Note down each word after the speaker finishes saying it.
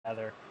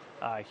together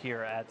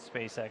here at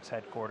SpaceX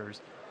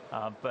headquarters.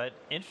 But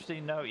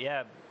interesting note,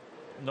 yeah,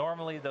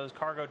 normally those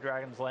cargo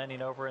dragons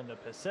landing over in the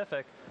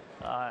Pacific,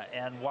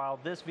 and while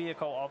this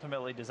vehicle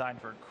ultimately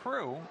designed for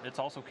crew, it's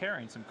also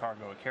carrying some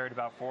cargo. It carried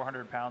about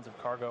 400 pounds of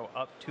cargo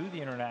up to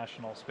the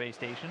International Space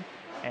Station,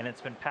 and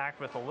it's been packed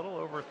with a little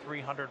over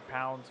 300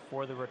 pounds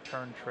for the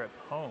return trip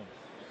home.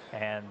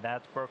 And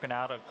that's broken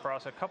out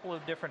across a couple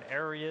of different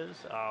areas.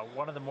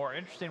 One of the more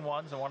interesting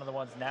ones, and one of the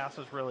ones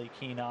NASA's really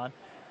keen on,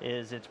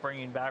 is it's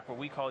bringing back what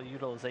we call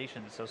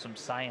utilization, so some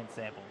science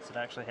samples. It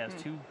actually has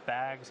two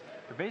bags.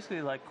 They're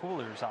basically like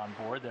coolers on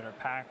board that are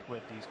packed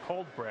with these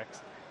cold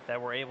bricks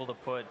that we're able to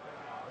put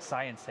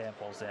science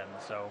samples in.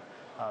 So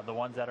the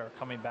ones that are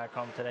coming back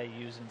home today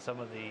using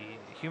some of the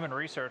human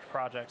research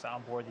projects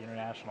on board the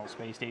International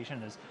Space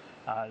Station is,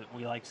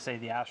 we like to say,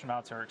 the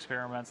astronauts are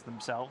experiments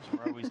themselves.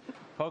 We're always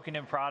poking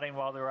and prodding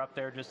while they're up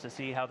there just to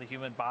see how the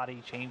human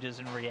body changes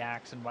and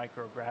reacts in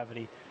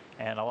microgravity.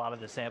 And a lot of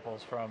the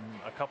samples from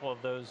a couple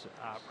of those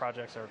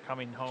projects are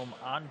coming home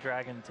on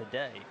Dragon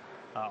today.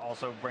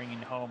 Also bringing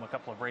home a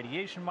couple of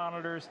radiation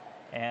monitors,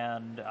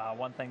 and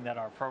one thing that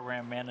our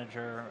program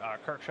manager,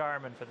 Kirk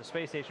Shireman for the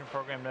Space Station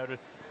program, noted,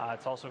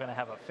 it's also going to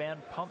have a fan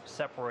pump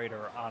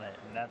separator on it,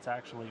 and that's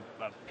actually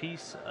a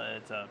piece,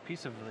 it's a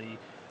piece of the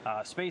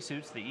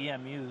spacesuits, the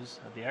EMUs,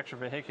 the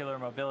extravehicular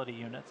mobility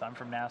units. I'm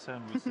from NASA,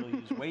 and we still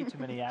use way too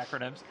many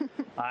acronyms,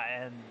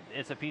 and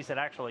it's a piece that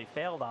actually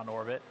failed on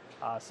orbit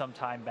some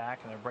time back,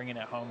 and they're bringing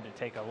it home to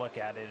take a look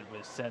at it. It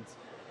was since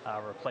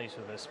replaced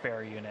with a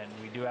spare unit.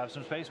 And we do have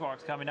some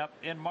spacewalks coming up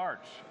in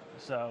March.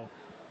 So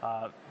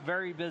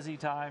very busy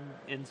time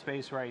in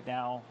space right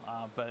now,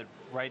 but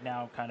right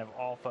now kind of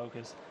all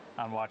focused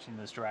on watching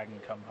this Dragon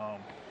come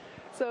home.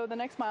 So the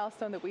next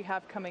milestone that we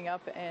have coming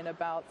up in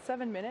about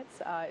 7 minutes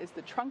is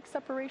the trunk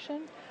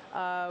separation.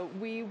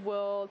 We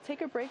will take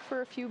a break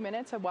for a few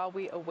minutes while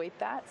we await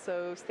that,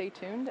 so stay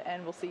tuned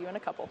and we'll see you in a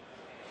couple.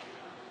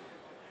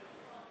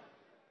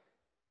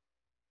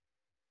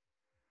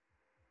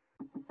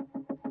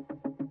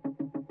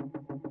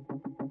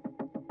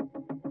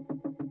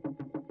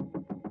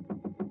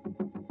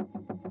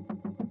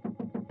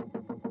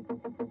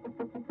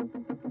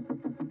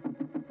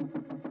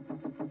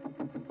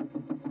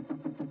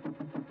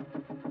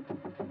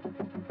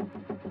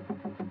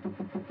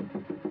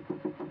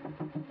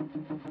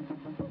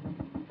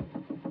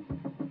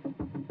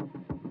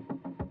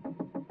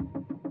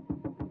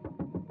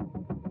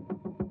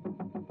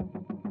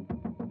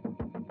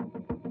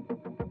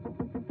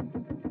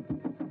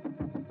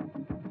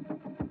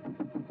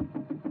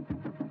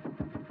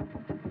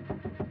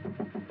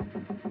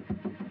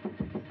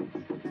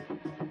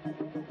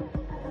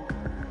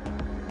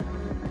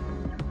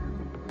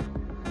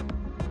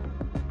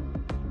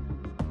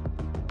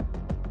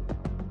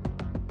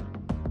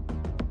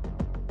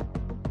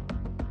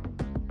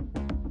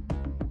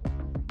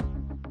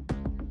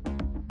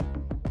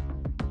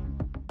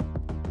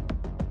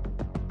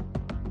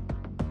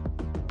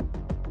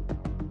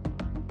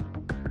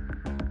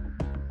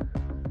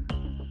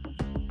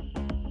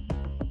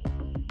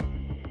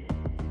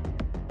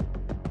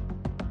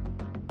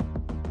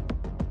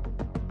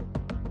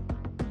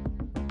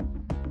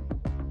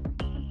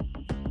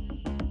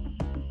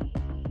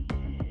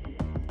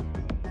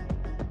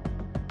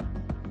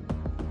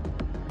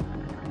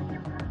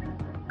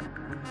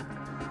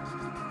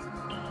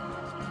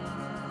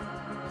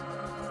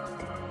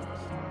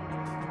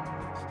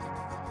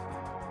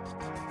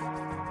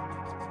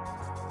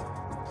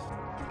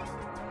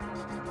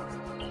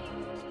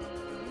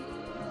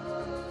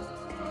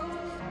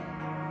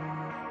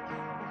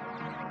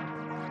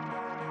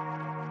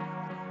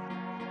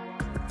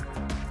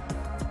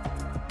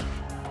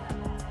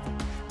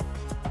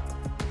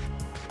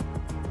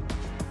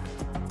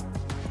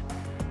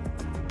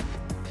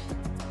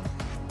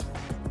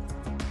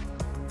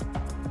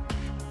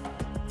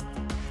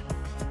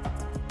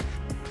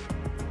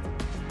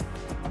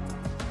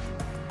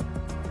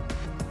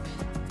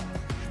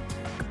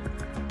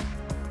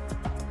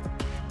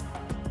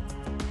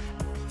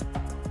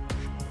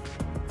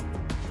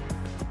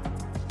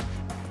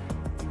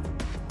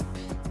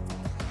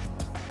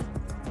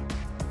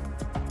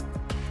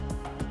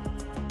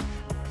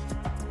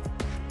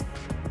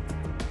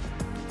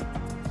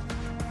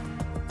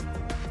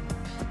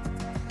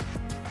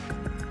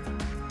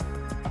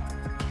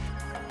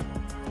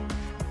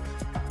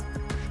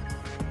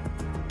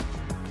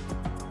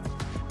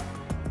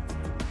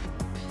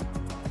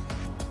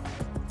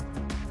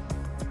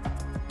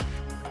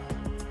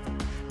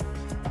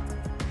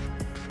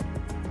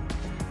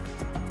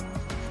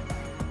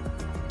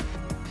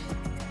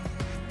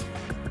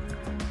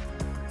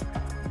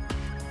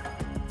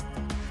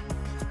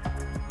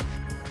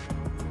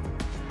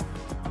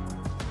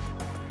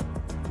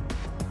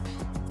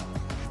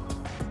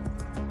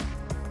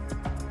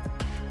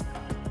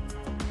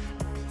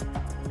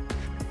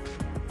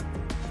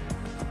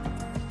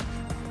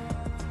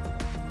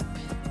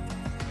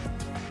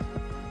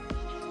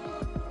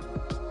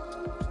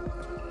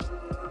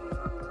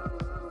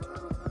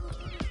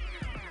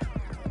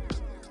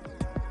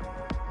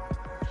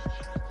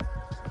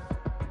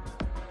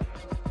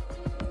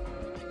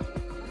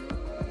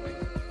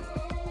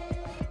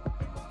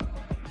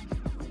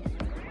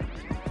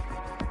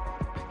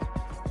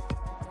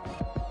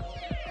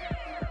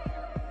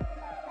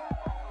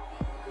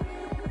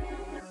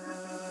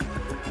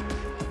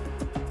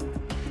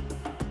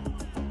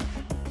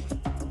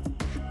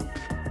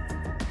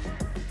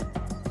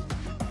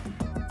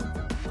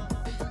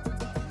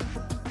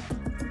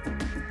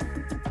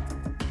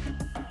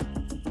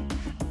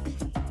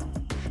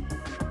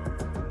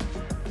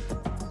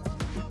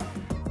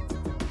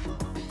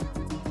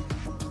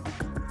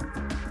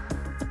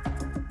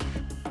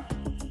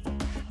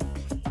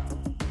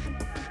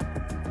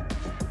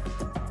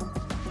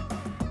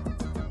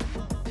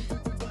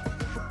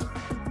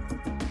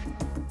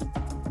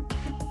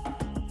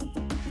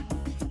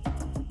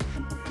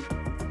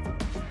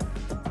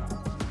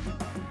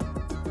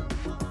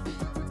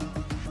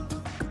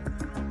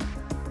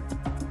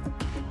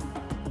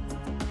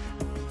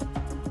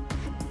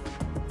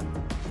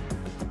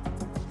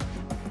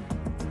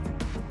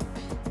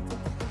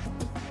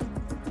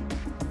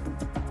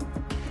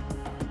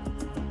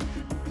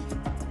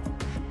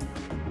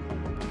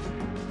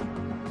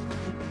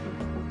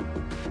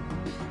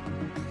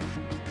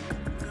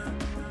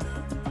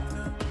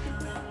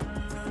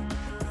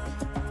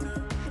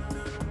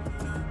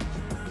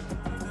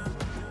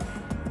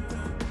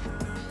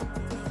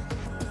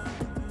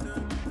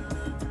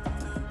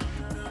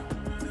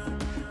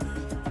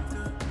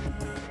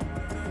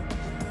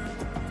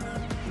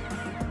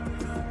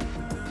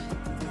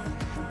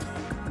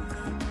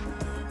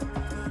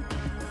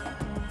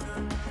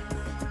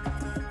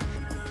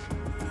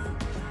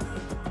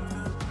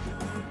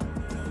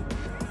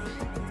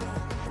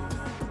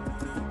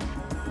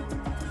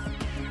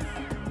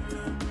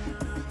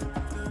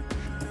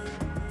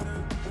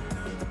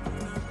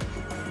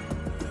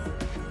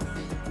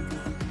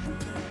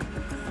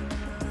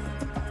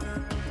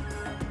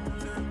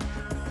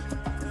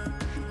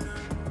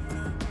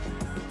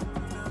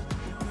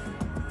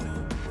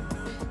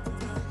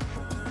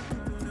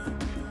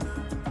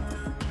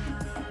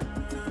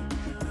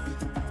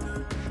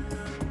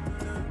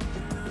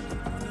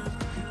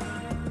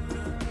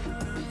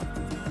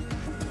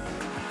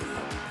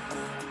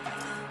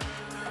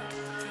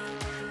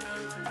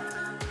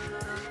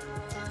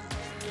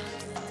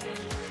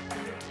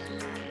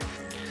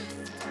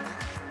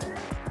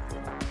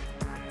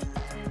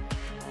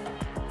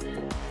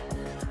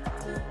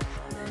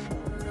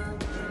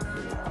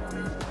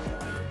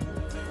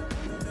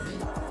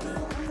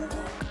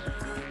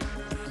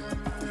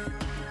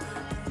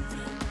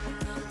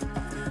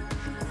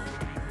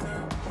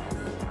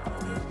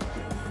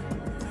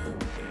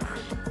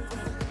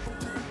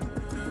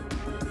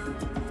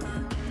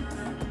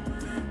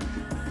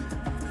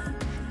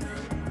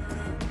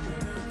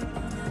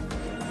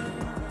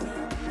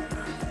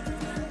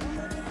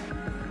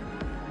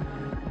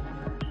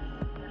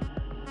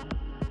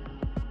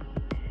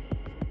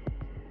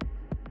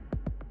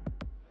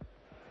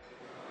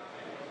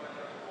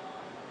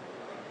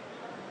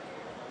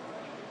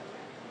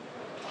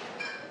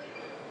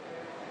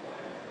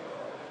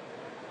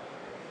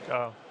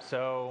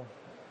 So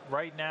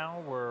right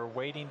now we're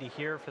waiting to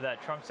hear for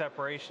that trunk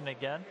separation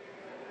again.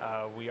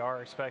 We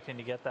are expecting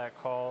to get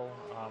that call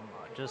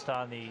just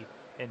on the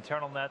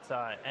internal nets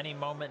any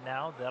moment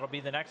now. That'll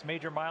be the next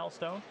major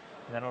milestone,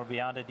 and then it'll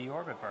be on to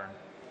deorbit burn.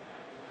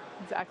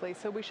 Exactly.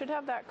 So we should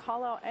have that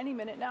call out any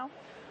minute now.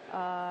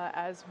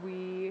 As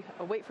we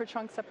wait for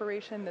trunk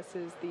separation, this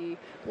is the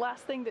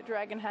last thing that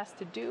Dragon has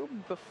to do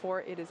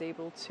before it is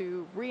able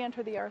to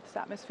re-enter the Earth's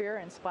atmosphere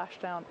and splash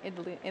down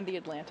in the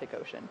Atlantic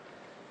Ocean.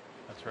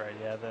 That's right,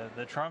 yeah.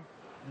 The trunk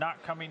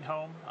not coming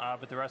home,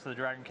 but the rest of the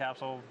Dragon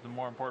capsule, the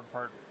more important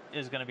part,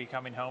 is going to be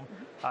coming home.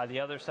 The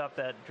other stuff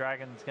that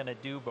Dragon's going to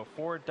do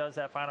before it does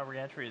that final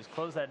re-entry is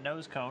close that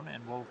nose cone,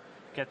 and we'll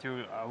get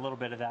through a little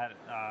bit of that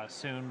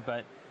soon,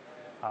 but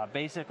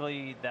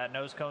basically that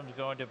nose cone is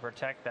going to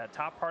protect that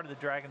top part of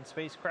the Dragon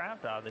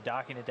spacecraft, the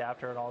docking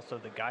adapter, and also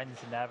the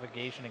guidance and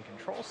navigation and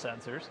control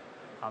sensors.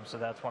 So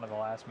that's one of the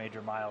last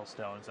major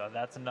milestones.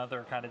 That's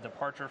another kind of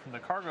departure from the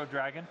cargo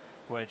Dragon,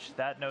 which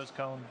that nose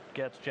cone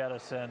gets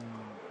jettisoned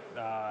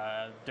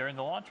during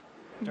the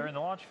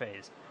launch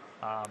phase.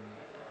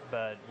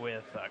 But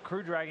with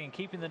Crew Dragon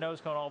keeping the nose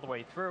cone all the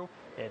way through,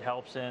 it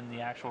helps in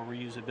the actual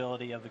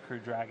reusability of the Crew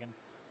Dragon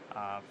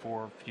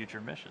for future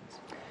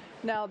missions.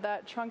 Now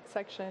that trunk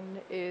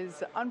section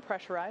is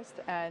unpressurized,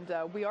 and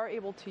we are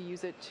able to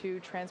use it to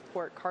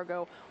transport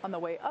cargo on the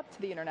way up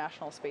to the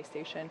International Space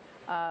Station,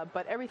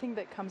 but everything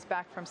that comes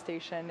back from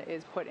station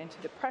is put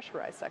into the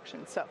pressurized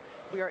section. So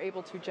we are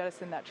able to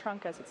jettison that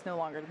trunk as it's no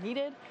longer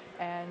needed,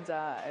 and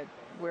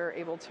we're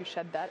able to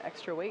shed that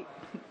extra weight.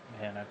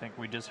 And I think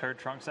we just heard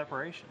trunk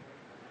separation.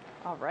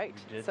 All right,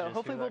 so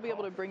hopefully we'll be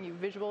able to bring you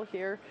visual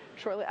here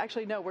shortly.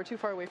 Actually, no, we're too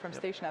far away from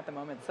station at the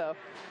moment, so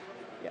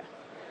yeah.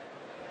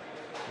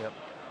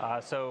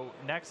 Yep. So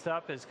next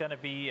up is going to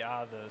be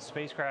the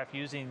spacecraft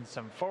using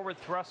some forward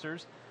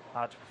thrusters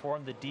to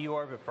perform the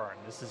deorbit burn.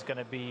 This is going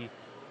to be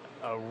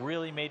a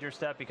really major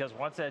step because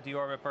once that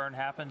deorbit burn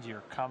happens,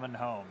 you're coming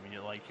home.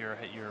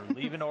 You're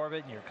leaving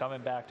orbit and you're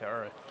coming back to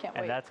Earth. Can't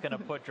wait. That's going to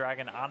put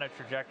Dragon on a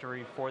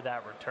trajectory for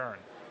that return.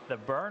 The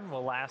burn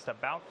will last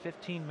about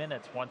 15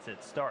 minutes once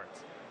it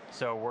starts.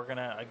 So we're going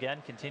to,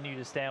 again, continue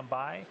to stand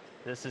by.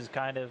 This is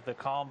kind of the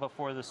calm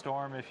before the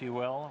storm, if you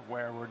will,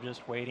 where we're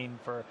just waiting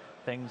for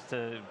things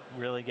to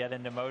really get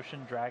into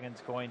motion.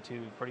 Dragon's going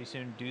to pretty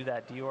soon do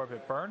that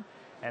deorbit burn.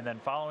 And then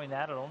following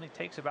that, it only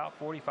takes about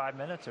 45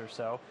 minutes or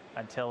so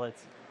until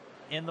it's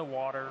in the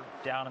water,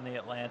 down in the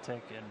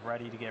Atlantic, and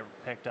ready to get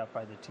picked up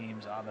by the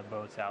teams on the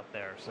boats out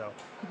there. So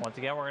once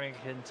again, we're going to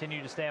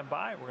continue to stand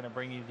by. We're going to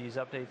bring you these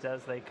updates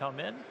as they come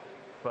in.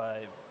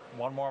 But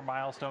one more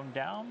milestone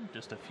down,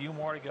 just a few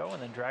more to go,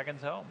 and then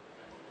Dragon's home.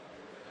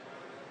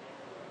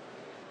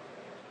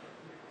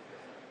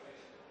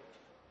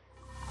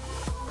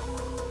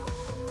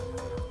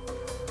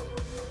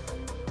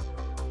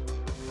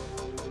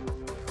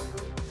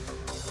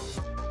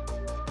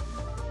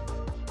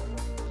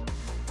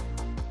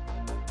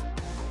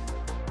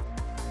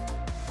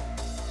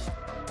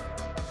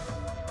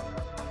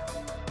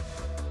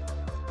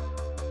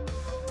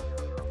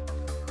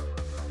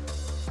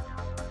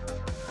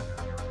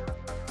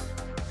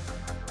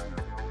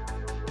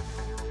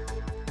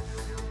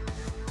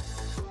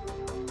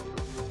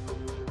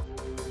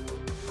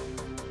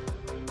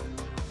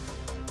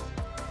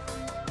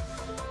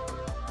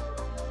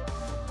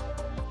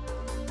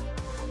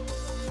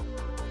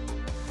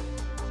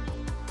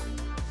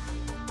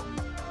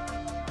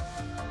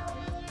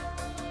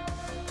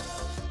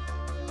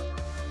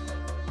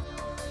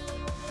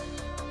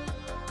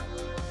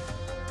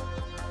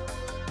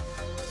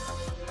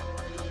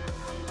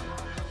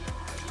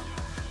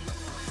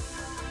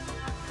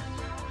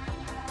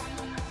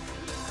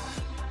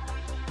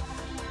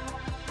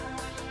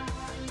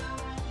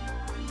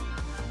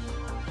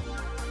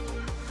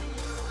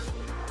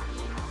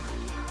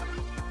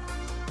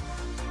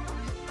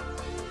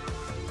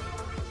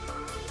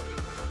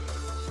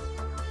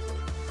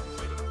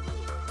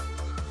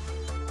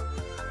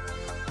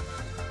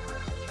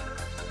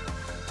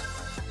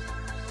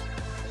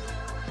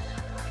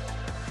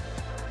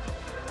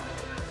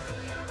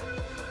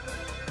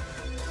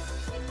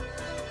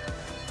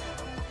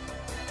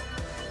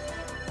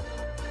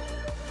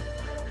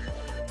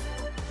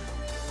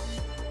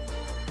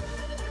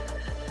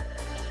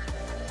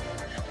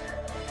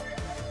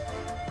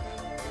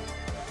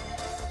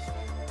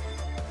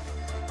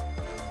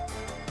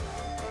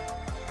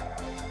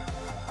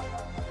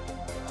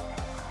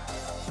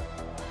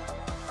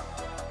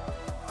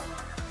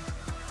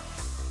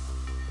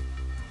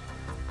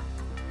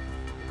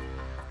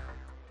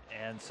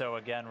 And so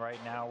again, right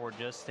now we're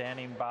just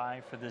standing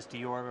by for this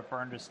deorbit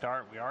burn to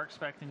start. We are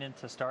expecting it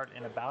to start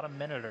in about a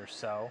minute or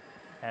so.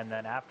 And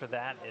then after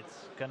that,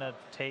 it's going to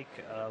take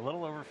a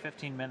little over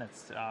 15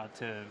 minutes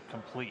to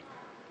complete.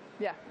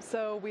 Yeah,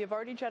 so we have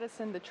already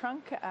jettisoned the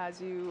trunk, as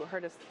you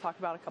heard us talk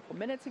about a couple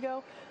minutes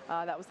ago.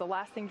 That was the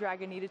last thing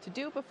Dragon needed to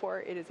do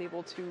before it is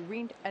able to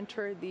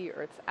re-enter the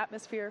Earth's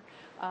atmosphere.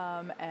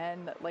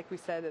 And like we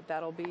said,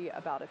 that'll be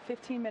about a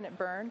 15-minute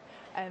burn,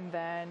 and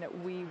then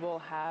we will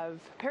have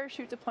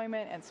parachute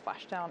deployment and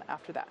splashdown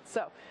after that.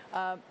 So,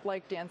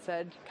 like Dan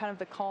said, kind of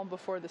the calm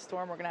before the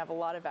storm. We're going to have a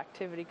lot of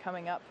activity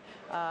coming up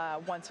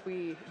once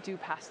we do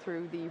pass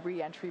through the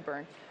re-entry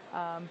burn.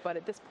 But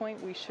at this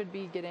point, we should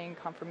be getting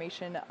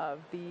confirmation of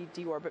the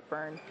deorbit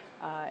burn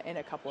in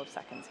a couple of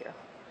seconds here.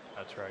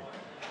 That's right.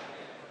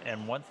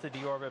 And once the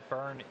deorbit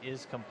burn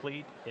is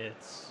complete,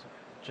 it's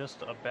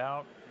just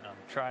about, I'm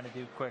trying to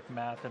do quick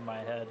math in my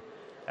head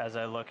as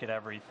I look at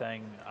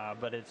everything,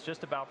 but it's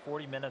just about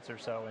 40 minutes or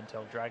so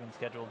until Dragon's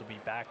scheduled to be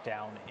back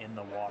down in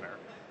the water.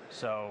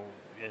 So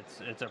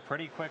it's a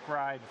pretty quick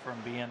ride from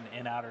being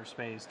in outer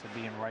space to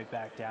being right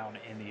back down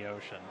in the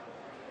ocean.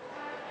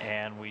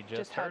 And we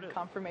just heard had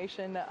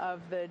confirmation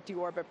of the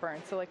deorbit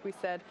burn. So like we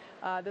said,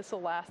 this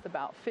will last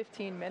about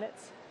 15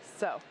 minutes.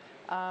 So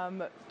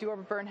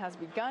deorbit burn has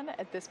begun.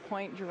 At this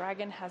point,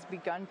 Dragon has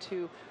begun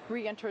to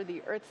re-enter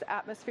the Earth's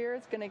atmosphere.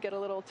 It's going to get a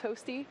little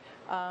toasty,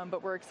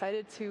 but we're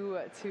excited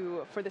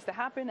for this to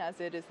happen, as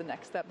it is the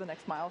next step, the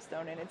next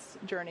milestone in its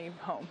journey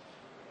home.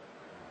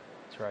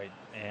 That's right.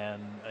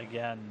 And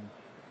again,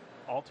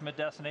 ultimate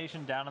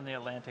destination down in the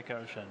Atlantic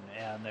Ocean,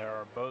 and there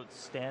are boats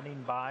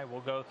standing by.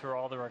 We'll go through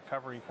all the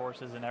recovery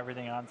courses and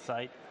everything on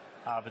site,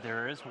 but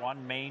there is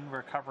one main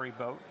recovery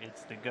boat.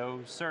 It's the Go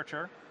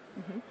Searcher,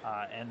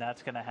 and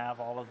that's going to have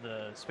all of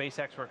the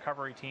SpaceX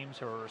recovery teams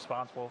who are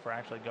responsible for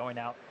actually going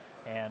out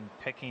and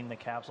picking the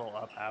capsule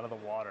up out of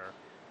the water.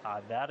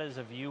 That is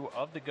a view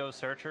of the Go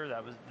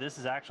Searcher. This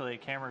is actually a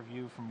camera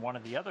view from one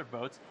of the other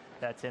boats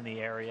that's in the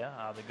area,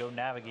 the Go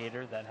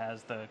Navigator, that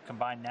has the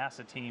combined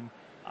NASA team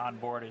on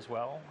board as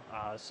well.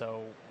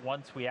 So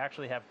once we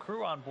actually have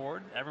crew on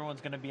board,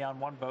 everyone's going to be on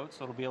one boat,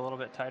 so it'll be a little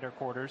bit tighter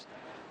quarters.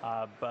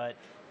 But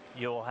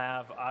you'll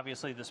have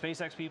obviously the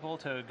SpaceX people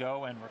to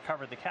go and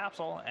recover the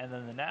capsule, and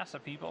then the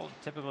NASA people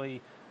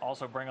typically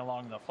also bring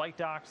along the flight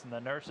docs and the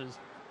nurses.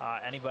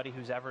 Anybody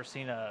who's ever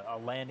seen a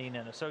landing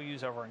in a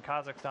Soyuz over in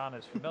Kazakhstan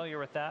is familiar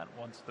with that.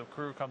 Once the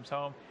crew comes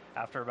home,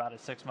 after about a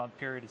 6-month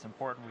period, it's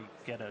important we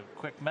get a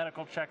quick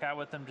medical check out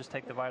with them, just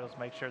take the vitals,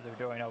 make sure they're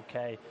doing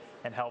okay,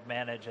 and help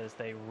manage as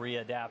they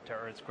readapt to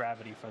Earth's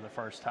gravity for the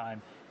first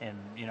time in,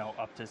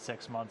 up to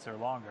 6 months or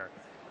longer.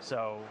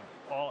 So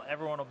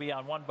everyone will be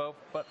on one boat,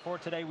 but for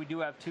today we do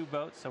have 2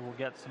 boats, so we'll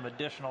get some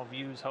additional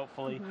views,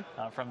 hopefully,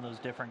 from those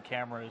different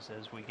cameras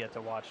as we get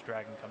to watch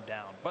Dragon come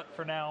down. But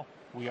for now,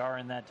 we are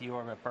in that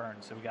deorbit burn,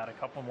 so we got a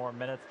couple more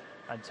minutes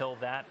until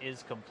that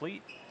is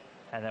complete,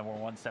 and then we're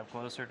one step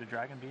closer to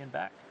Dragon being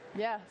back.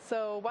 Yeah,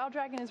 so while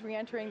Dragon is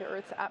re-entering the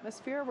Earth's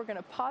atmosphere, we're going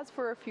to pause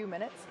for a few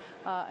minutes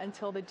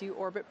until the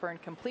deorbit burn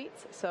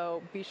completes.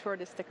 So be sure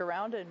to stick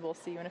around, and we'll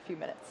see you in a few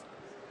minutes.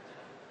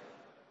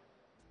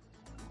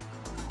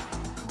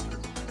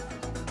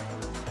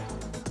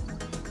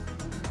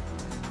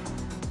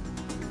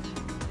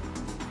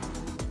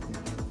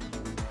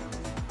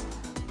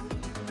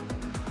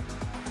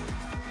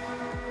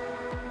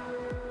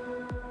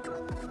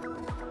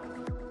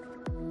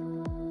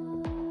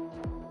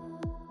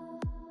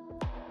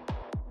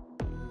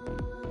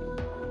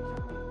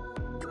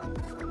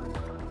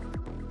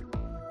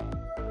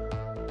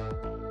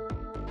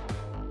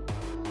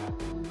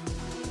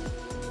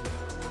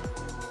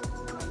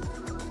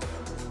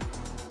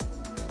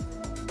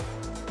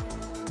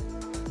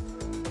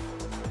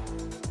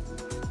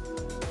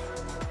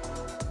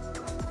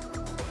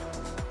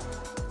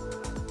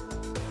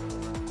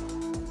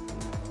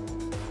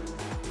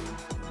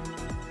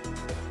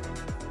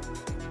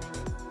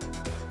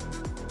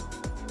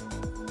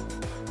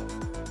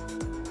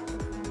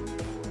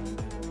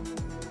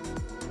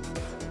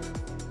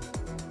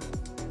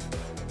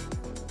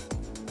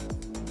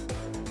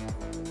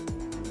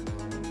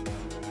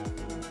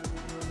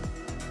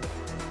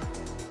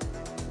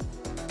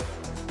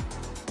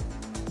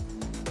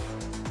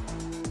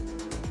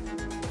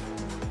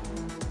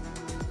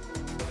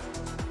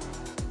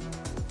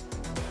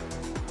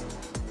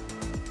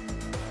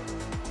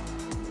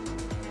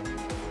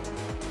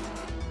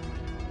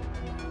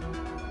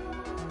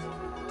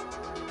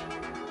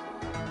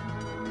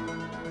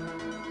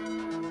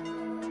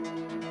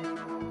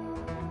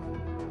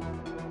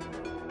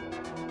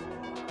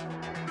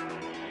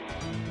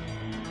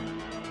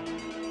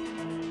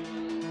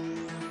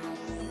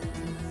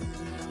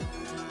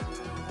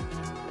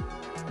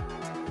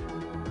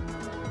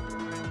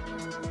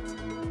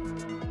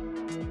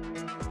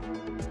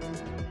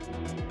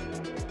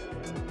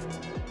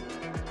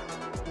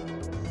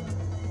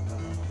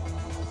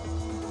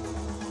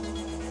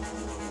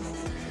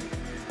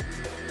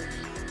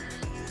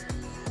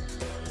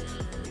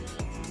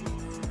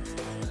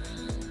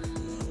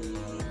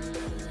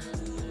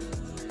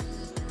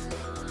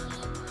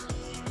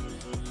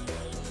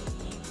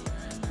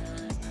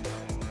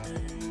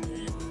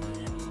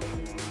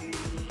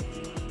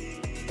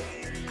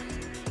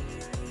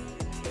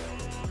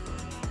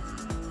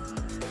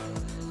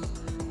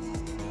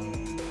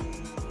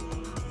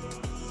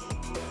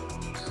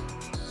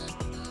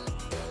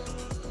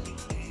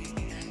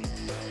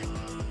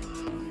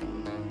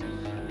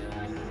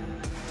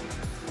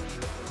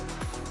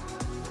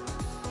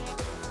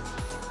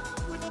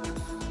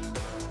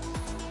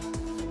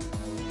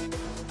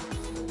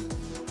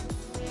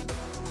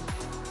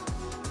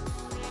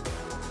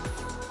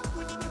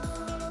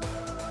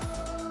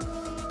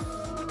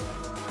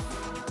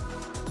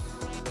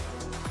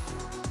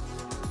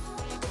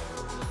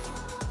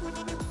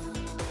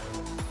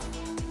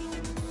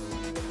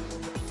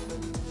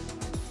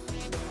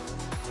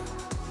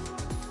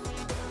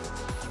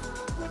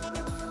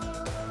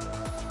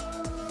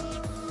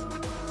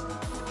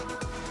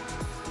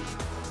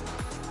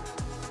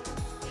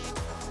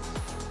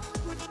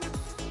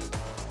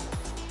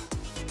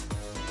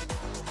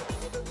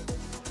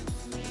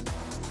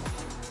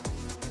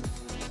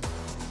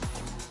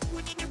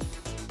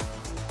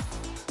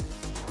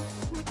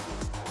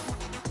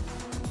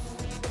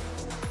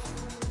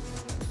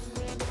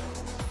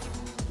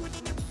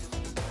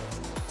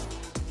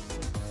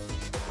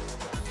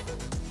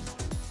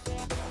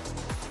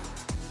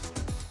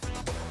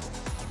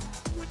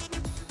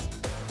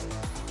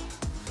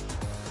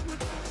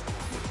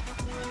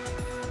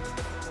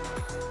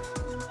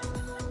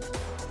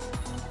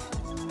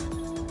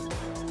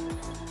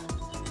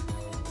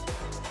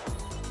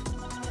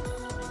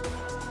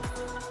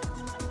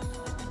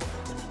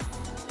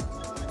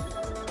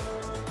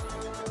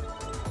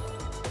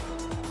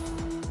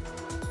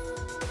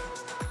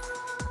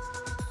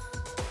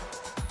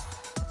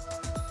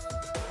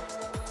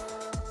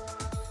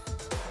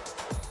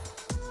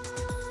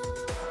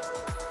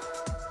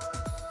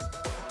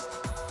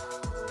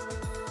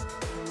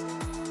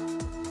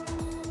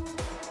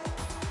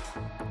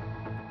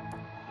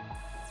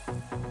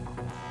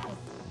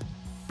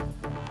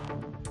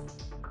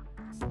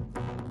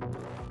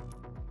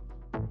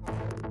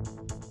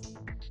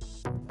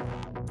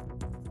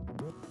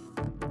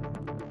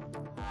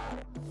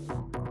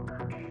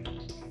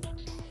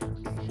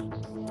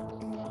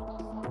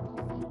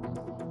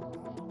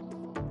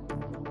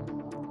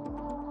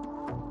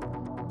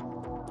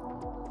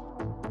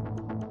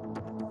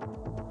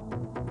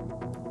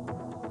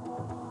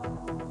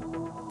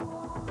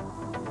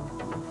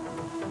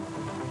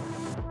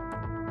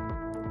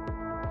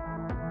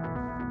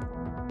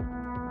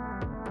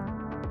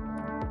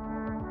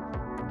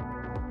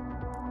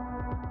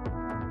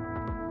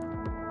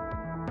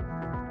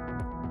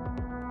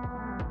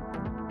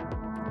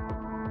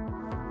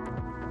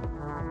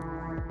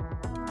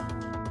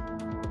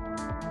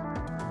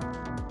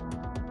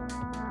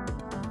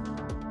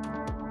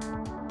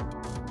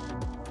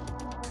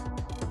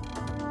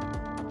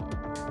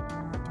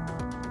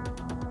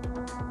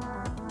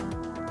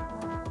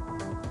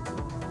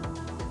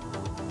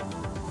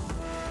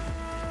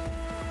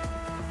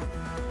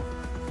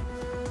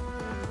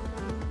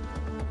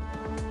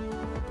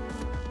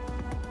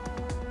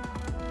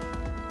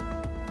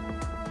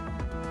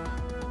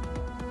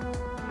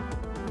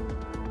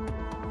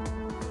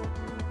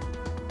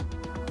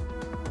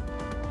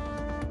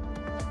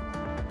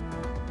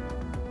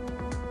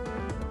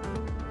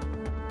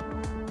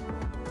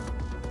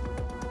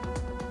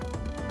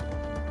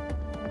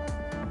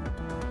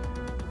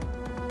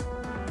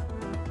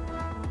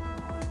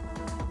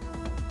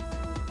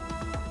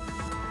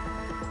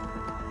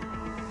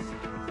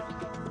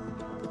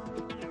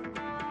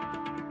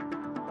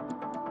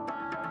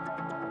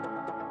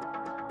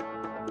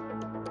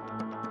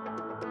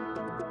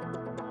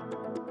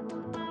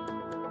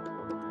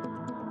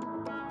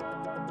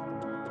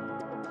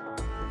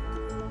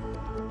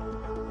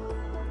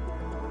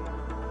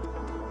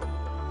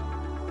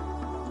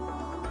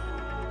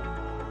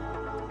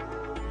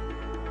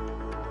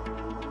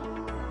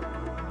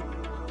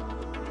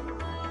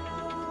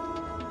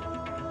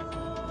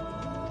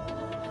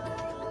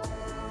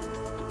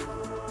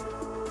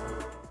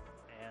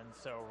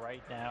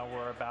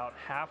 about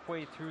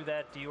halfway through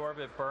that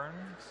deorbit burn.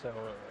 So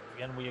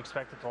again, we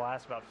expect it to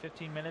last about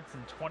 15 minutes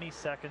and 20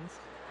 seconds.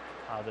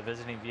 The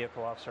visiting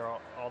vehicle officer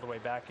all the way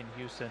back in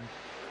Houston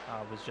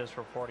was just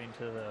reporting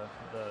to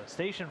the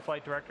station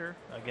flight director,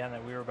 again,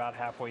 that we were about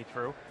halfway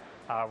through.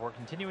 We're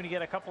continuing to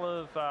get a couple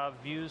of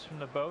views from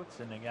the boats,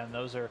 and again,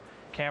 those are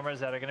cameras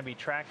that are going to be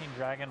tracking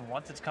Dragon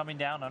once it's coming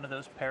down under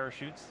those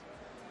parachutes.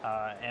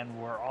 And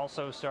we're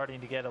also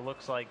starting to get, it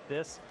looks like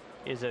this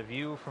is a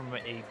view from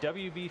a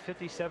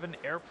WB-57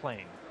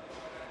 airplane.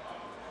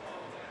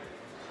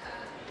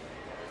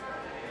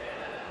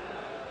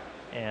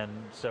 And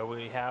so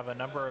we have a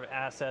number of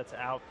assets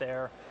out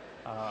there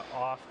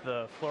off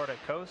the Florida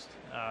coast.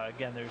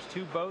 Again, there's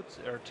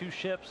two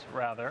ships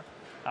rather,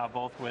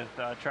 both with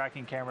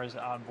tracking cameras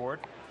on board.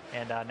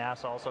 And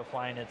NASA also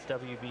flying its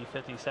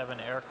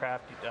WB-57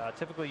 aircraft,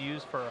 typically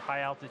used for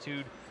high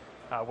altitude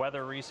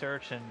weather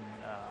research and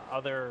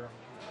other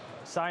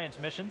science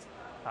missions.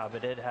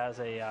 But it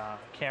has a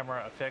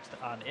camera affixed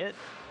on it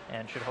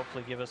and should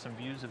hopefully give us some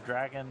views of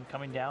Dragon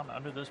coming down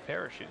under those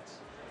parachutes.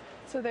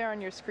 So there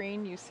on your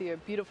screen, you see a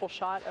beautiful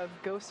shot of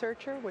Go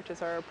Searcher, which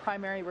is our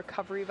primary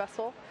recovery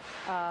vessel.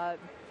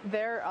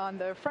 There on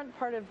the front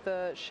part of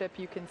the ship,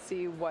 you can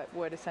see what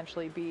would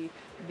essentially be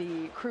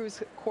the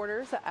crew's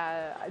quarters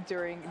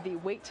during the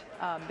wait.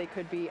 They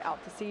could be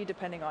out to sea,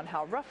 depending on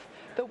how rough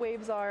the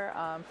waves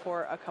are,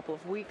 for a couple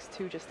of weeks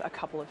to just a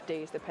couple of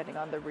days, depending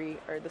on the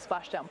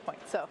splashdown point.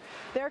 So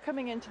they're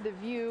coming into the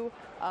view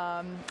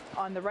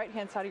on the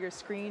right-hand side of your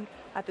screen.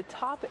 At the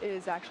top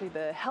is actually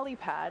the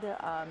helipad.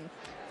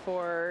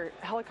 For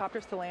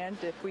helicopters to land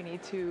if we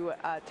need to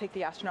take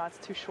the astronauts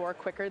to shore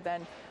quicker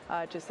than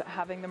just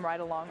having them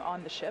ride along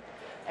on the ship.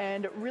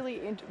 And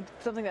really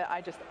something that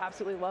I just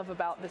absolutely love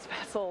about this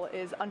vessel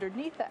is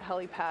underneath that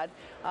helipad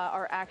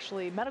are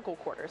actually medical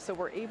quarters. So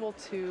we're able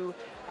to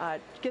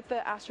get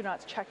the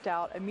astronauts checked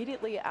out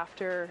immediately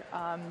after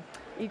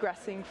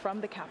egressing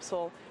from the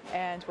capsule,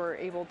 and we're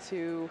able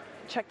to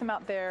check them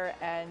out there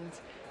and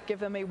give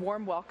them a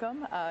warm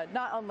welcome,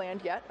 not on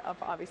land yet,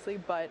 obviously,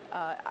 but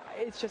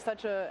it's just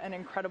such an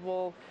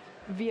incredible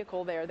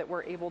vehicle there that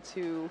we're able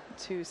to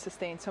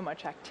sustain so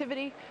much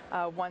activity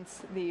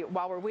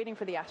while we're waiting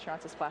for the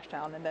astronauts to splash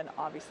down, and then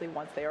obviously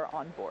once they are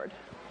on board.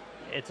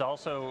 It's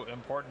also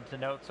important to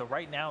note, so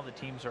right now the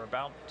teams are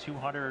about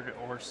 200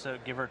 or so,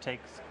 give or take,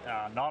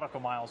 nautical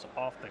miles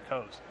off the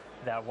coast.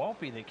 That won't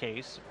be the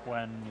case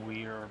when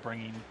we are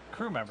bringing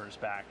crew members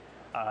back.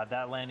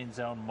 That landing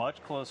zone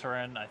much closer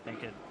in. I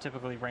think it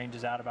typically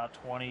ranges out about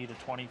 20 to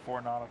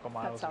 24 nautical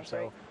miles or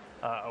so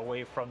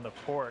away from the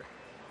port.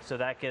 So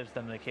that gives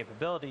them the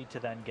capability to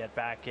then get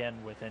back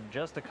in within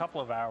just a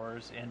couple of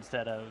hours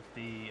instead of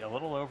a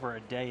little over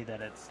a day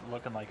that it's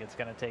looking like it's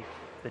going to take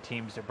the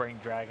teams to bring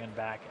Dragon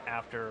back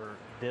after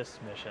this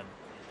mission.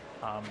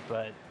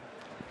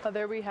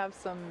 There we have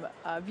some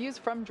views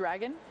from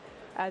Dragon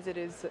as it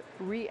is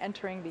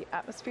re-entering the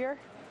atmosphere.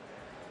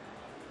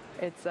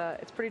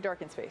 It's pretty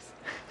dark in space.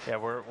 Yeah,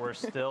 we're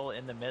still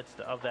in the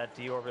midst of that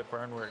deorbit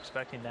burn. We're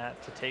expecting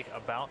that to take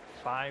about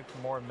 5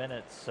 more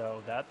minutes,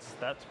 so that's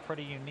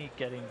pretty unique,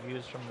 getting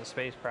views from the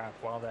spacecraft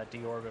while that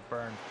deorbit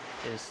burn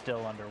is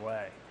still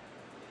underway.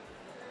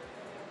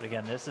 But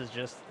again, this is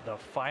just the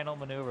final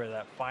maneuver,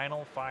 that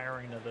final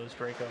firing of those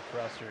Draco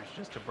thrusters,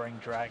 just to bring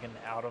Dragon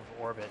out of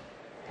orbit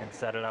and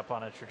set it up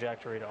on a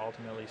trajectory to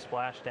ultimately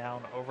splash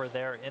down over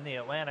there in the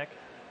Atlantic,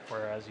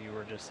 where, as you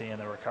were just seeing,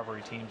 the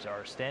recovery teams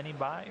are standing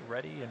by,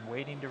 ready and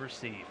waiting to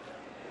receive.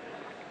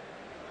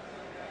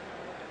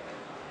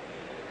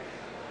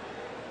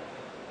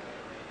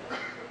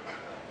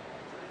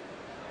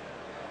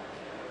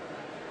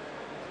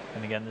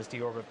 And again, this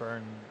deorbit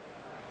burn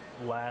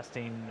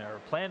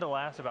planned to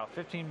last about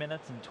 15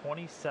 minutes and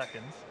 20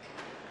 seconds.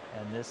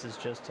 And this is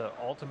just to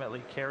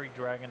ultimately carry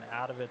Dragon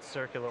out of its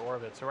circular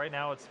orbit. So right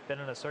now it's been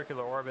in a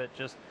circular orbit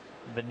just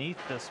beneath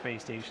the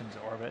space station's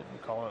orbit. We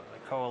call it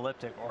a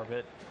co-elliptic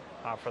orbit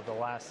for the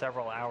last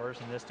several hours.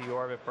 And this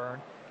deorbit burn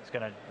is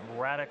going to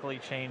radically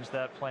change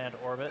that planned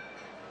orbit,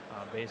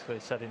 basically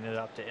setting it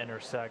up to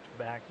intersect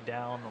back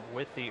down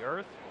with the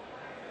Earth,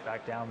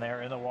 back down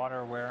there in the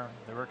water where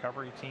the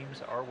recovery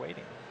teams are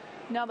waiting.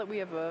 Now that we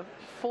have a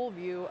full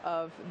view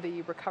of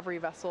the recovery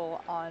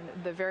vessel on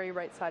the very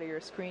right side of your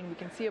screen, we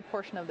can see a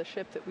portion of the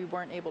ship that we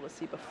weren't able to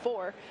see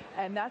before,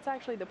 and that's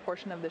actually the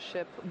portion of the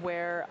ship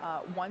where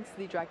once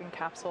the Dragon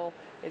capsule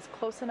is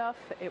close enough,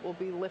 it will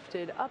be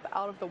lifted up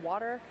out of the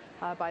water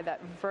by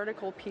that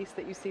vertical piece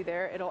that you see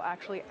there. It'll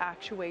actually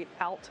actuate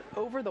out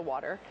over the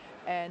water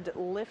and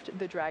lift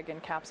the Dragon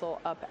capsule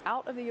up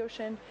out of the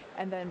ocean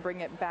and then bring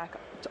it back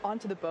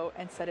onto the boat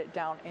and set it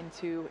down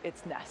into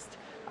its nest.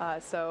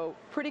 So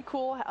pretty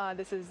cool.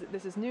 This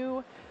is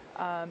new.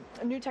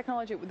 New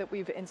technology that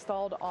we've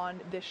installed on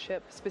this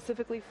ship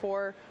specifically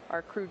for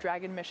our Crew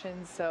Dragon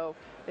missions. So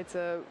it's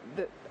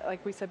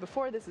like we said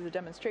before, this is a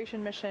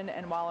demonstration mission,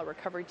 and while our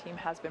recovery team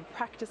has been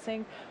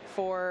practicing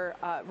for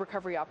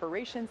recovery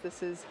operations,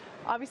 this is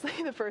obviously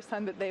the first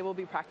time that they will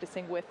be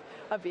practicing with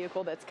a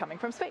vehicle that's coming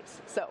from space.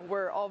 So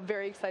we're all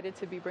very excited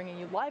to be bringing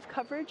you live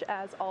coverage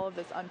as all of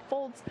this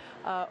unfolds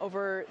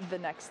over the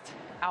next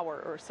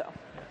hour or so.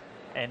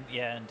 And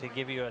yeah, and to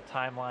give you a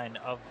timeline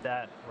of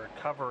that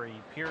recovery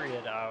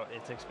period,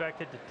 it's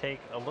expected to take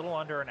a little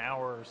under an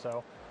hour or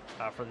so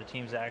for the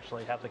teams to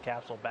actually have the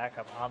capsule back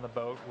up on the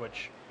boat,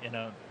 which in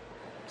a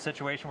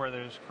situation where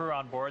there's crew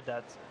on board,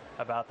 that's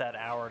about that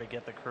hour to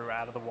get the crew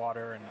out of the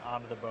water and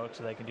onto the boat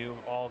so they can do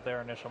all of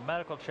their initial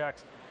medical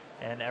checks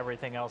and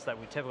everything else that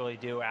we typically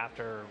do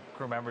after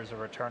crew members are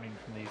returning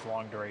from these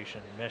long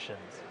duration missions.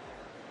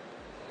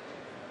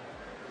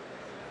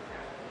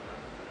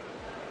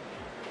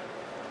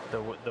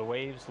 The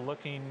waves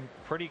looking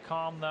pretty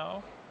calm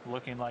though,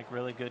 looking like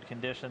really good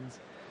conditions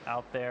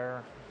out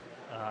there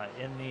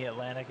in the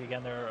Atlantic.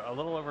 Again, they're a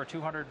little over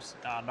 200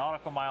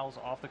 nautical miles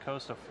off the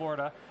coast of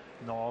Florida,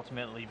 and they'll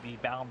ultimately be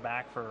bound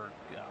back for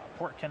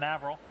Port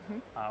Canaveral,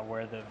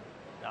 where the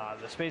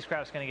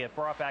spacecraft is going to get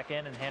brought back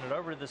in and handed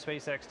over to the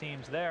SpaceX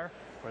teams there,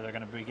 where they're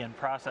going to begin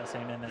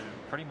processing and then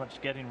pretty much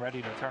getting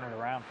ready to turn it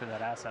around for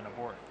that ascent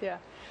aboard. Yeah.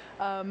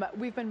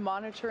 We've been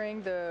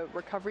monitoring the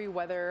recovery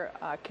weather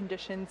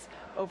conditions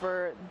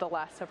over the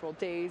last several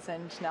days,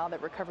 and now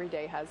that Recovery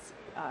Day has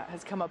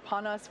come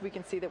upon us, we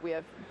can see that we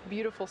have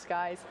beautiful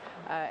skies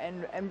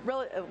and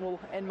well,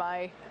 in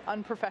my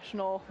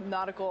unprofessional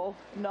nautical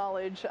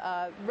knowledge,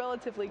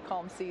 relatively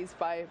calm seas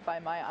by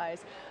my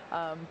eyes.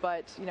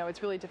 But you know,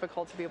 it's really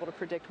difficult to be able to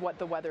predict what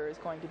the weather is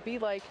going to be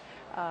like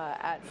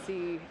at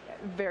sea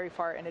very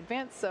far in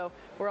advance. So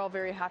we're all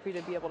very happy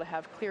to be able to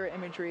have clear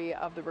imagery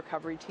of the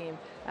recovery team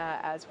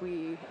as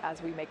we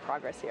make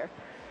progress here.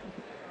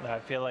 I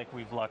feel like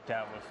we've lucked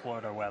out with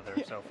Florida weather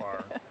so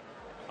far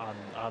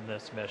on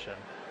this mission.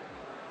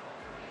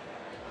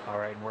 All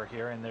right, and we're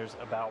here, and there's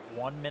about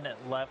 1 minute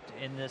left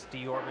in this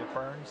deorbit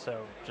burn,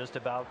 so just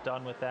about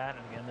done with that.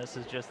 And again, this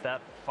is just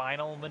that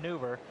final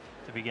maneuver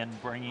to begin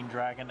bringing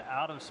Dragon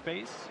out of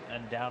space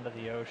and down to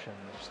the ocean.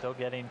 We're still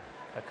getting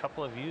a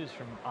couple of views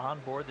from on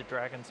board the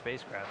Dragon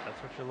spacecraft.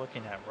 That's what you're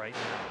looking at right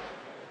now.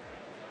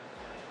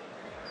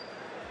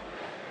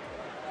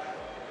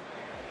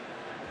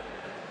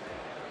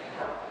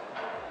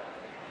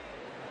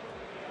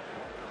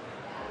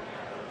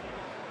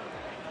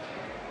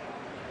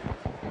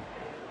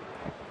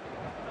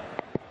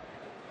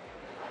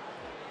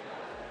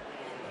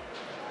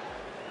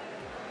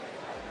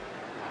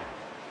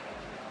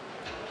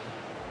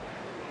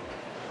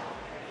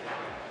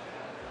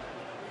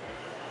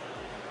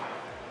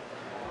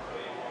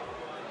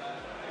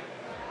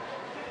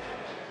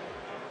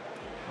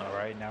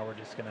 Now we're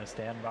just going to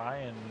stand by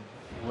and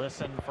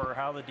listen for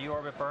how the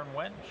deorbit burn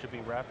went. Should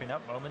be wrapping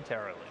up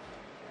momentarily.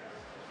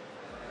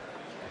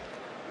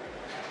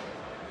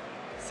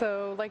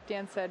 So like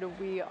Dan said,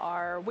 we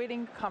are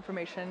waiting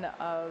confirmation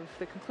of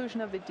the conclusion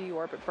of the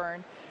deorbit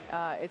burn.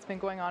 It's been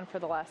going on for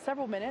the last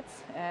several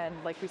minutes, and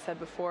like we said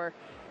before,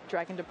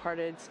 Dragon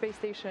departed space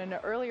station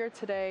earlier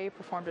today,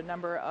 performed a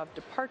number of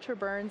departure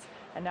burns,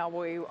 and now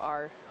we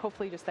are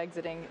hopefully just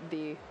exiting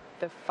the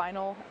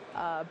final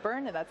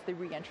burn, and that's the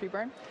re-entry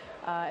burn.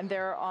 And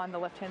there on the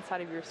left-hand side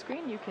of your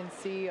screen, you can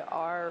see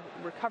our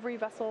recovery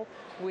vessel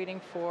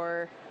waiting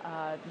for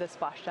the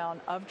splashdown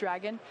of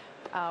Dragon.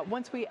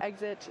 Once we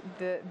exit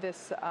the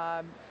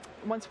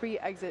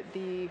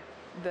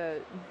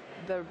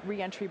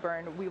re-entry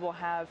burn, we will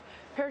have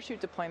parachute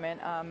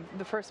deployment.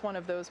 The first one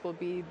of those will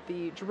be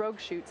the drogue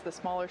chutes, the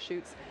smaller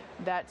chutes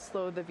that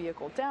slow the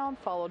vehicle down,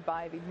 followed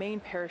by the main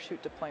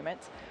parachute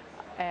deployment.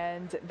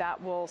 And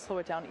that will slow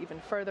it down even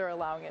further,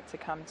 allowing it to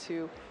come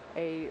to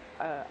a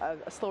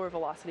slower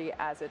velocity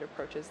as it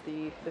approaches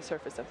the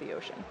surface of the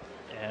ocean.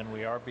 And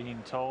we are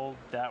being told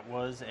that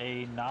was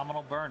a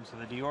nominal burn, so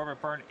the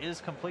deorbit burn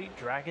is complete.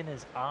 Dragon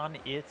is on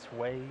its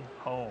way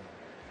home.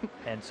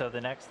 And so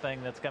the next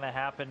thing that's going to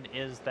happen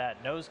is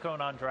that nose cone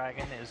on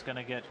Dragon is going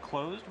to get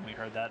closed. We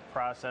heard that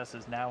process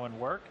is now in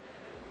work.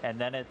 And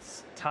then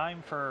it's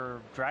time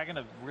for Dragon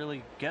to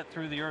really get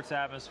through the Earth's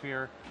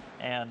atmosphere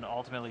and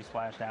ultimately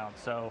splash down.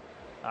 So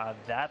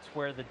that's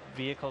where the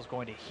vehicle is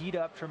going to heat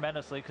up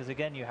tremendously, because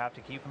again, you have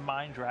to keep in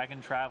mind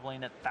Dragon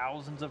traveling at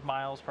thousands of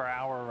miles per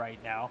hour right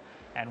now.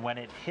 And when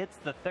it hits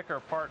the thicker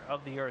part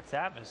of the Earth's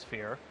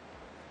atmosphere,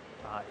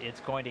 it's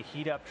going to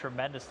heat up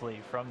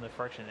tremendously from the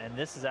friction. And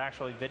this is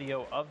actually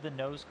video of the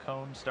nose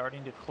cone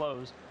starting to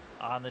close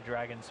on the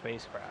Dragon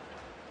spacecraft.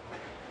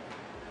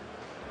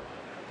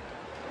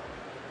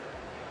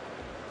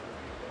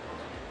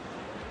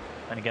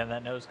 And again,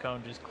 that nose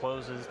cone just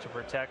closes to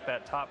protect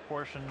that top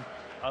portion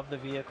of the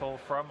vehicle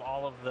from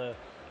all of the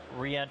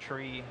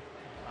re-entry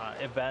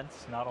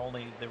events, not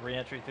only the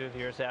re-entry through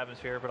the Earth's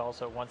atmosphere, but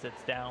also once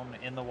it's down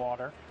in the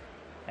water.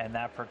 and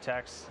that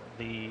protects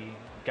the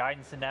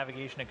guidance and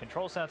navigation and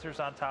control sensors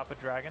on top of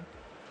Dragon,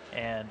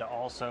 and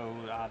also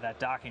that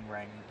docking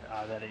ring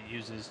that it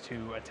uses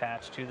to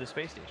attach to the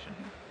space station.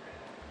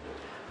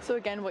 So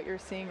again, what you're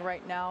seeing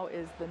right now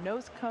is the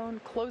nose cone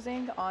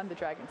closing on the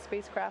Dragon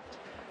spacecraft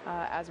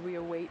as we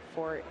await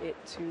for it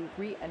to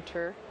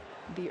re-enter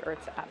the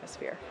Earth's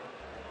atmosphere.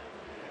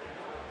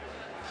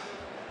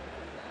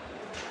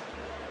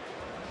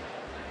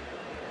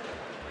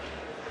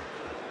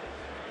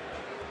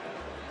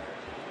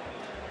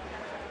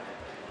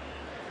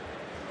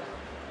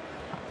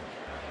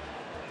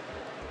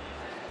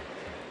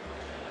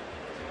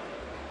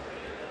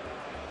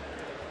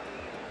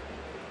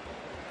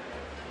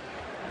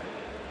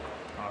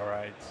 All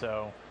right,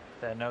 so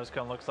that nose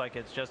cone looks like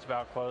it's just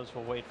about closed.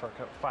 We'll wait for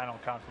final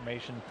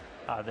confirmation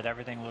that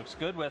everything looks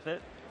good with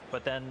it.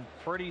 But then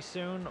pretty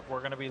soon we're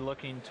going to be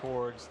looking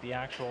towards the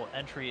actual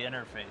entry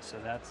interface. So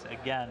that's,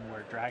 again,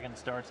 where Dragon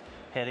starts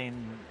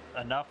hitting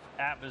enough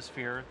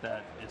atmosphere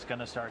that it's going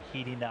to start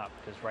heating up,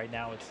 because right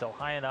now it's still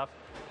high enough,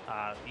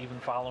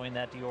 even following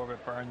that deorbit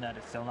burn, that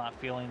it's still not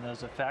feeling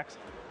those effects.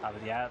 But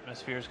the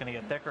atmosphere is going to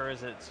get thicker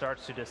as it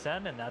starts to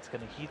descend, and that's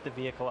going to heat the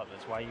vehicle up.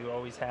 That's why you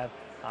always have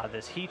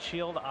this heat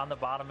shield on the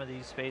bottom of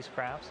these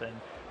spacecrafts, and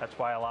that's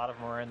why a lot of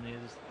them are in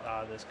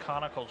this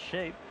conical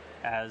shape.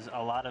 As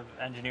a lot of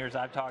engineers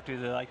I've talked to,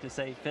 they like to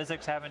say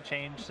physics haven't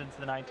changed since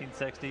the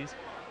 1960s.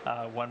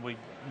 When we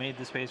made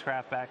the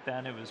spacecraft back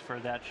then, it was for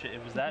that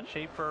it was that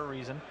shape for a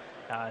reason,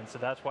 and so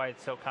that's why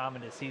it's so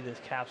common to see this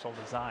capsule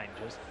design.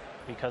 Just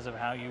because of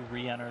how you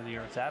re-enter the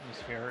Earth's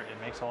atmosphere, it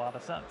makes a lot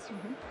of sense.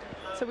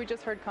 So we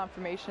just heard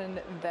confirmation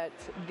that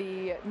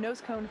the nose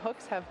cone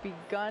hooks have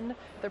begun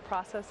the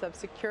process of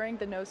securing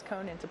the nose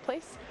cone into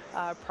place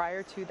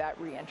prior to that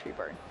re-entry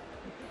burn.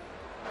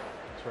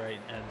 That's right,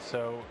 and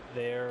so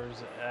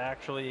there's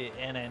actually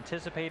an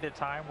anticipated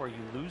time where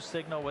you lose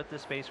signal with the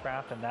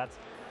spacecraft, and that's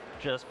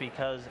just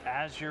because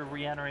as you're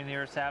re-entering the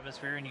Earth's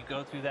atmosphere and you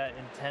go through that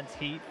intense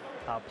heat,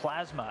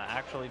 plasma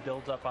actually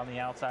builds up on the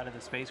outside of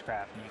the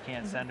spacecraft, and you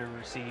can't send or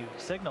receive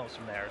signals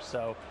from there.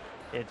 So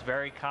it's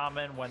very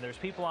common when there's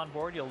people on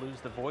board, you'll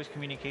lose the voice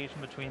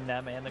communication between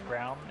them and the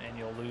ground, and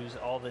you'll lose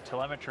all the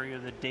telemetry or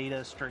the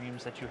data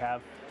streams that you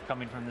have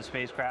coming from the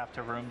spacecraft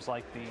to rooms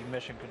like the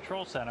Mission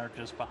Control Center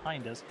just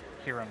behind us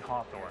here in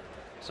Hawthorne.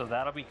 So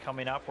that'll be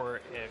coming up. We're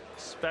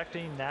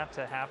expecting that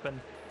to happen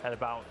at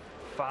about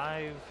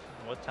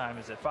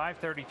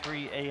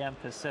 5:33 a.m.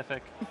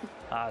 Pacific.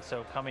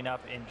 So coming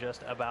up in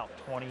just about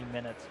 20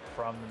 minutes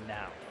from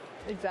now.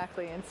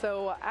 Exactly, and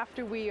so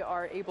after we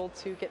are able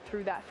to get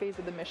through that phase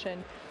of the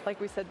mission, like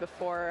we said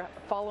before,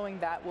 following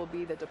that will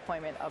be the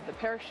deployment of the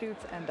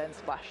parachutes and then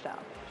splashdown.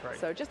 Right.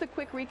 So just a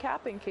quick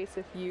recap in case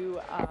if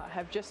you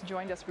have just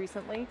joined us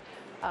recently.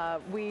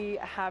 We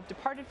have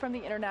departed from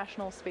the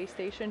International Space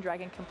Station.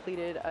 Dragon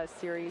completed a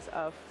series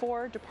of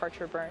 4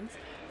 departure burns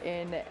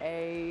in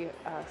a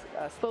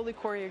slowly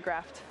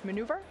choreographed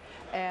maneuver,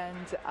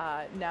 and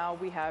now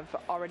we have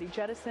already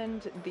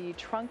jettisoned the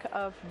trunk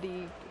of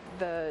the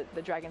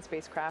Dragon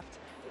spacecraft.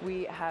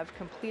 We have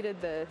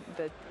completed the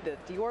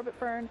deorbit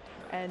burn,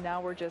 and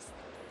now we're just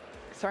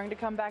starting to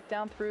come back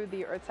down through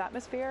the Earth's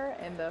atmosphere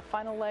in the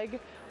final leg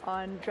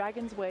on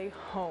Dragon's way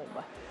home.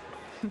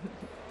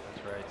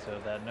 That's right, so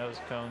that nose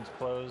cone's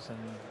closed, and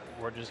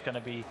we're just going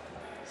to be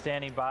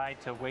standing by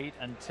to wait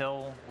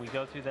until we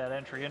go through that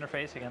entry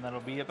interface. Again,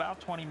 that'll be about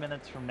 20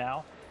 minutes from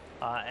now,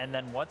 and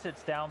then once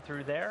it's down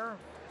through there,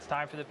 it's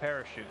time for the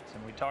parachutes.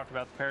 And we talked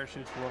about the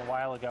parachutes a little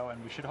while ago,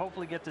 and we should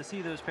hopefully get to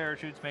see those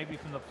parachutes maybe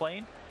from the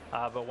plane,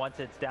 but once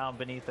it's down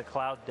beneath the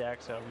cloud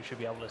deck, so we should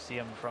be able to see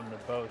them from the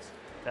boats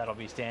that'll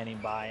be standing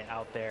by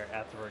out there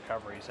at the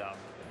recovery zone.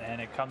 And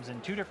it comes in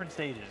 2 different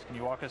stages. Can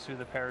you walk us through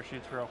the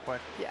parachutes real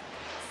quick? Yeah.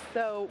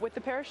 So with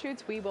the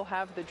parachutes, we will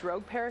have the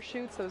drogue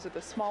parachutes. Those are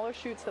the smaller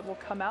chutes that will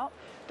come out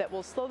that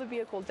will slow the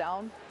vehicle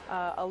down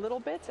a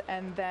little bit,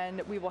 and then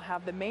we will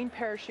have the main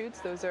parachutes.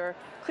 Those are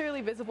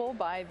clearly visible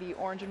by the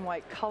orange and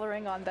white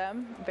coloring on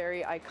them.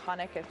 Very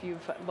iconic if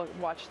you've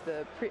watched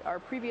our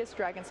previous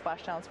Dragon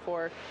splashdowns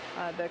for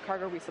the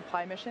cargo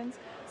resupply missions.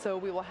 So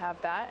we will have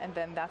that, and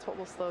then that's what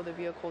will slow the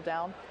vehicle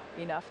down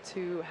enough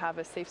to have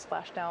a safe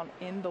splashdown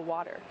in the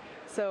water.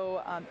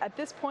 So at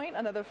this point,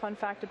 another fun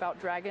fact about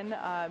Dragon,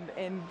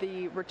 in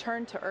the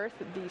return to Earth,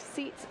 the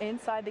seats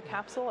inside the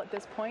capsule at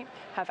this point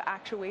have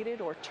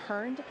actuated or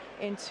turned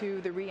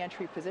into the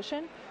re-entry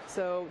position.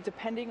 So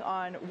depending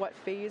on what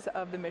phase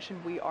of the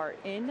mission we are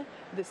in,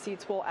 the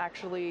seats will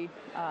actually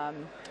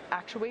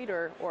actuate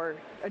or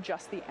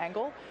adjust the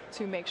angle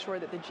to make sure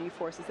that the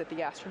G-forces that the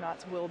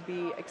astronauts will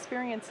be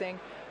experiencing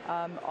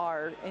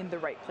are in the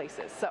right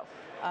places. So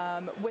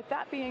with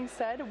that being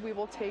said, we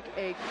will take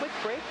a quick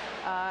break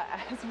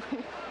as we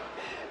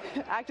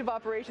active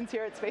operations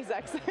here at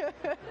SpaceX.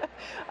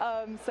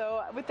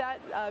 So with that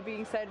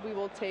being said, we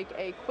will take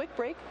a quick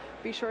break.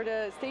 Be sure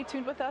to stay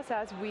tuned with us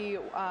as we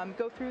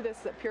go through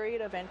this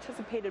period of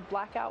anticipated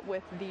blackout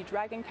with the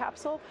Dragon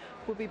capsule.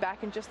 We'll be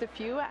back in just a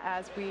few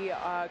as we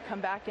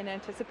come back in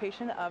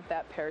anticipation of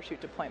that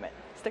parachute deployment.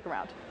 Stick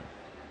around.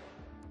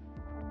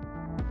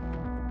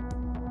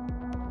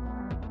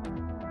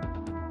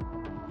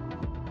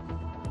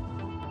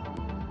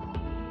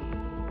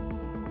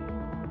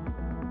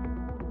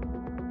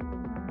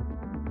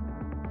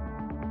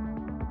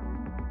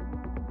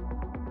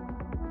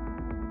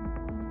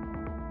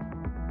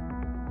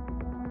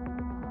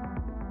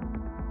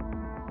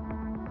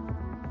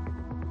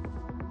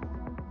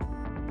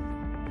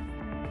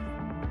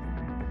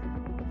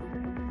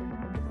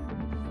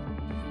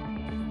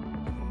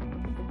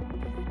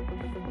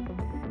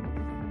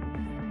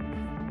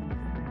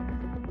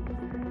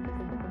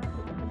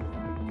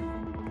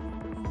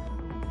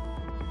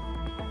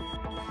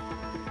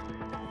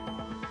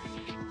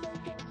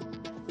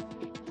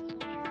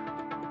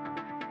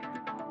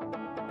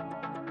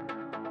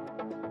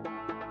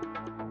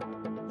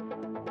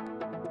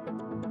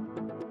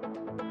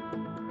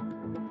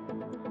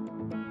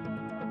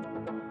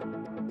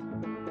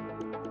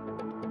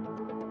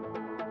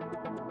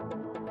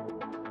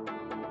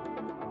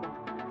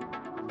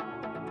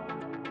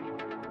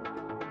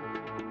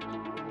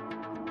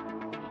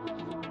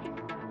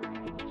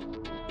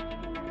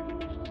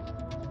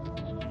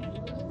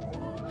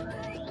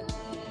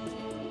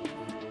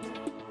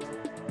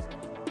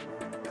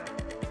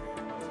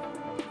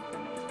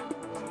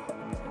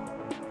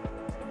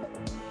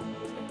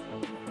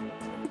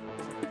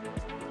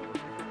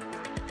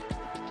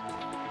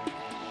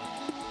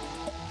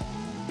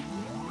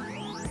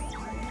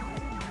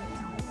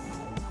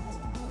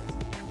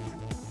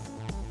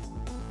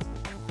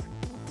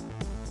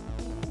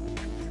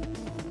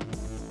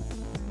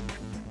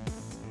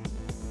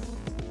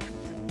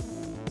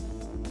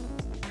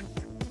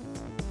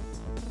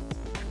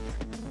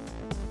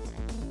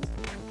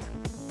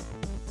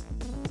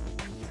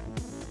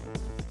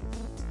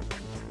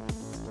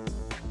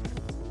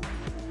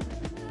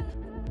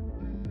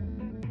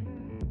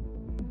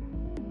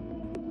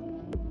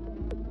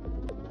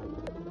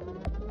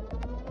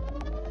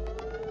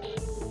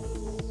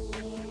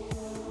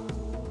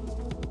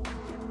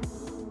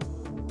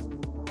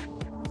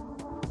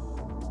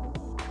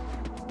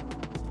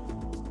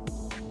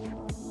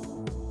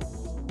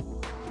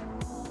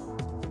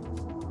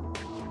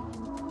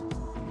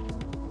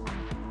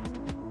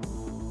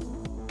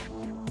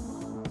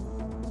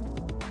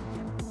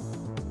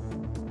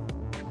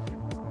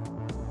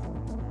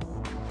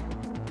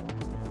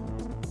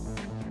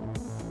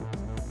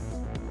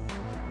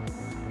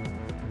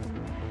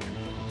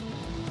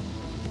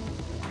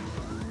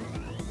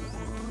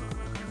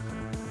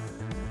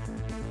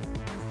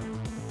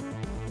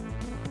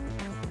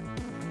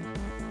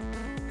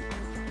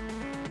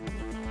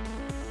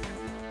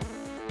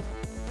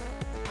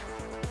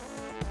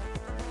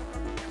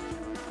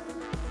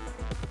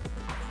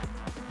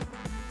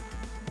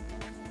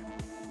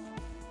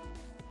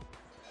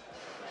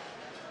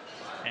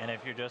 And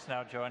if you're just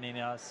now joining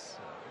us,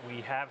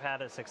 we have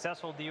had a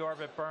successful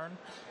deorbit burn,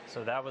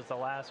 so that was the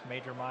last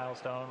major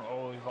milestone.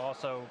 We've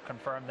also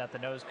confirmed that the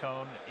nose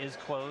cone is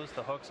closed,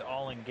 the hook's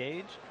all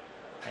engaged,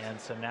 and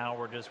so now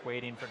we're just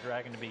waiting for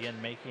Dragon to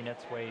begin making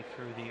its way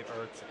through the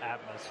Earth's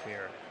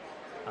atmosphere.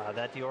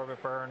 That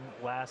deorbit burn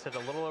lasted a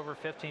little over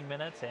 15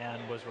 minutes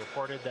and was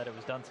reported that it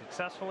was done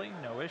successfully,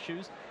 no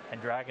issues,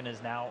 and Dragon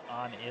is now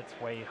on its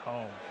way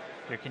home.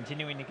 You're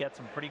continuing to get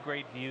some pretty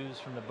great views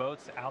from the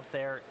boats out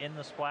there in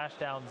the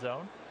splashdown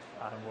zone.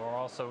 We're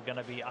also going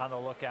to be on the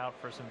lookout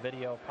for some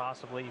video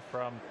possibly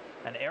from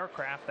an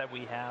aircraft that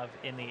we have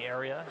in the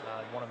area.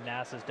 One of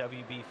NASA's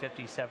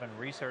WB-57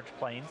 research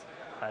planes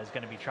is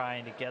going to be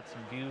trying to get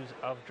some views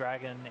of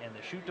Dragon and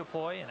the chute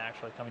deploy and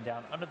actually coming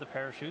down under the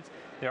parachutes.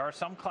 There are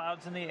some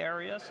clouds in the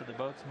area, so the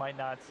boats might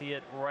not see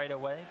it right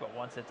away, but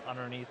once it's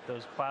underneath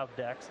those cloud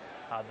decks,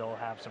 they'll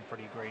have some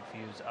pretty great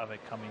views of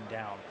it coming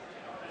down.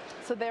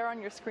 So there on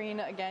your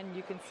screen, again,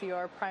 you can see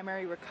our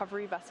primary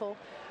recovery vessel.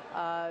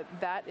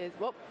 That is,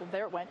 well,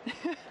 there it went.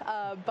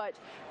 But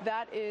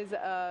that is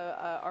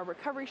our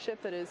recovery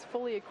ship that is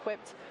fully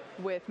equipped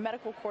with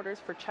medical quarters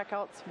for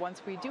checkouts.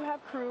 Once we do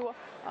have crew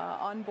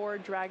on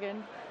board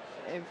Dragon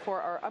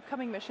for our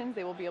upcoming missions,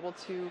 they will be able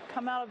to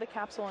come out of the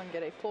capsule and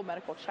get a full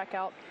medical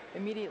checkout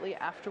immediately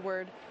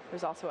afterward.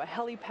 There's also a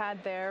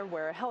helipad there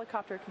where a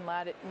helicopter can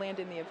land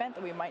in the event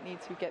that we might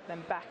need to get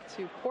them back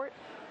to port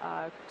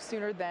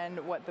sooner than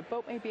what the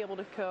boat may be able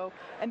to go.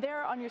 And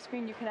there on your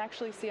screen you can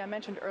actually see, I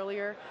mentioned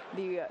earlier,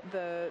 the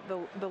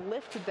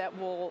lift that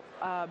will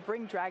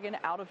bring Dragon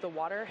out of the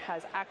water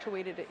has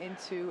actuated it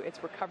into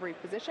its recovery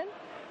position.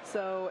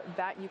 So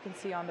that you can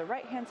see on the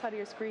right-hand side of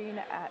your screen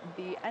at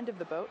the end of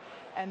the boat,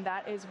 and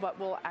that is what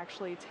will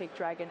actually take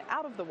Dragon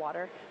out of the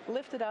water,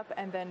 lift it up,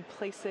 and then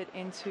place it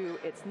into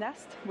its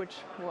nest, which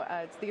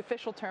it's the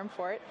official term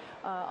for it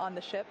on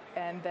the ship,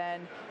 and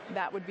then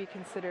that would be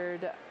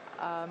considered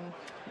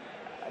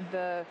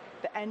the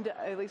end,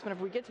 at least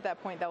whenever we get to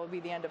that point, that will be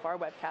the end of our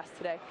webcast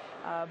today.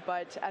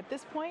 But at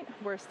this point,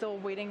 we're still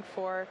waiting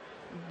for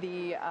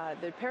the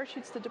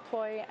parachutes to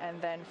deploy and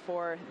then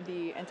for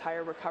the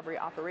entire recovery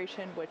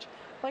operation, which,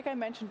 like I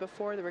mentioned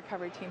before, the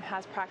recovery team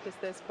has practiced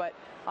this, but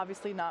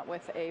obviously not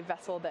with a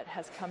vessel that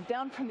has come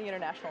down from the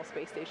International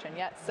Space Station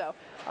yet. So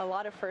a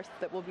lot of firsts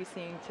that we'll be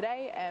seeing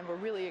today, and we're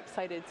really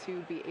excited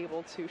to be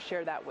able to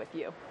share that with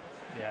you.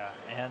 Yeah,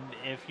 and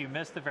if you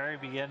missed the very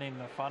beginning,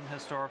 the fun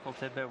historical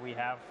tidbit we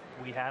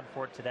had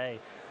for today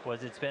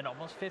was it's been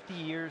almost 50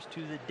 years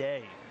to the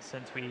day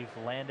since we've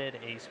landed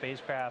a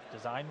spacecraft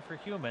designed for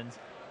humans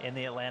in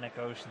the Atlantic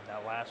Ocean.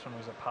 That last one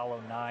was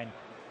Apollo 9,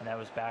 and that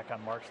was back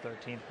on March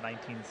 13th,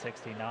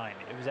 1969.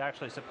 It was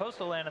actually supposed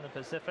to land in the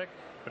Pacific,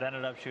 but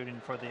ended up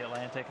shooting for the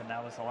Atlantic, and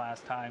that was the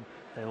last time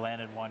they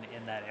landed one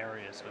in that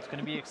area. So it's going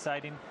to be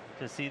exciting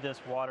to see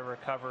this water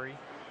recovery.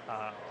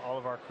 All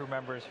of our crew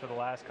members for the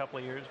last couple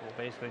of years, well,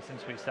 basically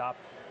since we stopped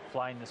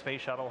flying the space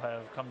shuttle,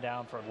 have come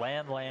down for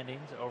land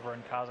landings over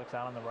in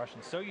Kazakhstan on the Russian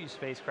Soyuz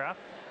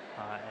spacecraft.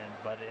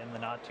 But in the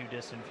not too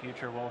distant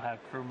future, we'll have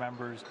crew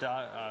members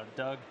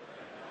Doug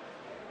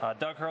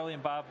Hurley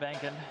and Bob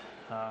Benkin,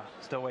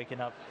 still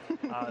waking up.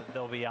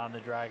 They'll be on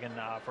the Dragon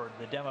for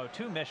the Demo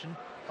 2 mission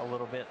a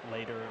little bit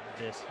later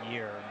this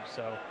year.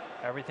 So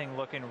everything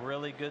looking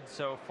really good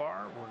so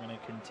far. We're going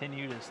to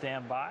continue to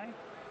stand by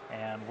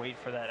and wait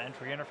for that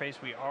entry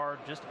interface. We are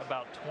just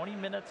about 20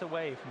 minutes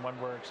away from when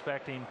we're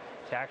expecting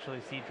to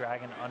actually see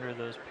Dragon under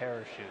those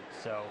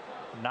parachutes. So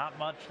not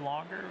much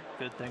longer,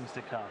 good things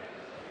to come.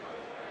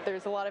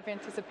 There's a lot of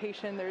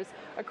anticipation. There's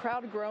a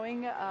crowd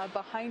growing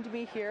behind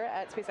me here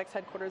at SpaceX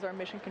headquarters. Our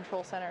mission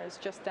control center is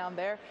just down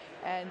there,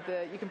 and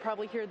you can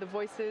probably hear the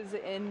voices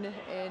in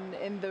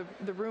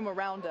the room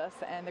around us,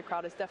 and the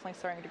crowd is definitely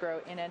starting to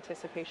grow in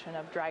anticipation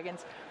of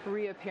Dragon's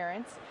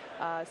reappearance.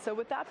 So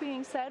with that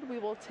being said, we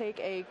will take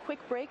a quick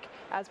break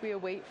as we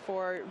await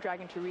for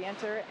Dragon to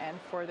re-enter and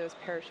for those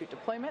parachute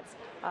deployments.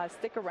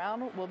 Stick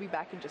around, we'll be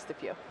back in just a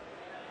few.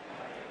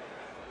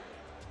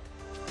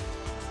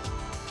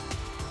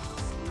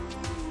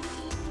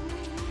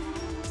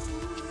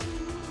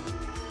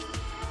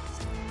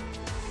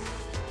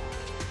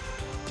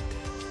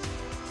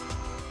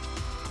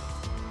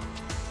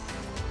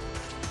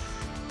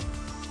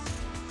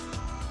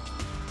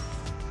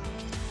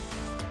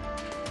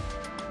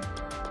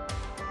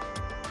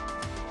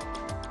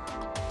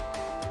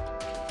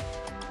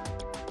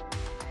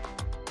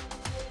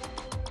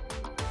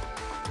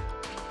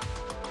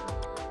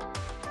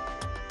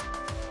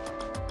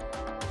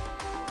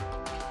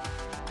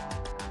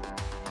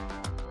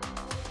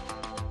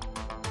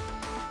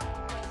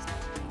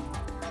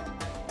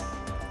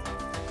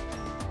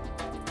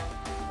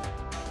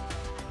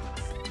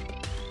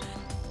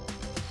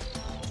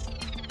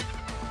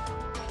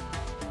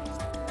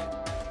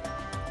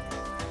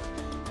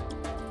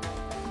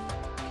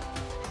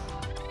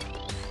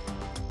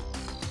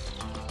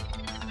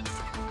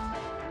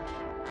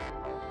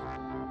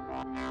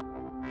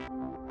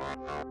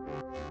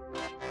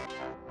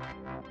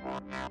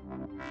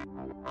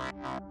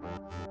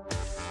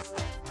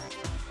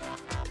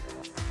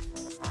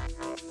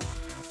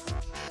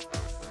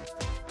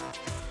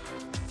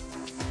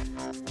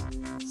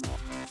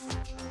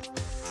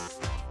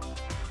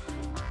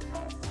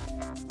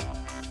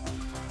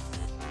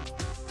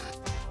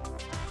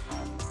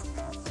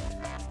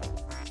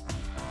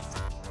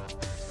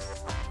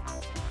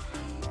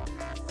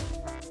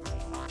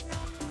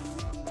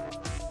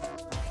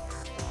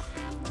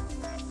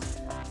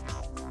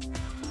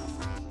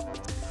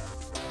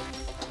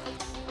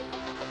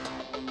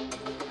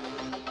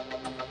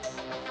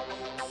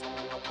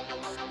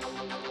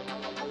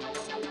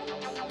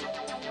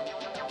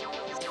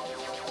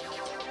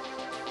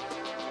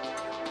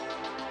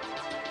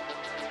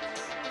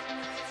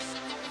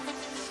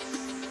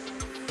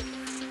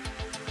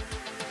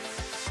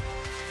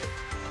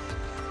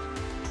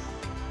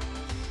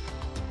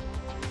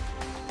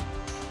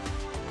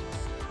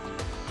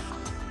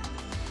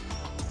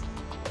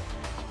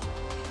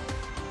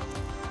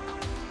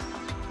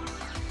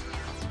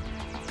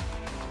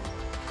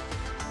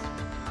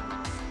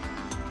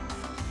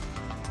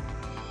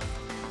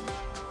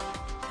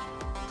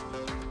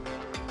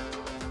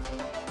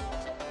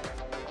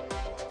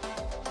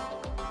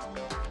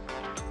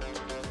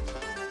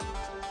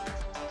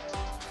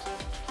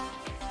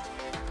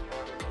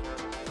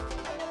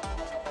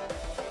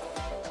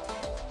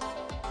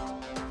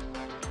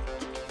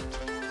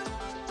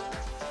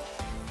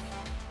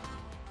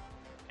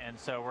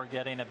 so we're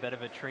getting a bit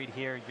of a treat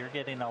here. You're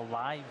getting a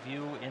live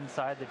view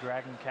inside the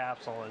Dragon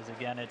capsule as,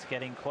 again, it's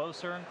getting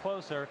closer and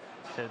closer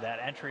to that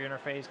entry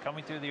interface,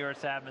 coming through the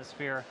Earth's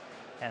atmosphere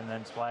and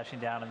then splashing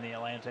down in the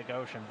Atlantic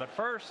Ocean. But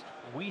first,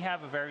 we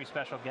have a very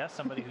special guest,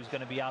 somebody who's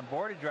going to be on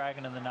board a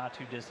Dragon in the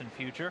not-too-distant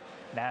future,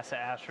 NASA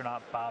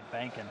astronaut Bob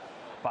Behnken.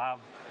 Bob,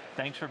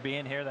 thanks for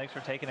being here. Thanks for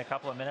taking a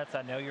couple of minutes.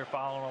 I know you're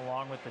following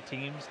along with the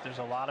teams. There's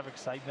a lot of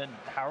excitement.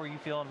 How are you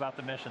feeling about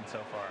the mission so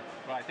far?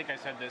 Well, I think I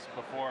said this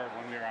before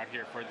when we were out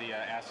here for the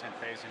ascent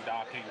phase and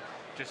docking.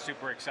 Just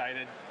super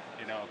excited.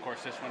 You know, of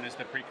course, this one is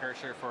the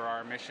precursor for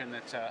our mission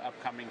that's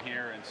upcoming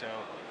here. And so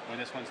when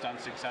this one's done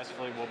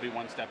successfully, we'll be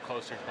one step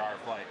closer to our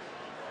flight.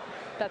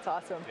 That's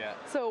awesome. Yeah.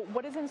 So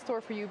what is in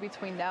store for you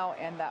between now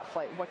and that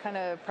flight? What kind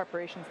of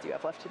preparations do you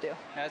have left to do? Yeah,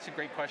 that's a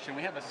great question.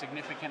 We have a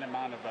significant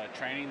amount of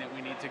training that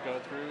we need to go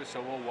through.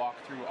 So we'll walk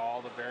through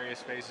all the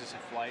various phases of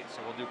flight.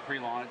 So we'll do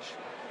pre-launch.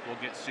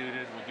 We'll get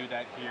suited. We'll do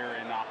that here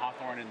in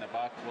Hawthorne in the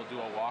Buck. We'll do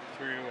a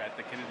walkthrough at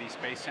the Kennedy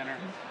Space Center,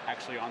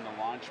 actually on the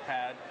launch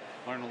pad.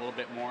 Learn a little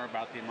bit more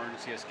about the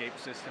emergency escape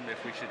system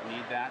if we should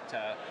need that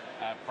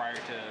prior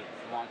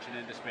to launching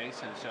into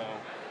space. And so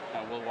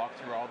we'll walk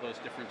through all those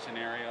different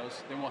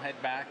scenarios. Then we'll head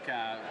back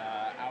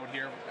out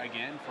here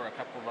again for a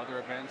couple of other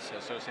events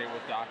associated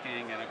with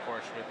docking and, of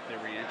course, with the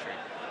re-entry.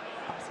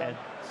 Awesome. And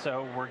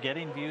so we're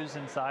getting views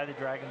inside the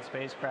Dragon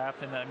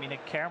spacecraft, and I mean, a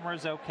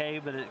camera's okay,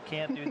 but it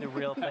can't do the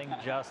real thing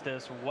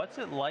justice. What's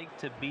it like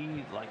to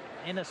be like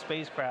in a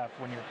spacecraft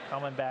when you're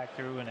coming back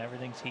through and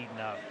everything's heating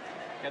up?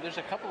 Yeah, there's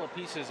a couple of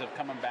pieces of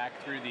coming back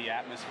through the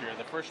atmosphere.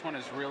 The first one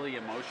is really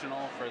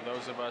emotional for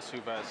those of us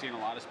who've seen a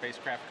lot of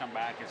spacecraft come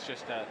back. It's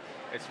just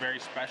it's very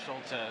special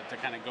to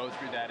kind of go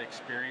through that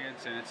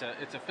experience, and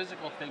it's a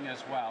physical thing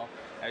as well,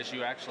 as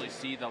you actually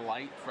see the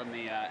light from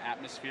the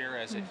atmosphere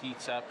as it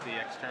heats up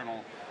the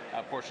external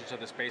portions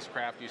of the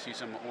spacecraft. You see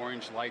some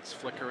orange lights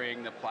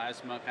flickering, the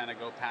plasma kind of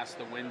go past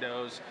the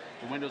windows.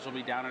 The windows will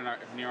be down in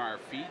near our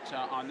feet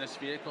on this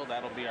vehicle.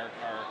 That'll be our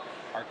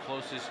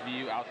closest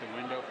view out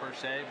the window per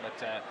se,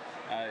 but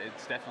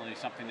it's definitely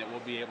something that we'll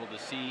be able to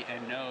see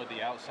and know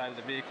the outside of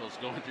the vehicle is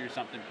going through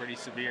something pretty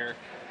severe,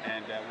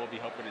 and we'll be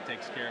hoping it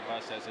takes care of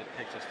us as it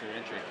takes us through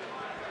entry.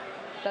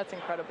 That's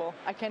incredible.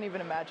 I can't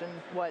even imagine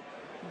what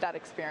that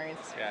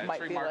experience might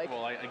be like. Yeah, it's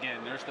remarkable.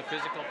 Again, there's the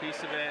physical piece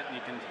of it.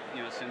 You can,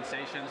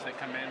 sensations that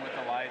come in with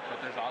the light,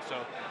 but there's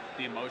also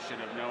the emotion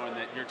of knowing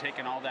that you're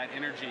taking all that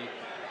energy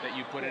that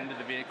you put into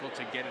the vehicle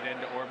to get it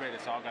into orbit.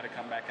 It's all got to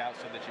come back out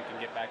so that you can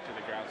get back to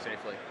the ground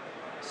safely.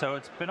 So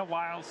it's been a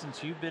while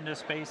since you've been to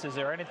space. Is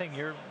there anything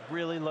you're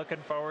really looking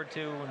forward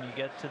to when you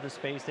get to the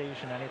space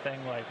station?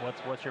 Anything like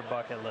what's your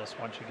bucket list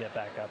once you get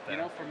back up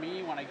there? For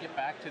me, when I get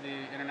back to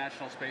the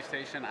International Space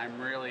Station, I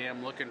really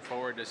am looking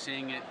forward to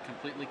seeing it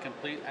completely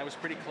complete. I was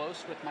pretty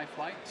close with my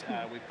flight.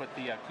 We put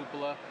the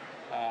cupola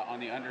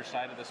on the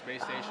underside of the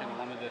space station.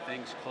 One of the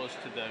things close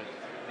to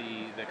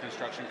the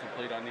construction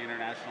complete on the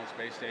International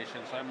Space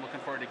Station. So I'm looking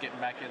forward to getting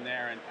back in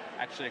there and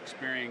actually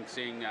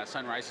experiencing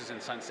sunrises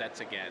and sunsets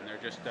again. They're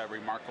just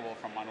remarkable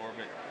from on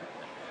orbit.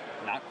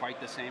 Not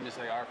quite the same as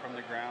they are from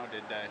the ground,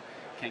 and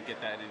can't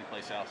get that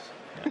anyplace else.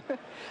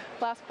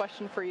 Last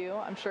question for you.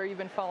 I'm sure you've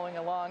been following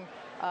along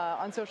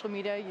on social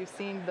media. You've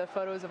seen the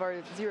photos of our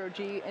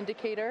zero-G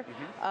indicator.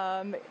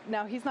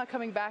 Now, he's not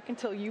coming back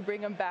until you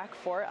bring him back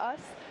for us,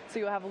 so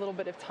you'll have a little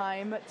bit of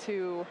time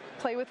to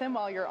play with him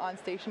while you're on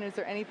station. Is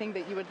there anything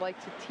that you would like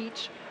to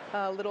teach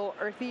little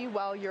Earthy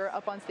while you're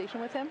up on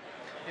station with him?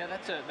 Yeah,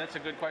 that's a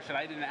good question.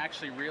 I didn't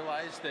actually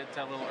realize that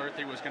little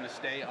Earthy was going to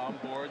stay on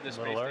board the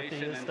space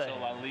station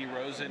until Lee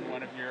Rosen,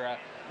 one of your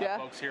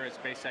folks here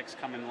at SpaceX,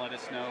 come and let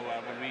us know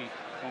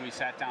when we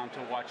sat down to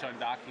watch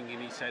undocking,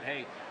 and he said,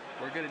 "Hey,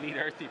 we're going to need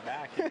Earthy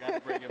back. You got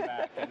to bring him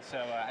back." And so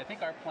I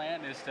think our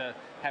plan is to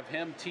have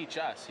him teach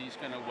us. He's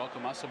going to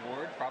welcome us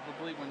aboard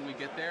probably when we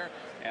get there.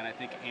 And I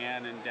think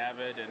Ann and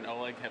David and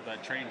Oleg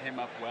have trained him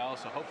up well.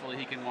 So hopefully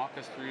he can walk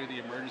us through the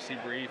emergency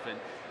brief, and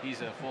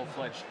he's a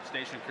full-fledged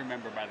station crew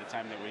member by the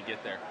time that we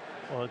get there.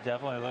 Well, it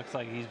definitely looks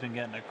like he's been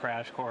getting a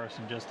crash course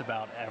in just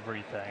about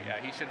everything.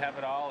 Yeah, he should have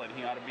it all, and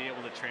he ought to be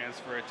able to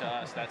transfer it to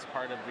us. That's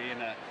part of being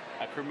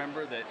a crew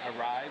member that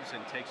arrives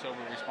and takes over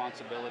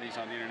responsibilities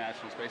on the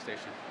International Space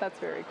Station. That's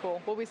very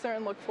cool. Well, we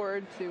certainly look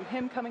forward to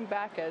him coming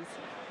back, as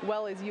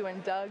well as you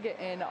and Doug,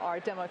 in our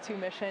Demo 2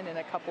 mission in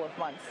a couple of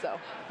months. So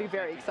it'll be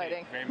very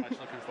exciting. Very much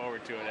looking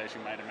forward to it, as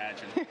you might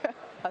imagine.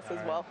 Us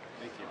as well.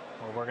 Thank you.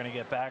 Well, we're going to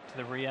get back to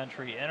the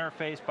re-entry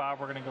interface. Bob,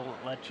 we're going to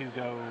let you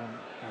go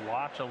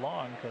watch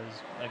along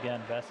because,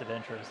 again, vested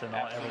interest in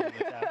everything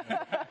that's happening.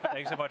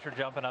 Thanks so much for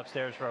jumping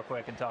upstairs real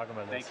quick and talking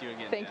with us. Thank you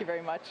again. Thank you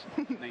very much.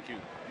 Thank you.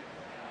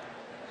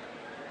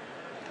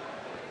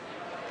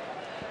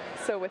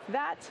 So with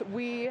that,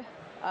 we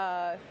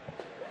are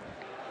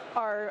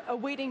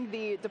awaiting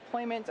the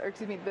deployment, or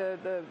excuse me,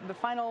 the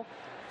final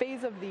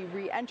phase of the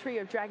re-entry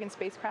of Dragon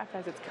spacecraft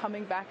as it's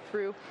coming back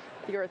through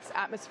the Earth's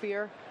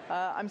atmosphere.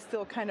 I'm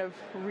still kind of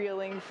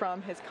reeling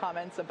from his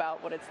comments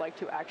about what it's like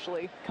to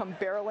actually come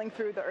barreling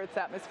through the Earth's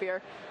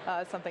atmosphere,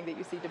 something that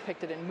you see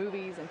depicted in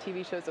movies and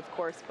TV shows, of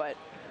course, but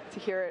to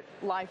hear it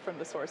live from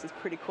the source is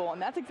pretty cool.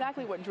 And that's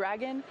exactly what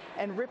Dragon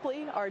and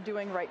Ripley are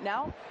doing right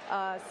now.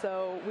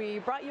 So we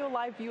brought you a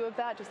live view of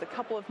that just a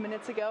couple of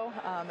minutes ago.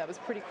 That was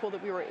pretty cool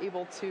that we were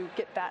able to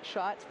get that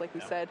shot. Like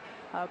we said,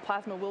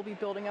 plasma will be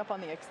building up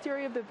on the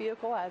exterior of the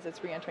vehicle as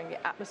it's re-entering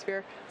the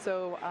atmosphere.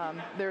 So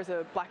there's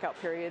a blackout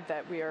period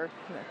that we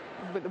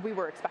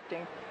were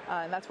expecting,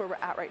 and that's where we're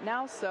at right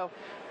now. So,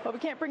 but we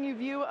can't bring you a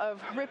view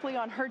of Ripley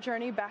on her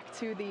journey back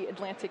to the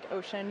Atlantic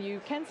Ocean. You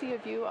can see a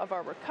view of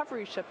our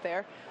recovery ship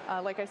there.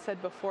 Like I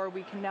said before,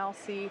 we can now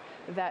see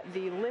that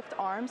the lift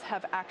arms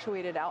have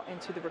actuated out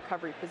into the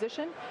recovery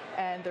position,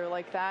 and they're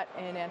like that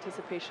in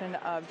anticipation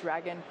of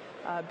Dragon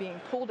being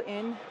pulled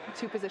in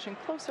to position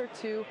closer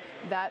to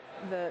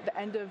the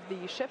end of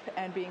the ship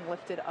and being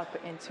lifted up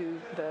into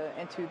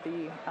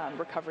the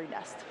recovery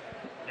nest.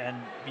 And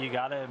you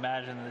got to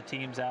imagine the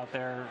teams out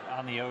there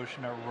on the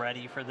ocean are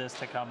ready for this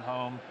to come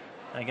home.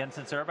 And again,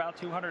 since they're about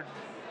 200,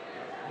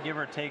 give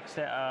or take,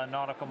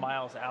 nautical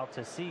miles out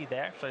to sea, they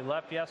actually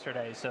left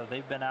yesterday, so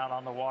they've been out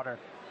on the water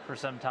for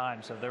some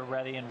time. So they're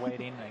ready and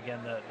waiting. Again,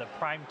 the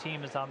prime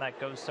team is on that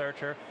Ghost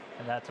Searcher,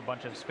 and that's a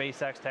bunch of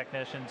SpaceX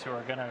technicians who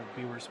are going to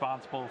be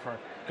responsible for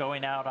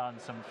going out on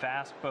some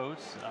fast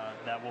boats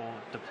that will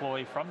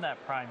deploy from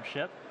that prime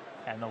ship.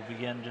 And they'll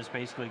begin just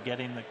basically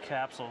getting the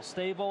capsule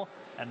stable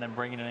and then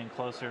bringing it in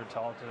closer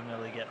to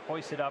ultimately get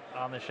hoisted up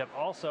on the ship.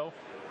 Also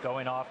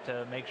going off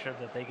to make sure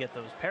that they get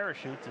those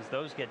parachutes as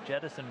those get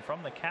jettisoned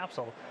from the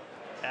capsule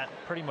at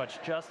pretty much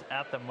just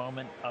at the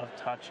moment of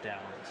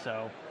touchdown.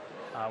 So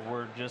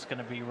we're just going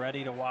to be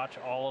ready to watch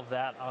all of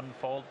that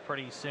unfold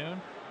pretty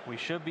soon. We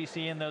should be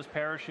seeing those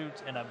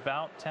parachutes in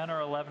about 10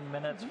 or 11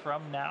 minutes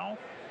from now,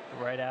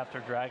 right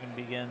after Dragon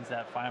begins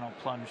that final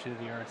plunge through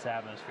the Earth's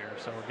atmosphere.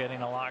 So we're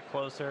getting a lot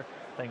closer.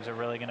 Things are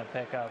really going to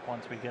pick up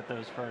once we get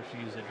those first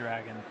views of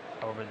Dragon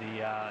over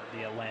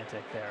the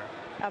Atlantic there.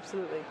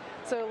 Absolutely.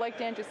 So like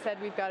Dan just said,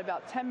 we've got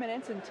about 10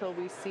 minutes until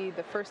we see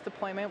the first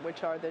deployment,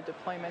 which are the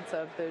deployments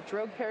of the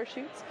drogue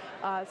parachutes.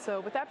 So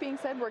with that being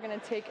said, we're going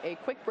to take a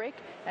quick break,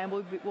 and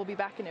we'll be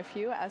back in a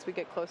few as we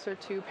get closer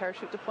to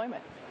parachute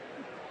deployment.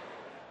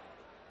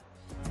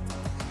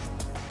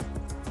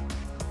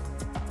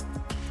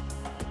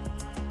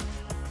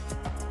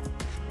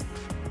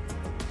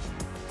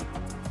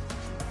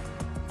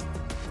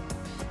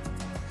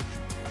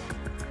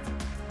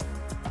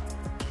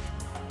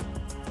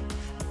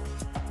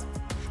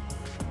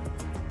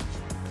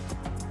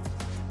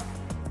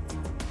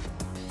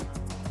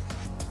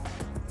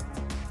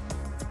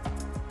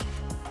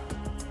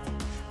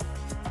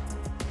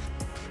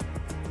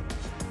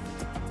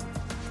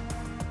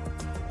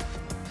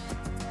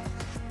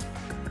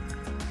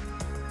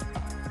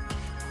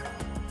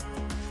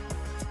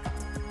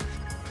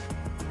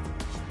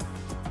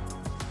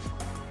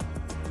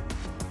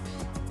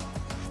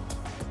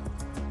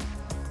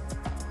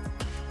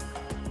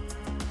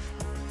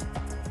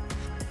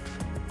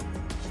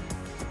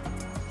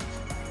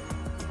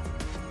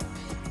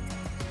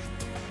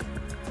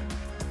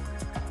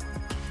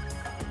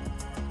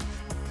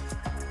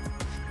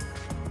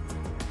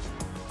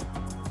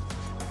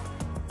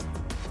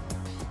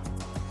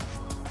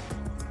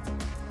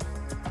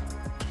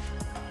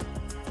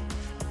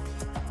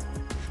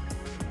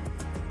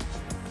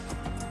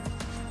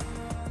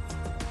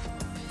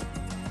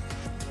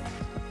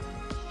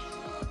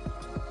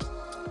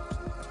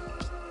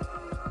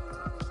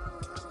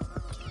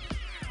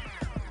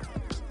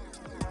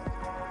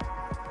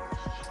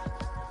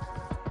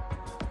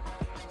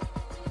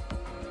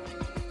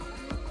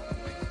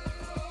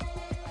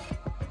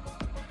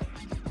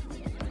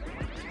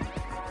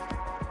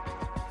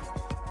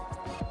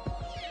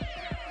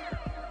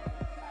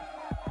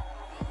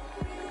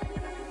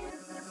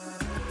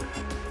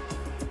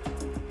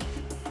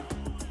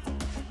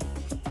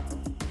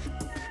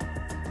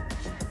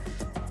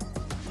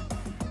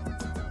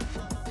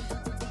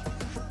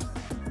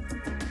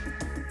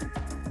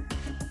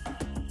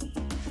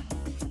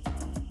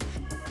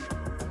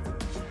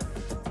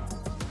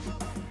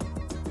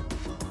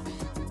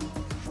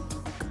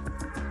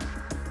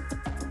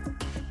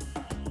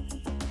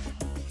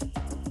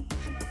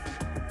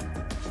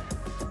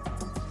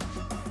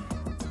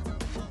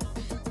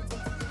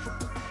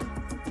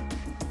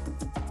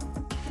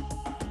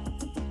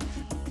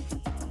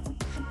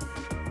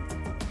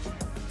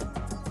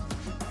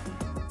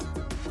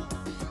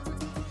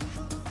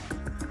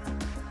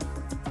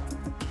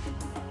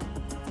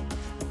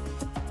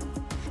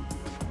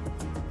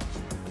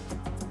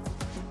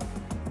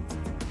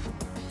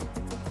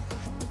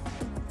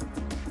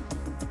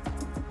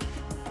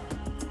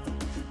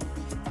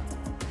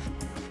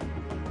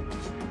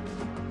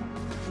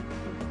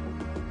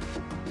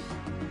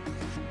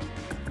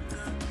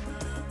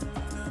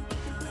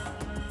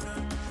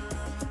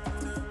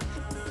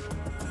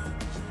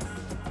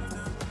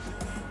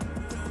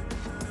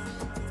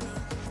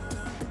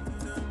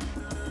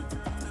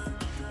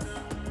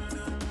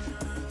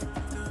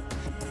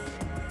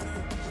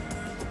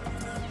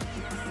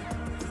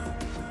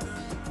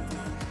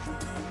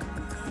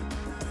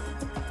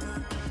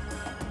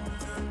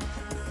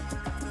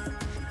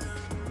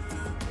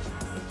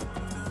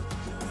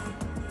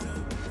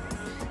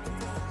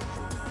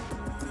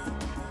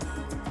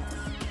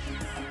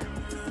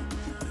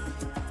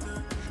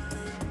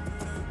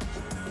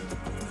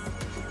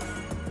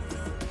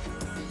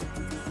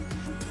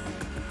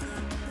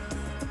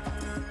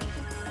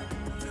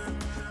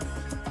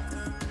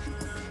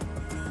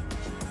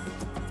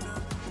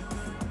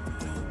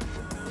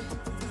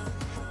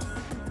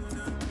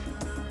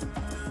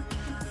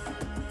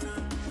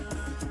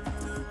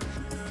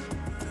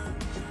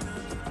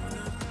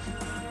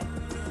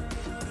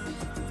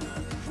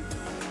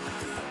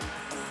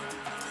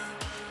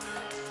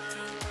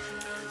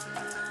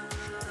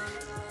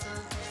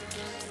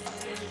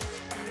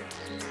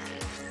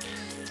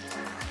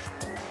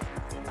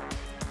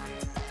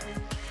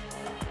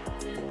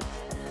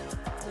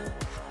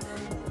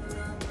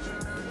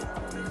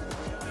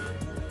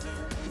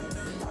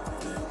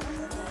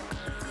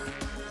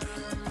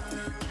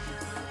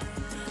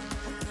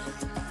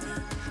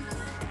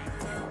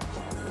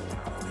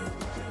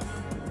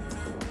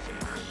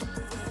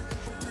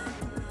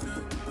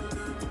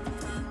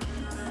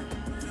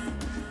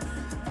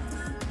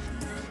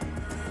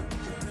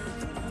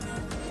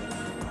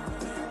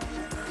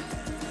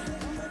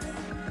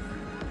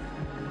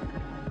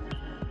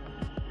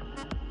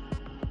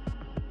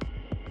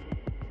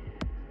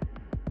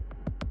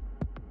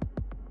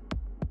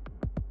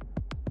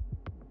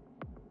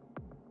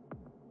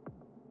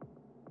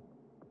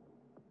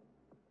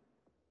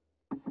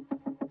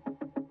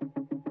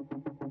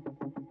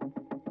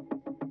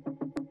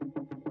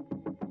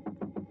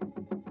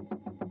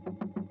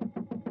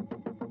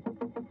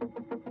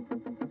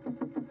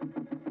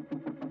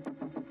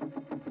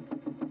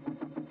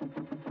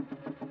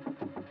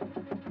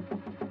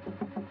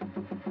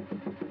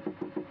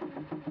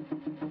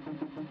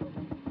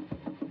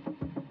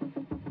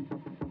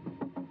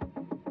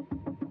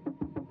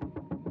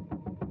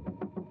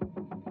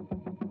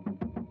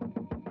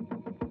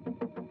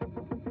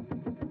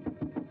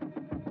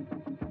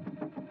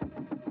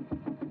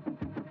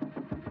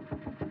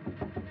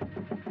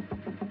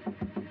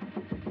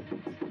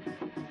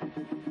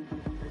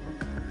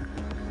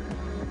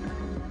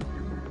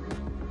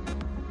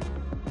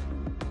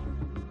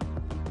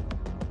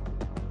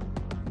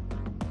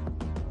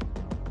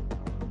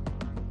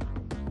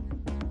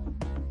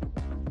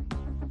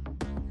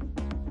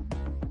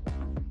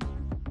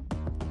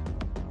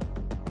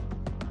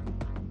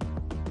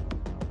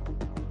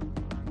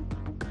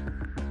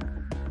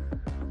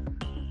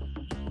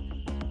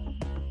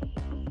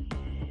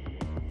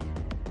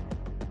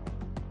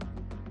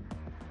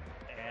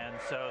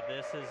 So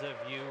this is a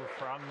view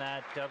from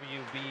that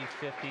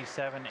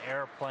WB-57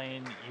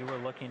 airplane. You were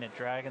looking at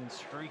Dragon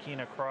streaking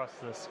across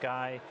the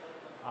sky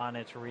on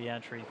its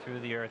re-entry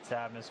through the Earth's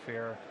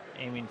atmosphere,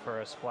 aiming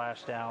for a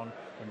splashdown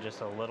in just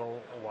a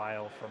little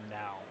while from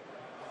now.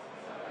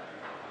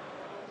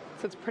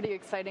 So it's pretty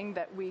exciting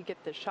that we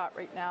get this shot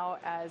right now,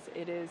 as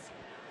it is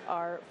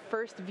our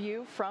first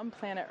view from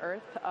planet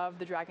Earth of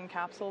the Dragon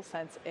capsule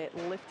since it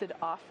lifted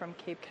off from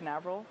Cape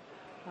Canaveral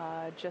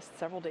just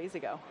several days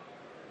ago.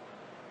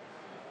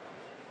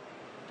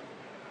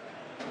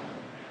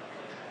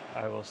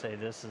 I will say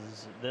this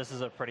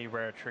is a pretty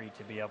rare treat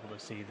to be able to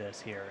see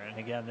this here. And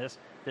again,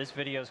 this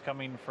video is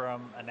coming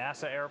from a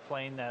NASA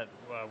airplane that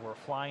we're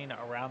flying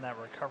around that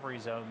recovery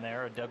zone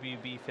there, a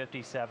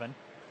WB-57.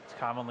 It's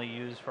commonly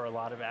used for a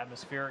lot of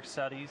atmospheric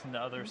studies and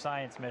other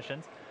science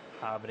missions,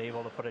 but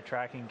able to put a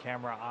tracking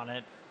camera on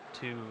it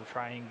to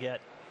try and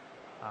get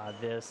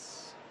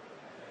this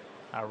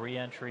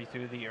re-entry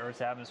through the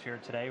Earth's atmosphere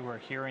today. We're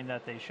hearing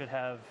that they should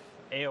have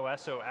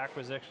AOSO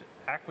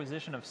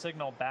acquisition of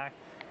signal back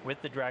with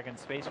the Dragon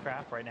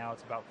spacecraft. Right now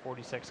it's about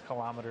 46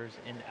 kilometers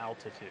in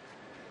altitude.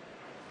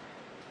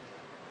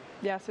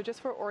 Yeah, so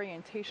just for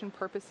orientation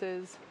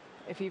purposes,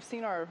 if you've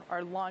seen our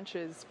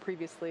launches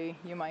previously,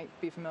 you might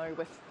be familiar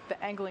with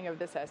the angling of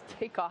this as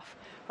takeoff.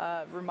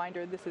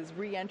 Reminder, this is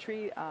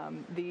re-entry.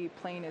 The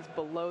plane is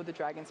below the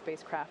Dragon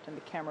spacecraft and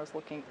the camera is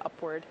looking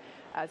upward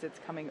as it's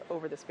coming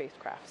over the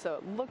spacecraft. So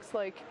it looks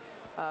like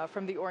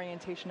from the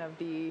orientation of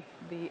the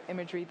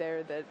imagery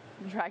there that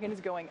Dragon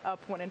is going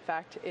up when in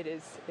fact it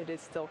is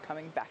still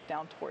coming back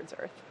down towards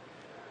Earth.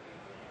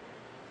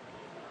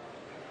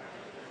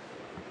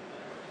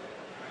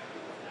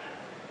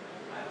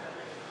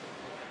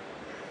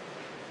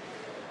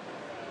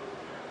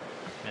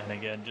 And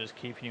again, just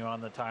keeping you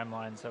on the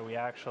timeline, so we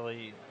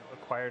actually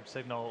acquired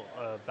signal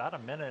about a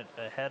minute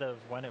ahead of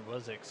when it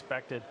was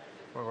expected,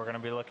 where we're going to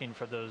be looking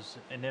for those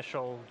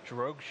initial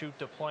drogue chute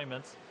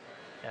deployments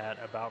at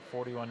about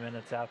 41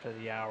 minutes after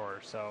the hour.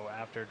 So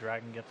after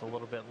Dragon gets a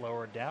little bit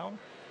lower down,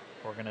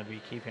 we're going to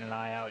be keeping an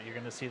eye out. You're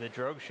going to see the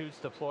drogue chutes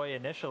deploy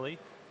initially,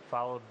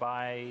 followed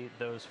by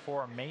those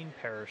 4 main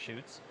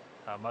parachutes,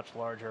 much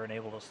larger and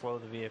able to slow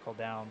the vehicle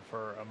down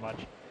for a much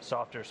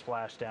softer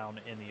splashdown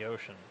in the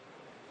ocean.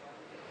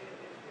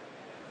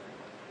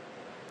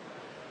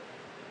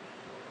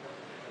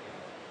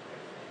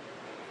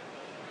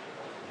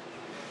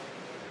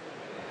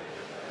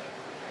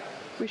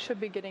 We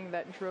should be getting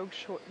that drogue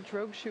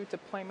chute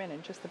deployment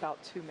in just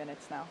about 2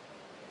 minutes now.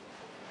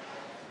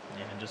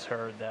 And just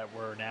heard that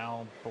we're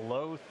now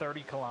below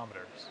 30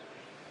 kilometers.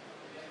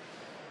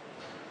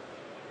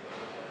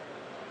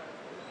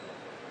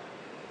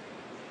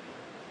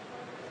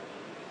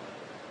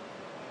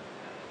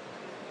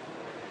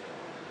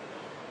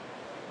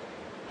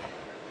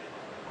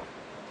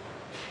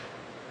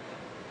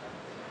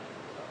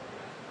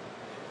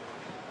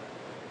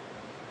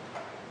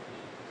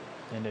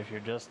 And if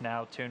you're just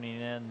now tuning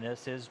in,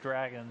 this is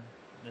Dragon.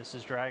 This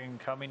is Dragon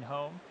coming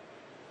home.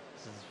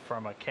 This is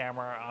from a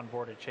camera on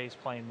board a chase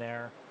plane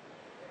there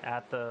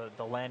at the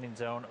landing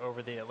zone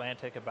over the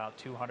Atlantic, about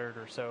 200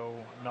 or so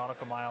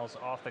nautical miles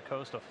off the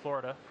coast of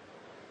Florida.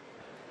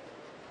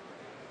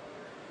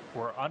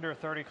 We're under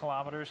 30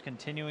 kilometers,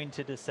 continuing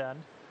to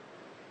descend.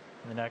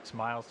 The next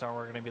milestone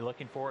we're going to be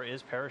looking for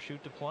is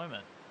parachute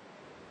deployment.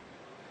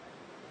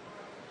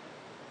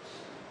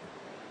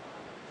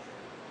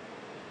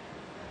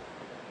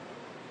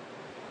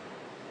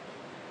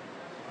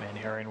 And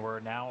hearing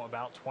we're now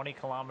about 20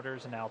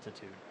 kilometers in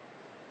altitude.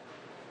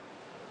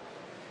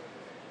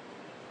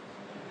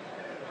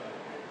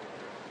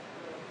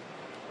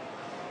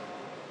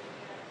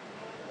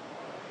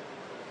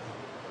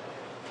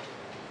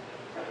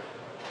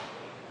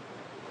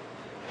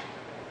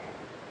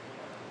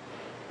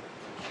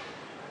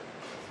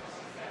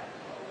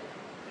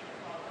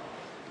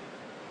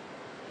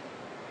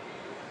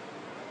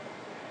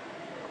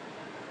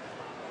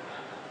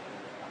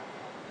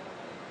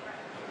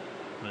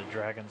 The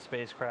Dragon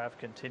spacecraft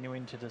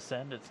continuing to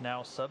descend. It's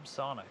now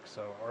subsonic,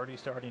 so already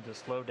starting to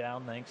slow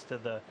down thanks to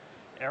the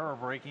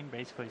aerobraking,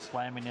 basically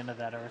slamming into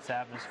that Earth's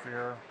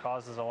atmosphere,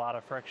 causes a lot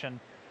of friction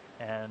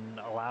and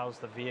allows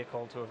the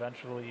vehicle to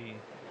eventually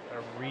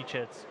reach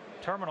its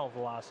terminal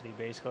velocity,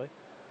 basically.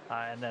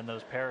 And then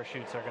those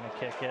parachutes are going to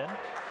kick in.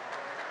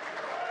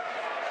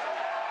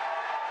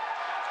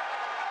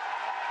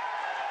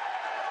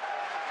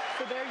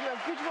 So there you have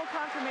visual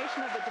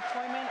confirmation of the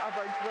deployment of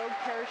our drogue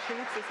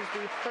parachutes. This is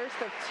the first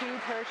of 2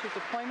 parachute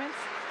deployments.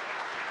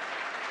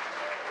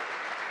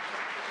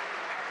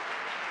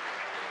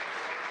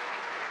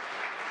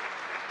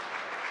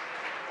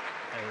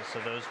 So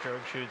those drogue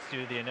chutes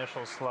do the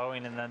initial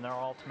slowing, and then they're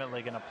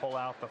ultimately going to pull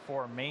out the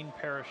 4 main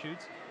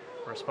parachutes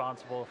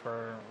responsible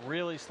for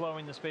really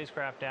slowing the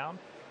spacecraft down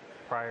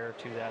prior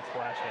to that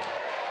splashdown.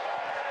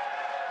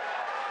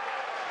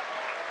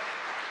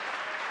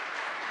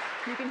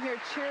 You can hear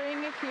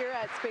cheering here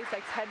at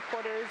SpaceX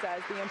headquarters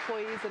as the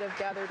employees that have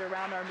gathered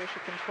around our Mission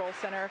Control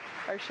Center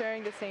are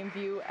sharing the same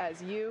view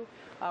as you.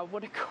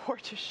 What a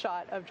gorgeous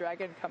shot of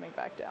Dragon coming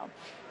back down.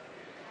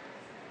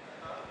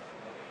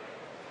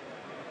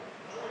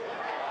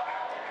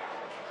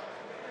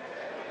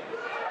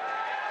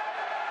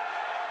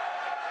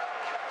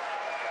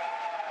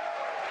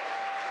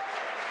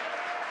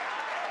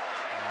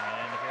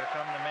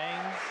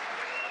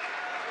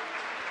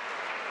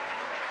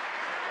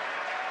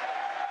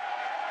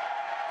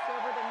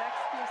 over the next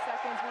few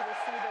seconds, we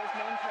will see those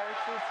main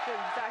parachutes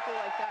exactly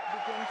like that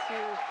begin to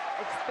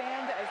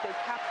expand as they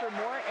capture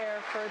more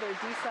air, further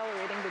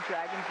decelerating the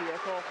Dragon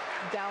vehicle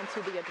down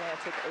to the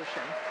Atlantic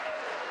Ocean.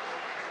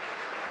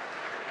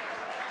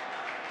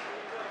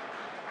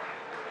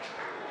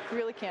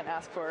 Really can't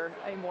ask for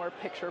a more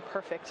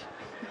picture-perfect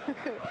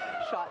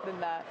shot than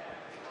that.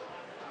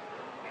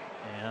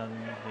 And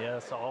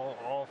yes,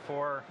 all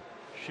 4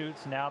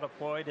 chutes now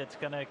deployed. It's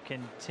going to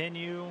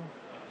continue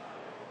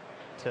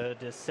to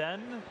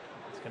descend.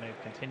 It's going to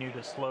continue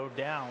to slow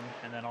down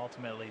and then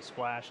ultimately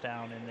splash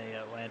down in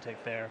the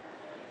Atlantic there.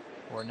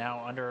 We're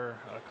now under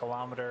 1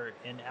 kilometer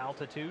in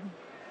altitude.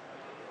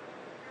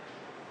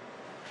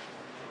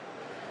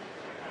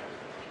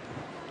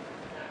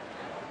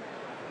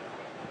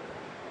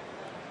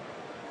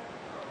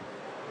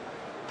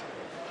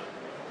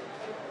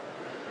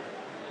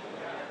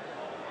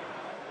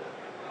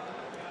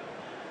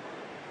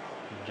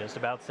 Just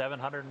about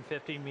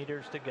 750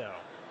 meters to go.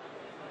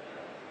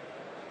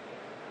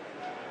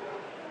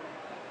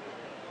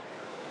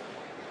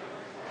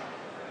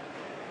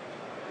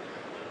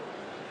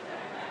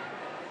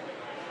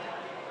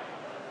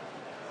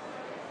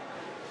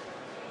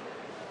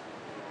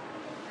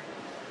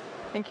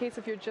 In case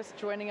if you're just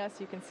joining us,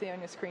 you can see on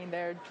your screen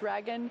there,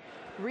 Dragon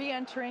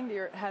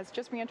has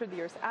just re-entered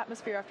the Earth's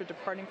atmosphere after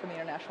departing from the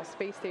International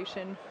Space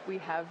Station. We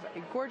have a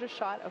gorgeous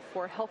shot of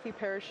 4 healthy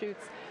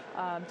parachutes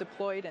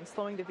deployed and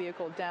slowing the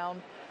vehicle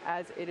down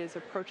as it is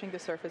approaching the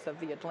surface of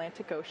the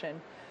Atlantic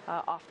Ocean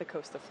off the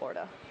coast of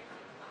Florida.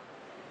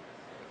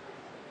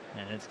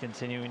 And it's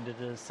continuing to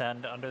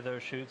descend under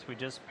those chutes. We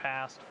just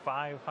passed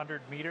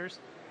 500 meters.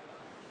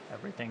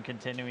 Everything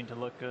continuing to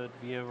look good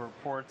via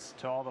reports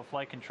to all the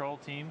flight control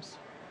teams.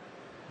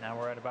 Now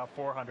we're at about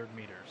 400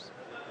 meters.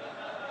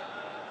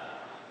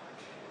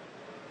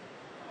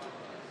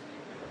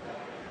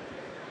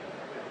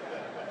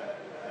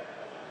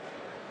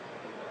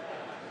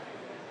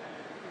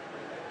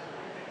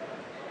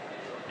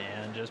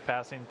 And just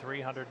passing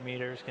 300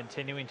 meters,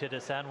 continuing to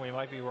descend. We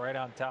might be right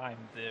on time.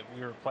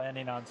 We were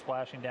planning on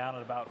splashing down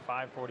at about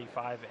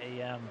 5:45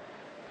 a.m.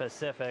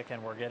 Pacific,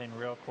 and we're getting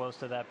real close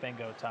to that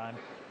bingo time.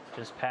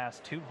 Just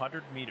past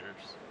 200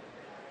 meters.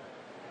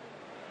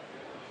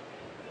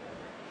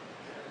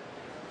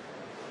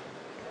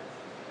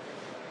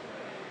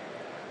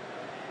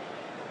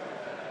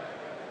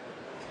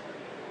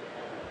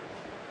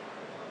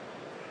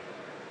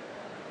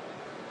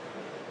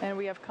 And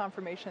we have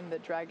confirmation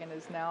that Dragon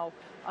is now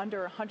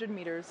under 100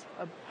 meters,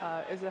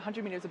 is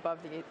 100 meters above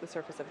the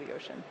surface of the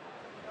ocean.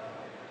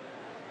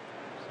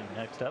 So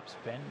next up,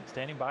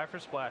 standing by for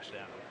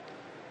splashdown.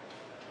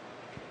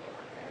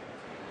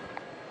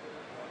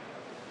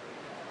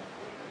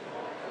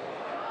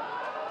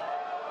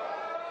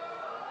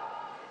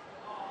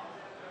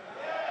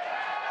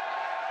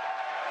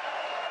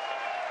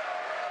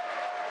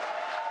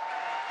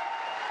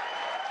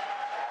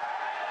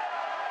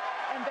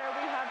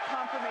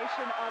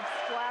 Confirmation of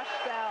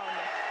splashdown.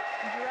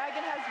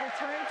 Dragon has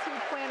returned to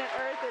planet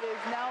Earth. It is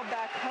now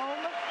back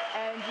home,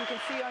 and you can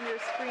see on your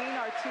screen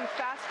our 2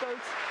 fast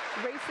boats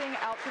racing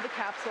out to the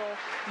capsule,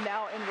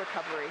 now in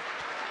recovery.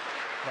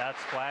 That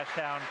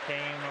splashdown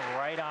came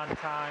right on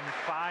time,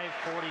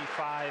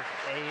 5:45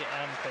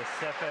 a.m.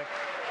 Pacific,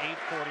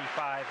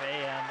 8:45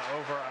 a.m.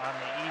 over on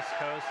the East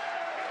Coast.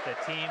 The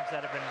teams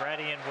that have been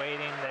ready and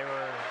waiting, they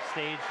were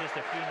staged just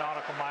a few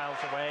nautical miles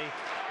away.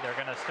 They're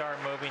going to start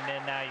moving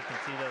in now. You can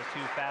see those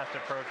 2 fast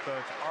approach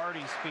boats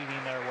already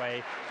speeding their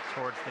way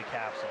towards the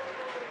capsule.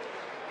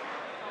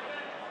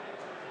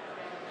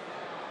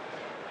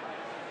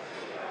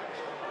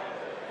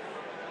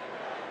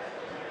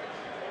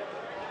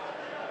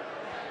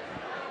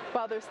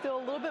 While there's still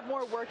a little bit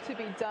more work to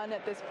be done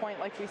at this point,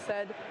 like we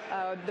said,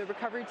 the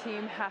recovery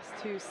team has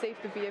to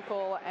safe the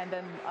vehicle and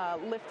then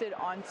lift it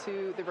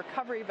onto the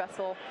recovery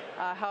vessel.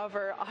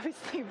 However,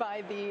 obviously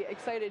by the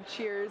excited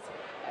cheers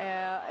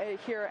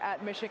here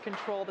at Mission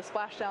Control, the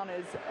splashdown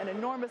is an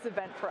enormous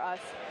event for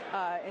us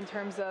in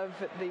terms of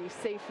the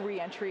safe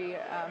re-entry,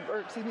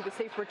 the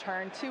safe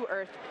return to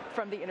Earth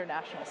from the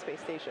International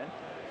Space Station.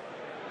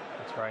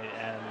 That's right,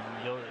 and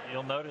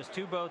you'll notice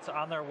 2 boats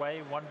on their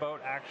way. 1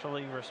 boat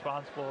actually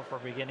responsible for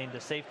beginning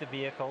to safe the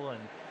vehicle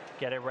and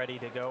get it ready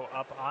to go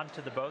up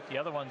onto the boat. The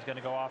other one's going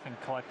to go off and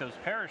collect those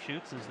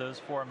parachutes as those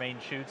 4 main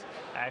chutes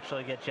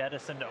actually get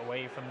jettisoned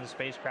away from the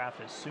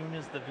spacecraft as soon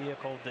as the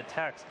vehicle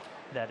detects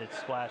that it's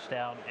splashed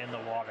down in the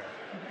water.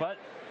 But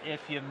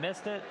if you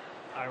missed it,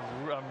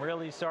 I'm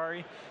really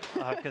sorry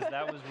because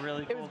that was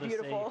really cool to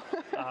see.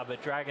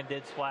 But Dragon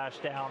did splash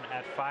down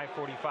at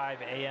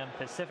 5:45 a.m.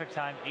 Pacific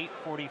time,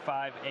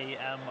 8:45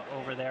 a.m.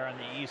 over there on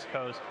the East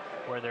Coast,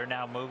 where they're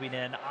now moving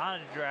in on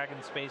a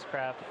Dragon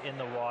spacecraft in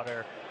the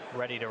water,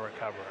 ready to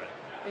recover it.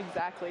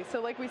 Exactly. So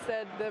like we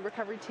said, the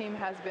recovery team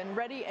has been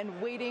ready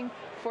and waiting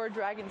for a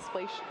Dragon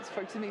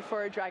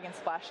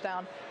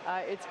splashdown.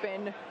 It's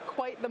been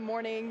quite the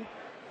morning.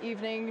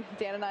 evening.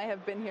 Dan and I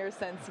have been here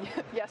since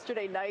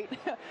yesterday night,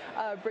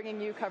 bringing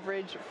you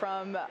coverage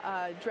from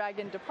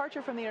Dragon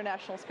departure from the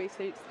International Space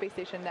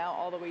Station now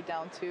all the way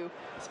down to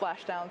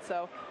splashdown.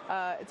 So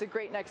it's a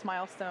great next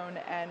milestone,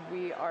 and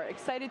we are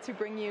excited to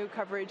bring you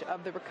coverage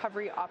of the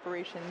recovery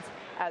operations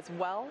as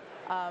well.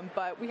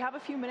 But we have a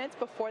few minutes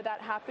before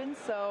that happens,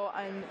 so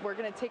we're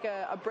going to take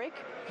a break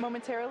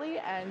momentarily,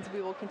 and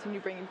we will continue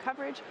bringing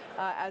coverage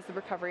as the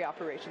recovery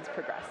operations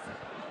progress.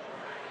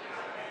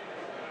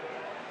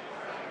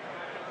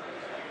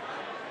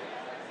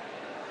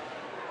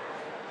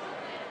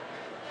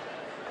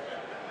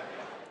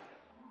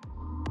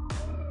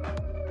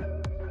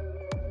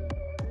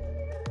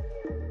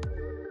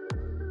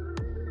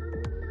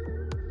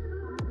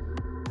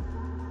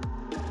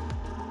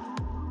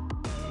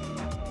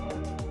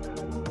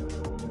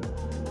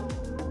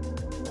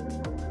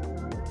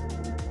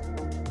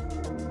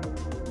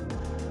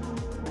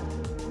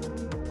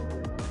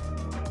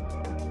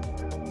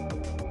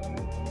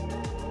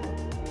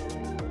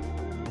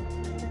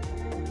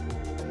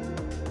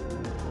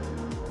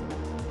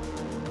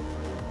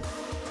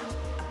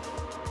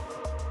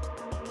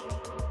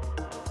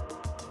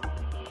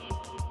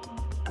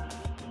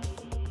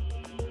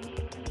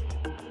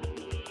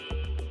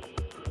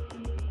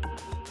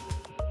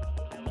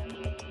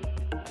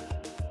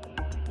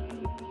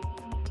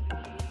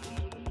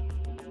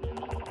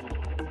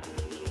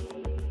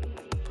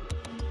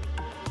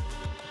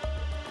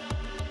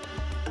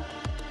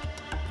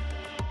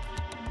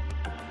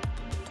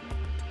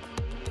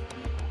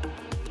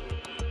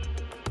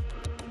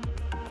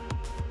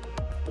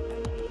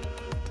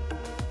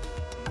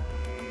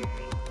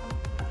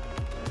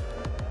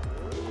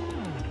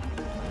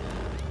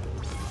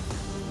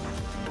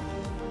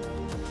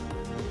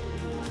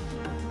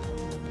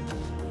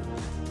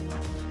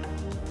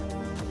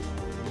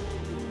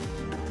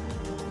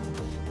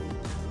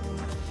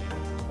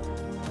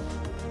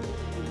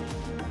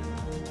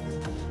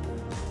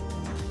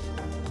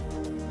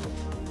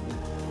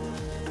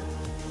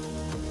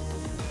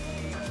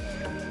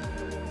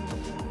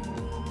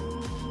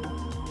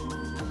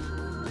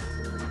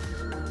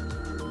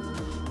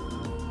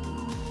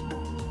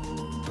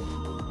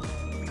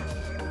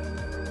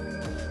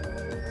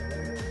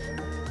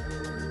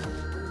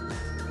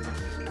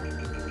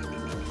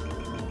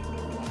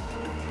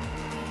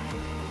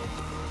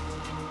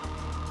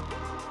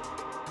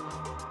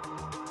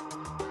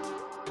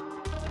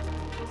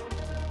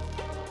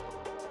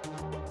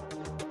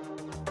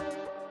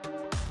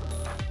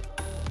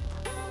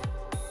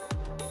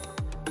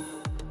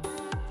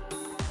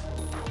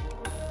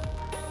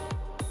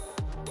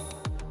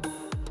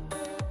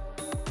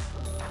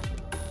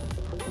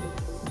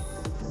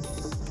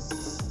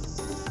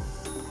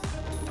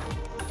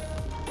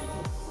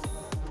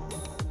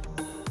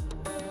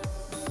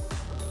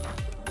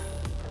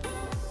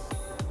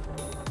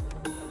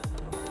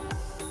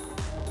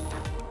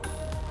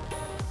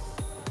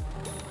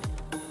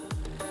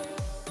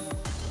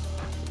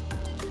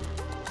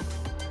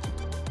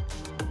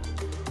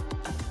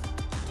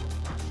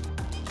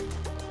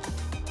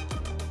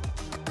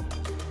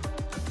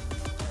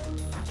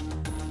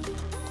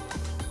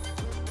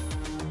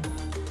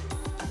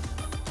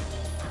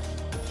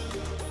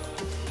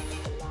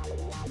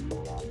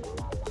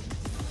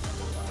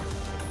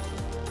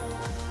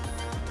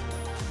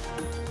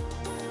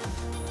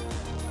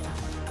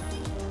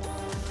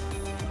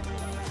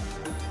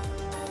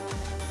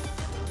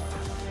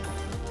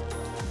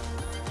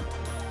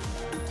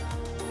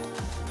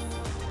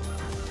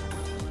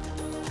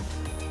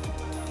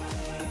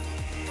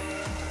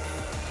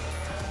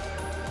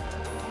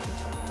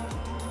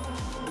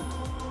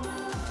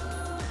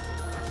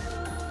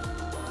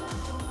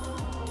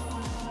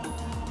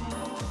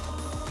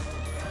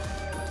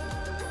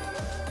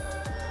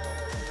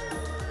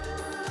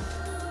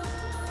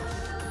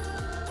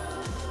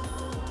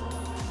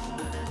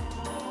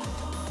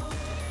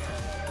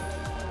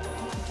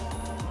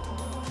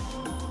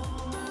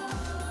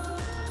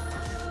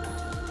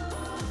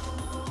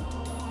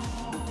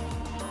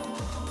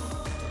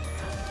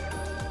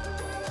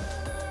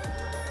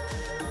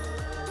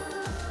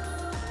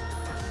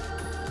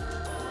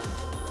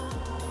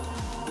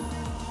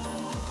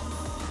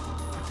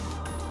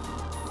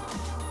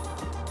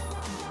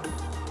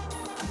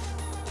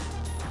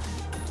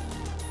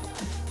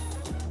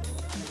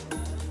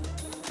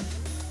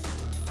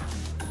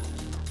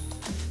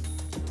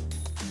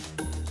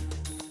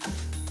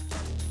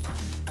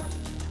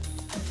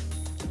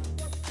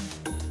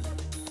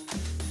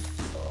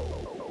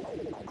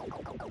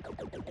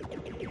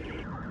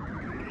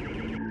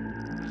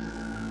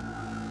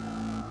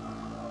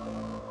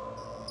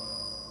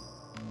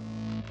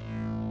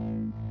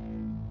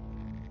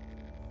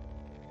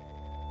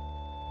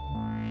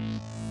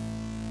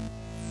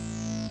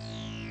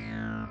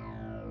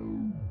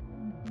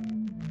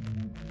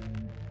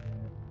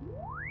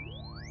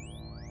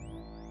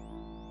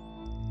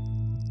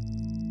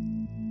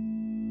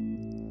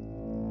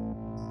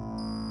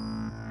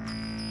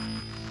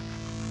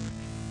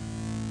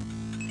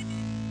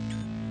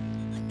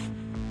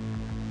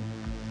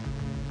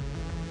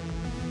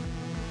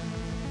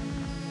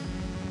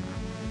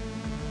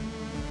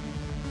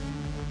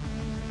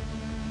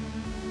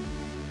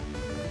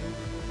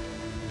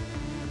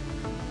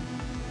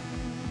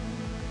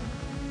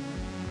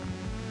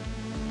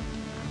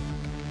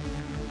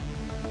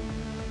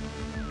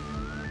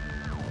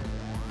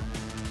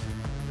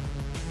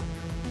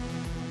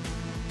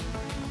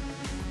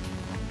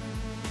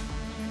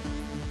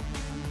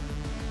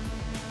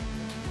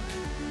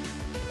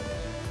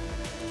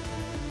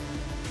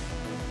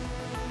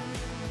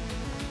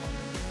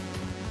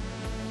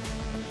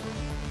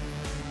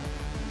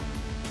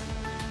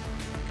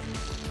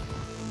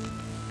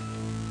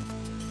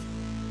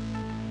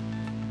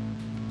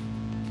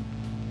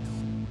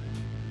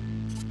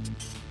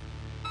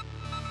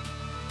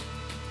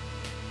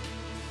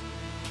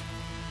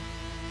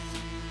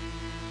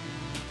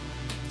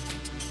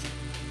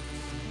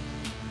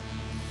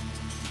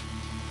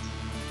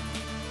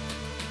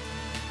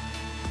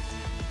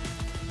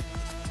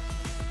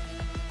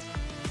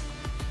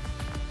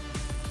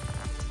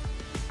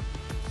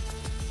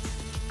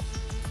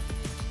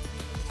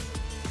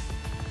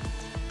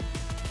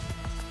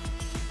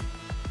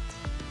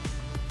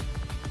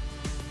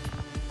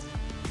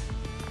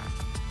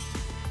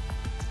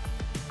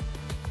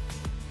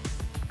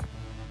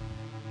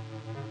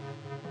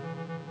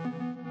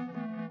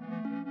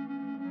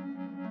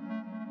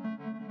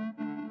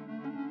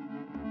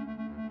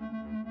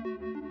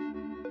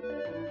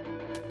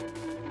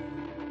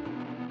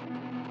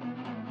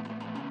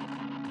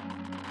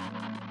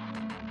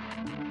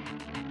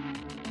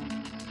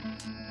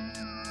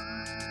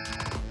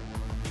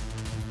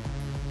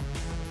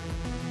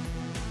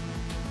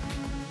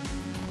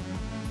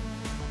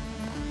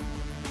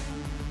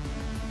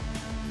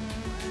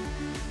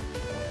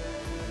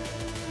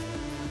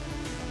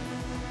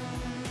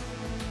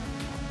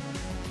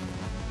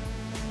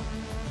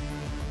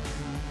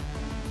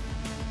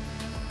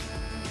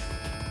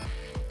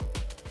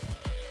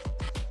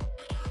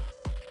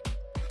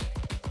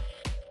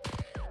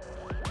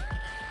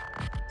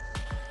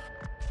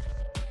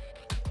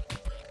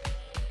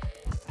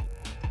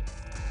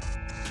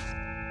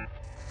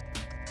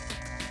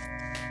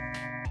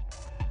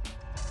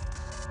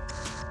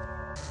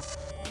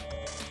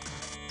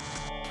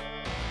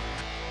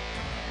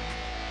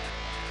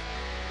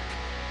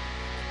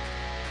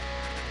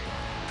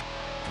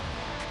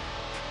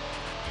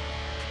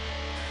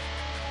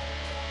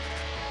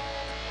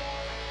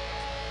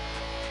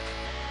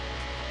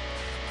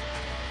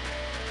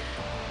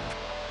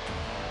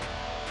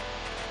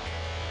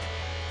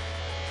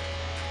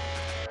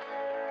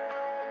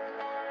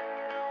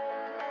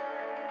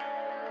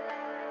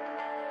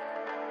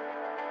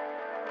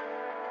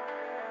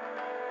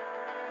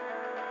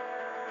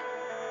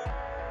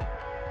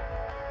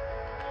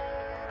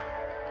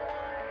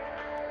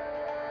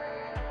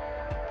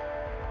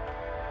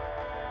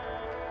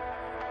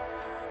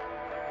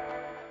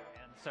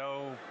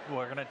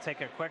 we're going to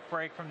take a quick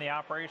break from the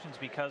operations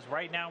because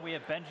right now we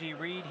have Benji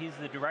Reed. He's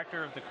the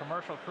director of the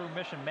Commercial Crew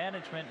Mission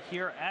Management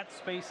here at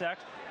SpaceX.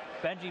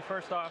 Benji,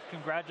 first off,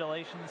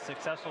 congratulations,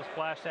 successful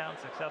splashdown,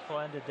 successful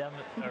end of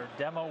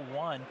demo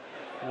 1.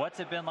 What's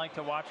it been like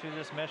to watch through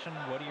this mission?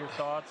 What are your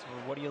thoughts?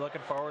 What are you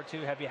looking forward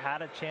to? Have you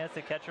had a chance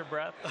to catch your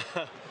breath?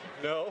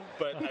 No,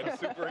 but I'm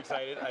super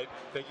excited.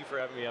 Thank you for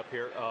having me up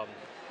here.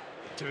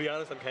 To be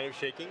honest, I'm kind of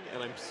shaking,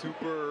 and I'm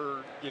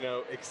super,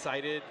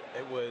 excited.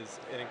 It was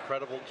an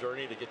incredible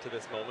journey to get to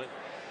this moment.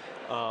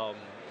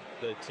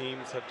 The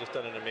teams have just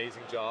done an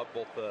amazing job,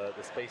 both the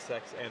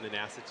SpaceX and the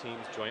NASA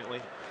teams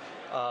jointly.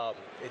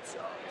 It's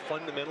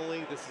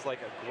fundamentally, this is like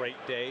a great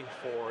day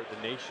for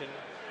the nation,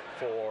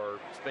 for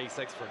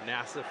SpaceX, for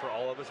NASA, for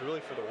all of us, really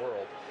for the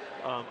world.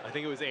 I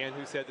think it was Ann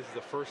who said this is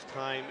the first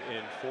time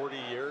in 40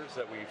 years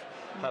that we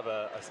have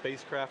a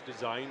spacecraft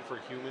designed for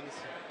humans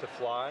to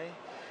fly.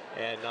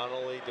 And not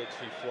only did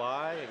she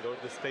fly and go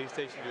to the space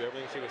station, do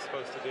everything she was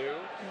supposed to do,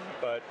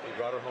 but we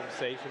brought her home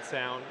safe and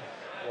sound,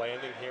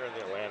 landing here in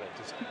the Atlantic.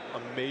 Just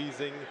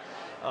amazing.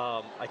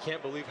 I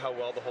can't believe how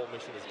well the whole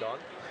mission has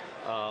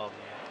gone.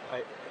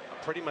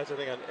 Pretty much, I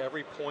think on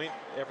every point,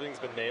 everything's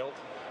been nailed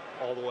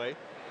all the way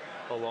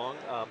along.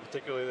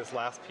 Particularly this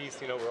last piece,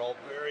 we're all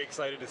very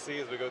excited to see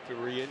as we go through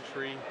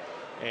re-entry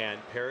and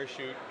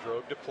parachute,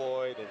 drogue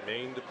deploy, then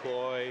main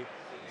deploy,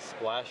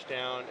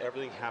 splashdown.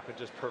 Everything happened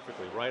just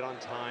perfectly, right on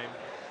time,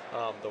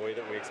 the way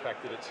that we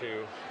expected it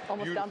to.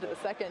 Almost Beautiful. Down to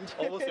the second.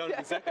 Almost down to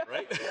the second,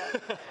 right?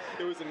 Yeah.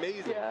 It was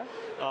amazing.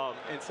 Yeah.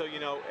 And so,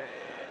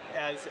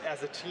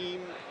 as a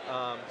team,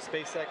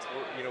 SpaceX,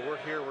 we're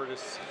here. We're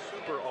just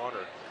super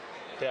honored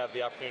to have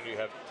the opportunity to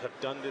have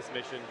done this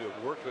mission, to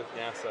have worked with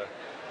NASA,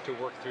 to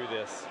work through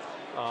this.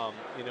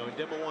 And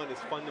Demo 1 is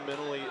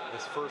fundamentally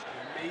this first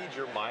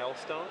major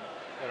milestone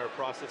in our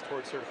process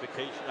towards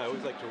certification. I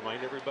always like to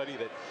remind everybody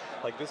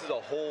that this is a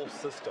whole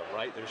system,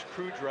 right? There's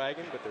Crew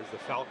Dragon, but there's the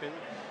Falcon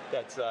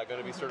that's going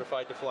to be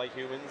certified to fly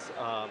humans.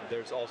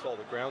 There's also all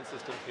the ground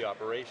systems, the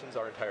operations,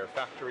 our entire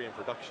factory and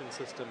production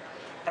system.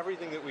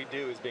 Everything that we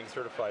do is being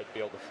certified to be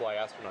able to fly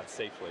astronauts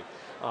safely.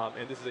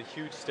 And this is a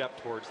huge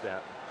step towards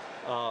that.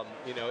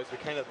 As we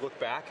kind of look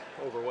back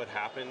over what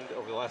happened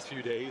over the last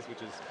few days, which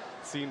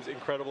seems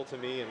incredible to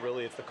me, and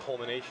really it's the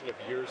culmination of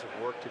years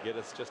of work to get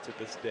us just to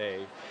this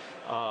day.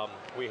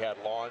 We had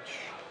launch,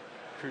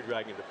 Crew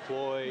Dragon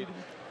deployed,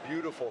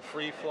 beautiful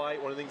free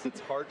flight. One of the things that's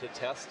hard to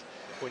test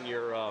when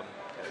you're on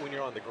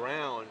the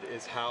ground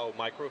is how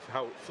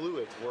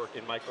fluids work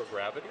in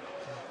microgravity.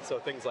 So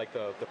things like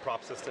the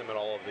prop system and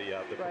all of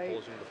the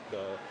propulsion,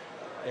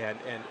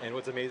 and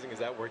what's amazing is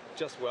that worked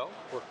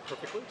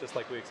perfectly, just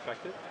like we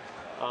expected.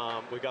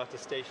 We got to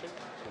station,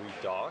 we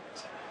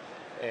docked,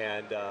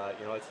 and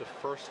it's the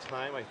first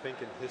time I think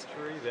in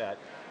history that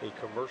a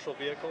commercial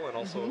vehicle and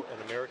also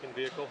an American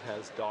vehicle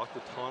has docked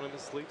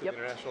autonomously to the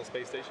International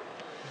Space Station.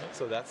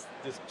 So that's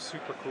just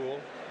super cool.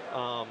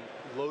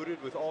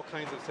 Loaded with all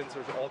kinds of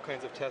sensors, all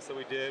kinds of tests that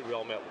we did. We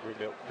met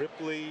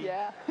Ripley.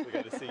 Yeah. We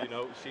got to see,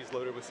 she's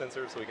loaded with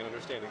sensors, so we can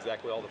understand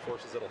exactly all the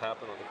forces that'll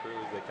happen on the crew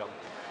as they come,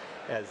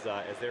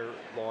 as they're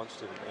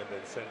launched and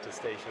then sent to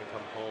station and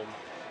come home.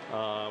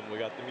 We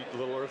got to meet the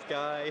little Earth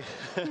guy.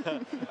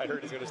 I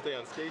heard he's going to stay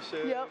on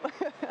station. Yep.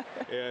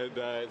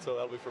 and so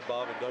that'll be for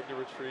Bob and Doug to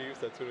retrieve.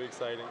 So that's going to be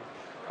exciting.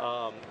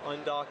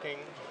 Undocking,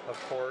 of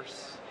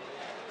course.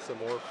 Some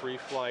more free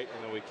flight,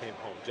 and then we came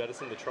home.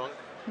 Jettisoned the trunk,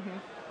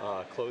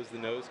 closed the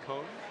nose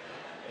cone,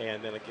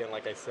 and then again,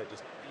 like I said,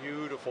 just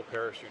beautiful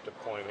parachute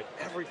deployment.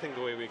 Everything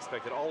the way we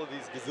expected. All of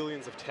these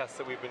gazillions of tests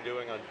that we've been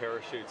doing on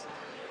parachutes.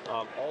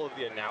 All of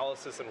the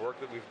analysis and work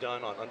that we've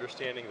done on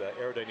understanding the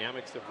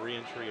aerodynamics of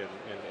re-entry and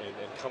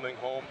coming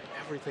home,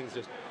 everything's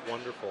just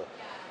wonderful.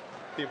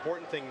 The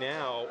important thing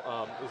now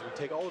is we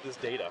take all of this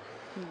data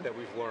that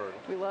we've learned.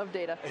 We love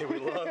data. And we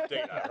love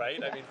data,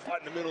 right? I mean,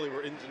 fundamentally,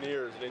 we're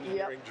engineers and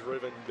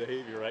engineering-driven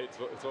behavior, right?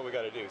 It's what we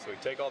got to do. So we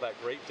take all that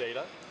great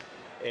data,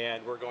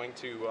 and we're going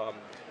to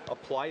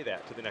apply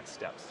that to the next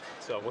steps.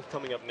 So what's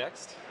coming up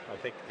next, I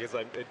think, because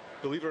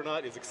believe it or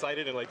not, as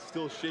excited and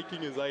still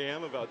shaking as I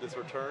am about this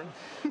return,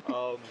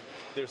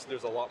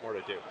 there's a lot more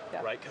to do,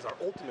 right? Because our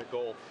ultimate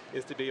goal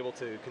is to be able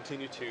to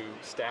continue to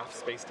staff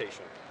space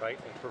station, right?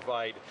 And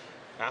provide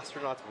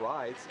astronauts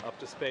rides up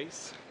to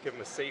space, give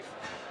them a safe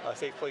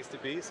place to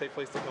be, a safe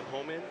place to come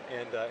home in,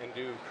 and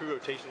do crew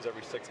rotations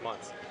every 6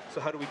 months.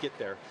 So how do we get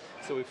there?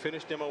 So we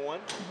finished Demo 1,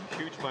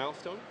 huge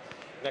milestone.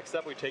 Next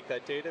up, we take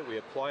that data, we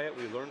apply it,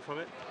 we learn from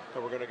it,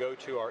 and we're going to go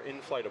to our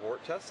in-flight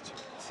abort test,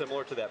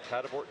 similar to that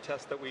pad abort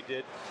test that we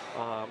did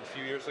a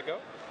few years ago.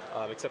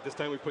 Except this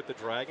time we put the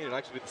Dragon, it'll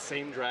actually be the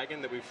same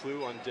Dragon that we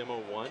flew on Demo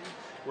 1.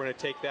 We're going to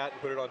take that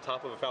and put it on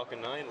top of a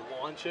Falcon 9,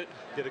 launch it,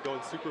 get it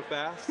going super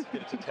fast,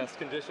 get it to test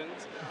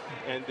conditions,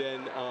 and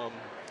then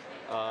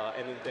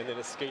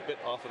escape it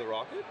off of the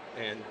rocket,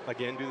 and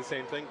again do the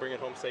same thing, bring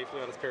it home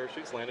safely on its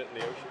parachutes, land it in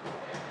the ocean.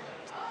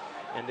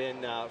 And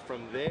then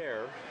from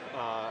there,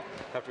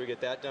 after we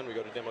get that done, we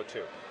go to Demo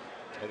 2.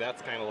 And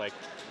that's kind of like,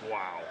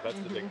 wow, that's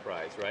the big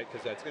prize, right?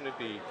 Because that's going to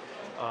be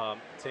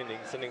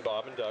sending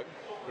Bob and Doug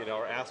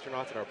our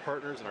astronauts and our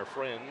partners and our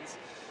friends,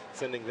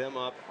 sending them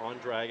up on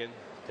Dragon,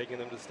 taking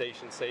them to the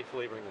station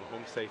safely, bringing them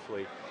home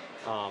safely.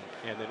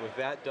 And then with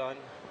that done,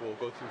 we'll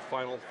go through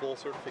final full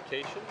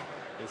certification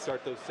and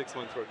start those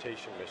 6-month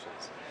rotation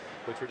missions,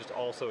 which we're just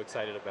also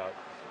excited about.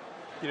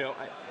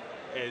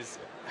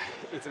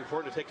 It's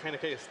important to take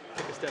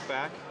a step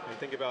back and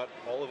think about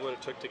all of what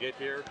it took to get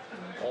here,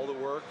 all the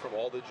work from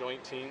all the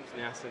joint teams,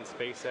 NASA and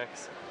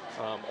SpaceX,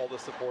 all the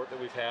support that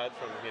we've had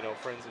from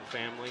friends and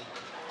family,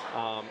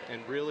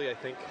 and really I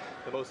think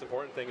the most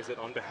important thing is that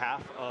on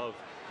behalf of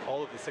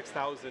all of the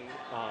 6,000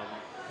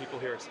 people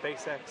here at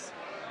SpaceX,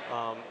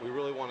 we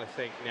really want to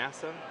thank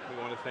NASA,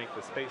 we want to thank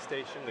the space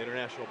station, the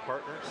international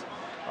partners,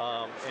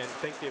 and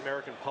thank the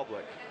American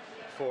public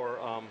for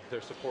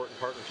their support and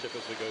partnership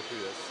as we go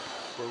through this.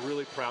 We're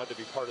really proud to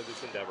be part of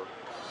this endeavor.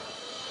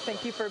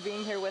 Thank you for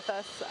being here with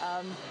us.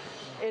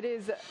 It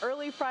is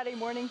early Friday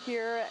morning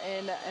here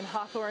in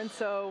Hawthorne,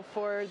 so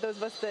for those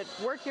of us that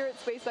work here at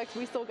SpaceX,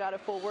 we still got a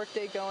full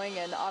workday going,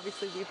 and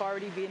obviously we've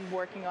already been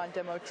working on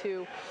Demo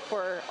 2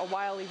 for a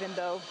while, even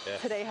though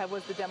today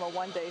was the Demo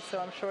 1 day, so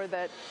I'm sure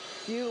that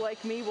you,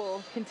 like me,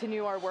 will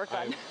continue our work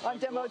on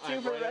Demo 2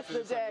 for the rest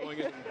of the day. I'm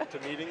going into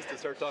meetings to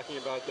start talking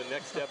about the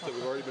next steps that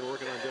we've already been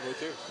working on Demo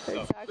 2.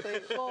 So.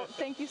 Exactly. Well,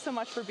 thank you so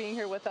much for being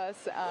here with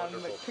us.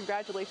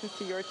 Congratulations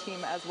to your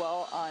team as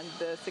well on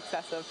the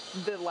success of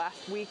the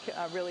last week.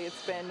 Really,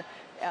 it's been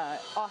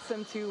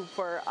awesome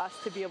for us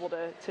to be able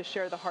to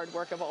share the hard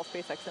work of all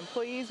SpaceX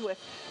employees with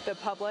the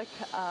public.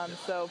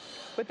 So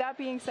with that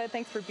being said,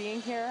 thanks for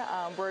being here.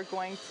 We're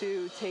going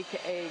to take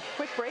a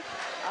quick break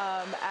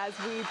as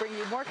we bring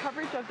you more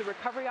coverage of the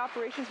recovery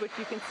operations, which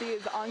you can see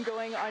is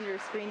ongoing on your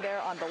screen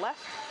there on the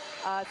left.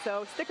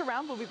 So stick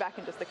around. We'll be back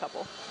in just a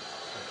couple.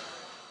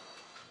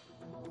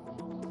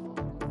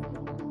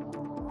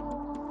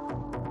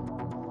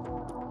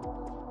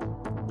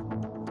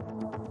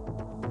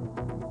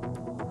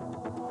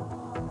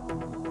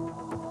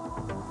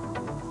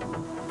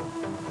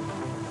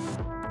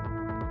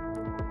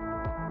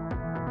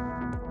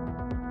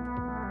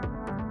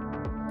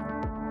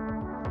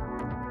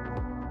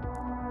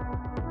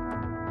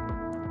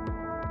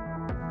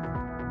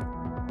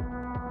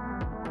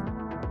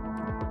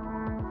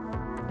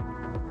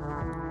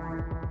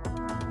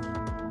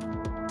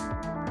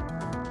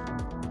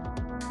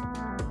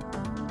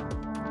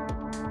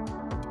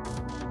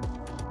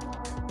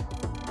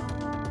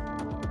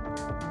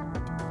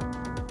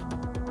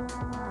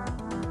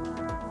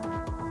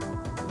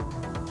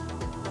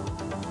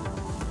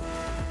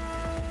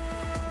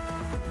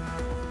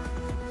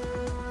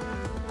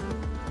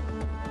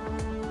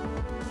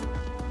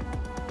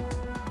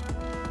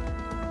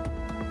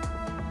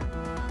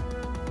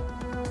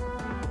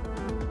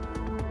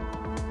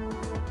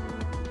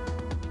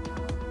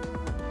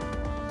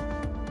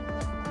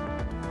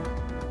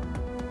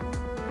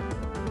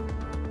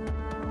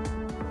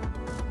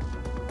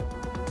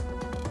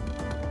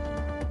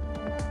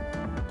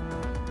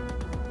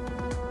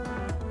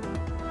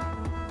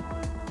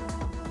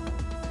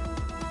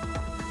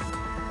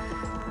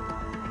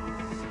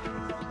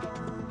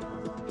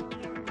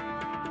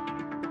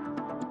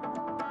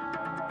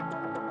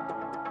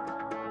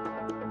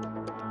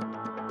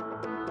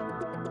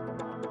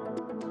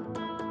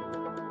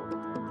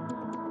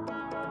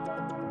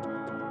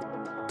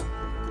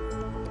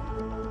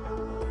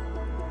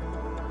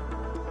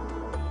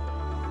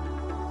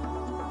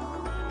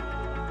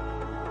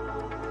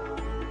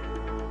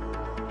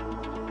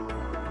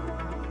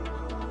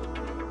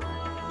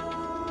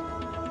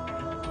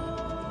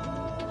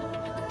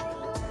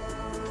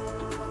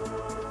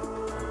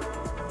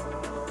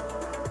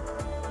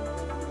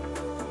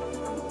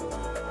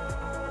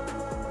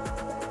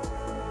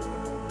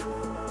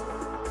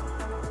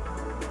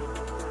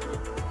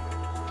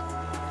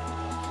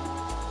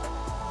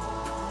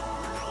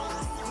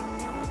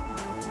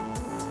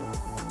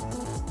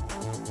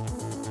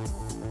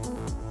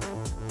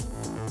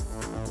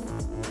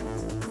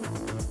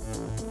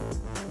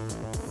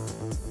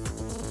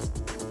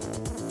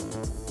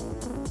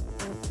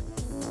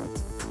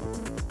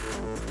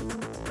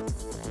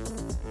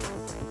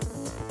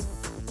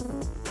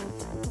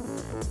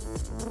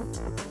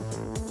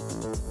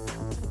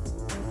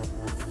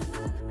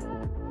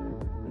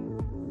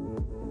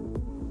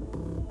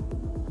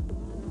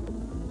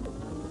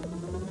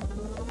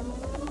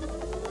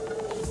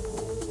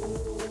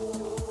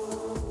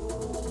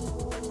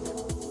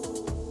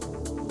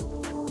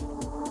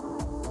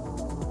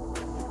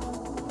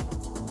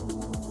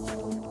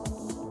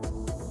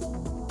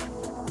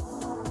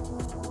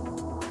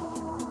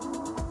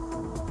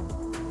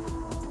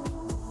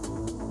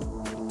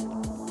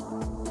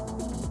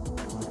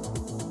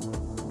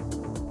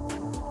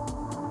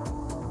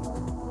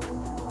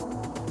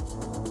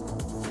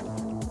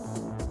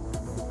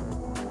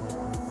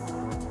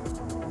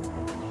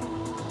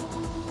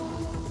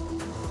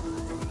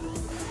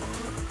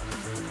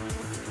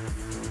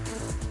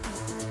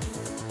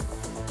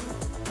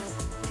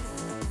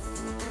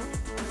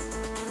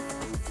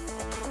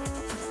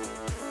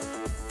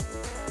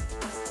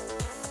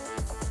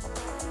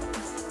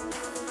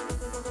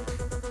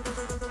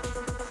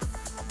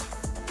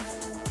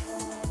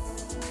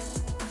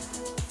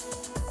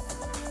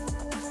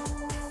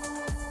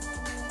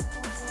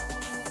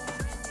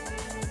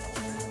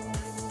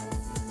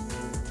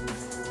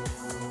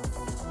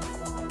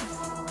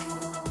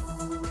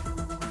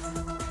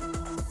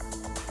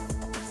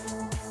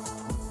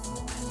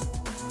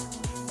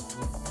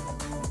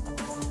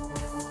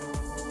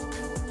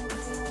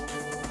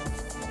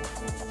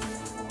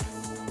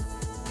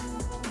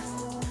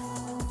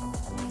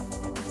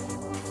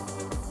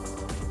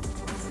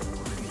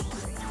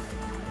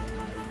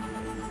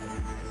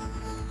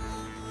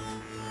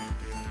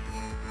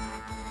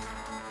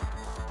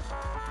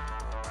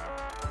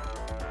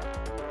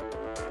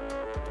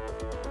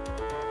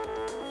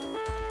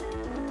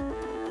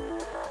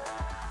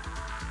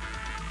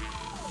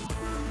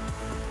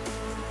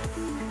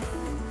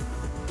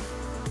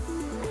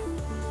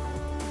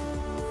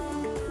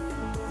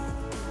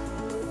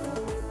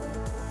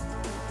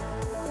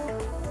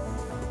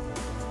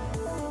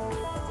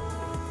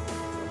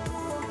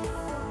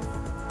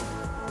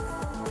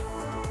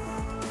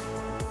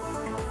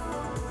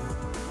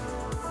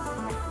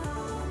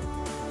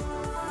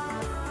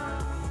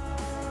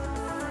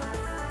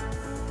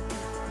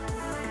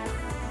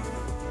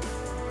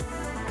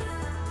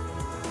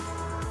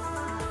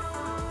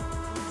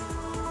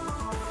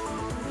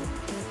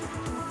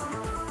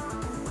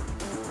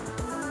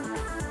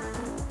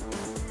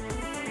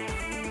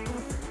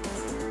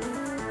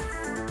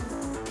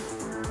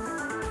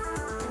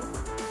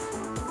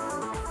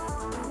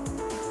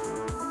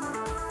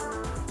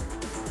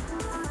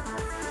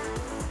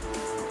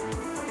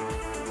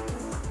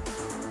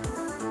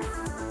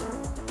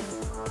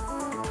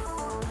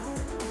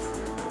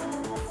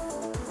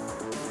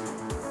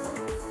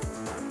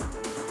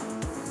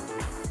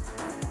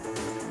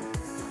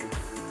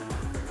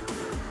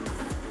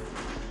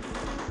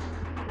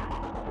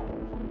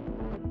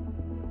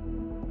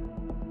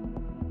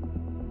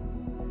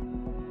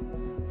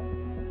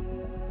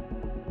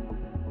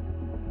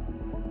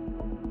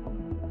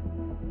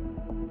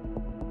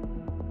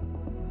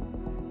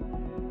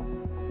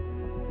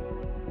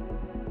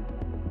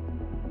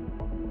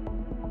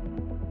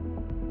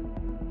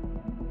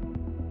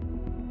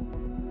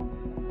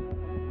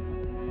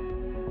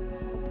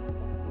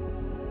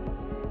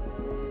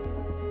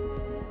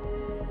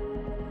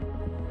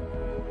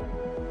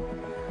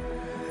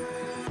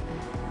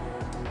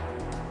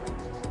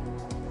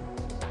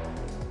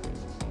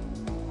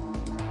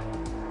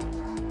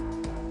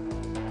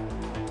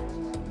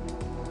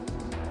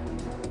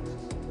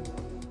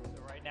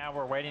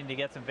 waiting to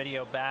get some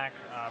video back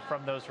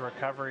from those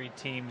recovery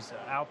teams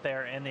out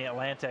there in the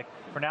Atlantic.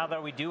 For now,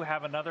 though, we do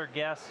have another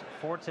guest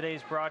for today's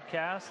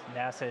broadcast,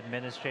 NASA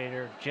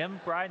Administrator Jim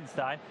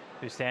Bridenstine,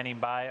 who's standing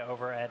by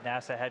over at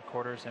NASA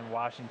headquarters in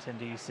Washington,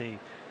 D.C.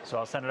 So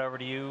I'll send it over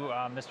to you,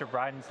 Mr.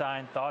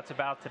 Bridenstine. Thoughts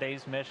about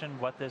today's mission,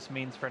 what this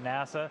means for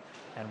NASA,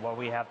 and what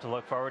we have to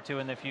look forward to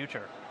in the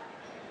future.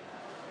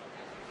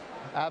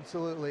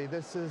 Absolutely.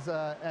 This is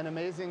an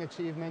amazing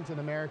achievement in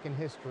American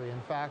history.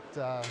 In fact,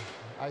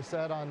 I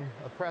said on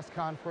a press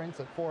conference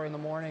at 4 in the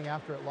morning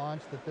after it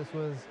launched that this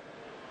was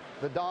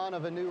the dawn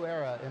of a new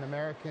era in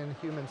American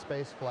human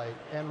spaceflight,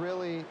 and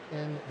really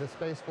in the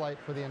spaceflight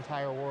for the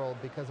entire world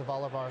because of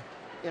all of our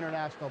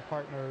international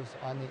partners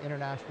on the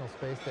International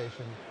Space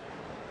Station.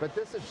 But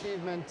this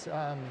achievement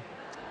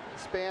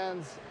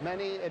spans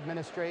many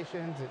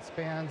administrations. It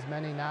spans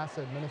many NASA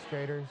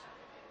administrators.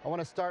 I want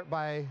to start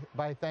by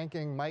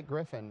thanking Mike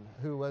Griffin,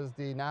 who was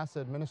the NASA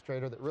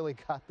administrator that really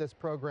got this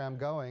program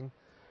going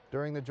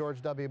during the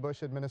George W.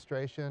 Bush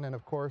administration. And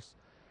of course,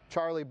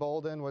 Charlie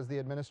Bolden was the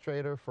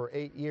administrator for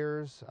 8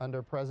 years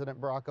under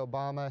President Barack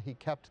Obama. He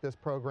kept this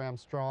program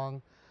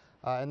strong.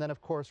 And then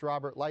of course,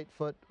 Robert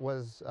Lightfoot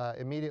was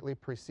immediately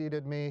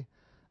preceded me.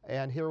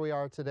 And here we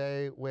are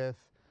today with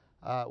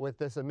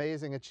this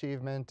amazing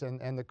achievement,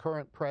 and the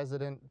current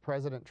president,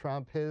 President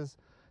Trump,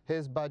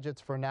 his budgets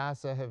for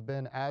NASA have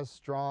been as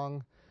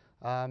strong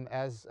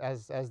as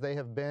they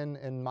have been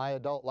in my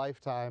adult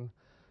lifetime.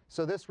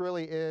 So this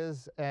really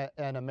is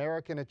an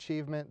American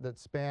achievement that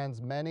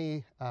spans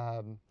many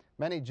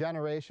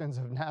generations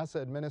of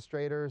NASA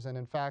administrators, and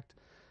in fact,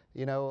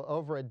 you know,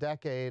 over a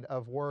decade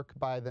of work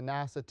by the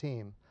NASA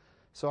team.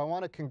 So I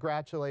want to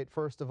congratulate,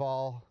 first of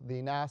all,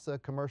 the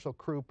NASA Commercial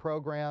Crew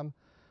Program,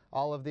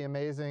 all of the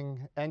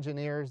amazing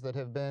engineers that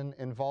have been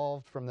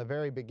involved from the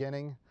very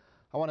beginning.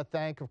 I want to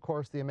thank, of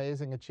course, the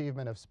amazing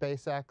achievement of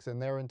SpaceX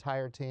and their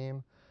entire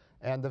team,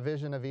 and the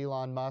vision of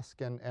Elon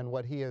Musk and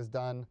what he has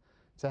done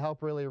to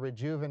help really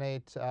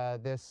rejuvenate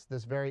this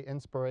very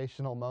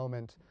inspirational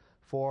moment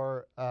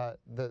for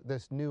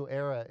this new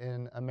era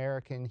in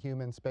American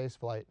human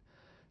spaceflight.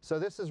 So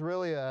this is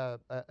really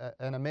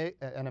an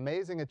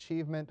amazing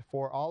achievement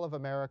for all of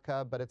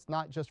America, but it's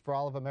not just for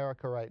all of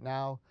America right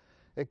now.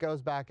 It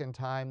goes back in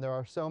time. There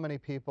are so many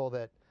people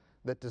that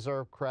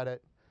deserve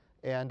credit,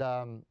 and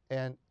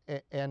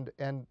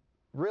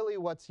really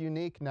what's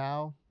unique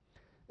now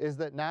is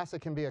that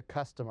NASA can be a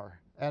customer.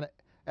 And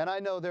I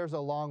know there's a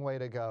long way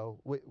to go.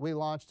 We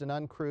launched an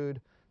uncrewed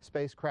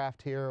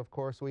spacecraft here. Of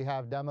course, we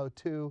have Demo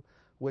 2,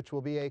 which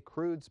will be a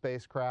crewed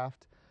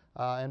spacecraft.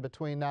 And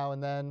between now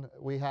and then,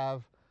 we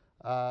have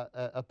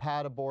a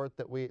pad abort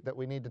that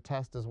we need to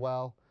test as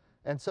well.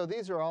 And so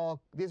these are all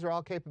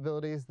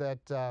capabilities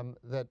that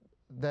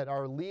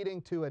are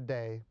leading to a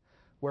day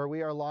where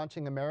we are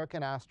launching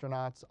American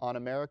astronauts on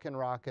American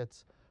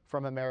rockets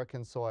from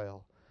American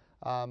soil.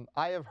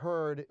 I have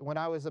heard, when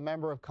I was a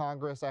member of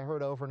Congress, I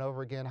heard over and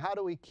over again, how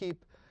do we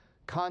keep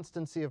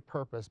constancy of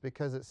purpose?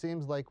 Because it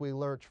seems like we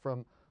lurch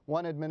from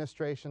one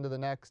administration to the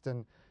next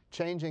and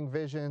changing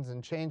visions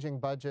and changing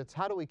budgets.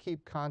 How do we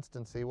keep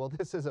constancy? Well,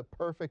 this is a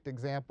perfect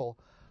example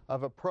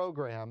of a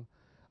program.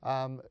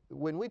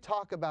 When we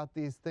talk about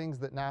these things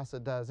that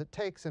NASA does, it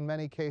takes in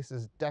many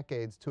cases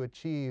decades to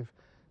achieve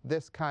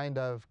this kind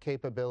of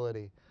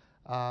capability.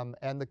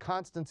 And the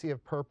constancy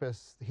of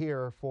purpose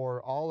here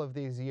for all of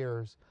these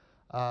years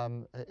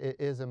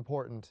is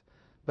important.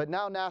 But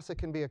now NASA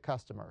can be a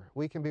customer.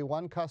 We can be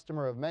one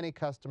customer of many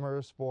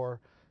customers for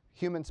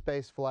human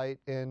space flight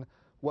in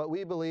what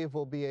we believe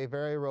will be a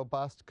very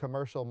robust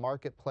commercial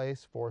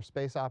marketplace for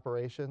space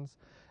operations.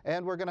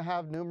 And we're going to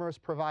have numerous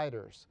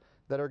providers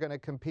that are going to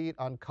compete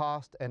on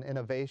cost and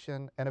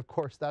innovation. And of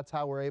course, that's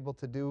how we're able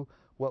to do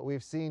what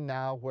we've seen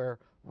now, where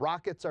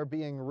rockets are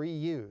being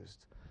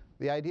reused.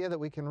 The idea that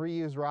we can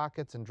reuse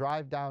rockets and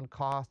drive down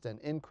cost and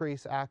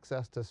increase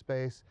access to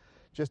space,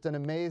 just an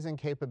amazing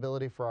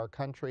capability for our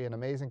country, an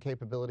amazing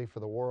capability for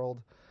the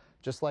world.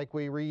 Just like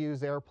we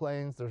reuse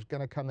airplanes, there's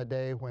going to come a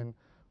day when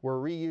we're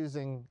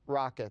reusing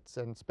rockets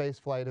and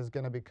spaceflight is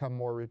going to become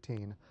more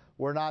routine.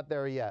 We're not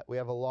there yet. We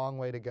have a long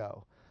way to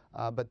go.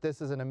 But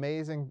this is an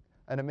amazing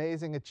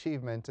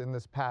achievement in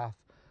this path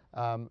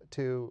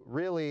to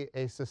really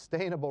a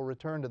sustainable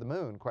return to the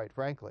moon, quite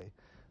frankly,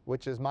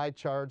 which is my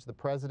charge the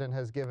President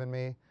has given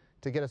me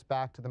to get us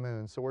back to the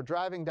moon. So we're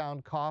driving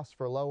down costs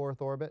for low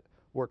Earth orbit.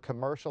 We're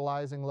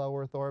commercializing low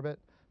Earth orbit,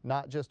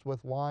 not just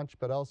with launch,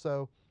 but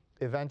also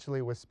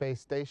eventually with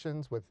space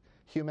stations, with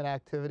human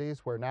activities,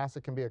 where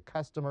NASA can be a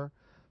customer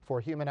for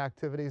human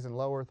activities in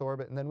low Earth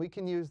orbit. And then we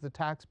can use the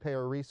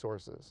taxpayer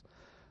resources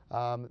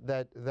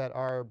that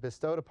are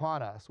bestowed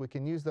upon us. We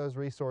can use those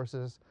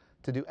resources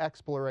to do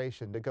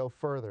exploration, to go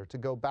further, to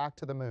go back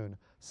to the moon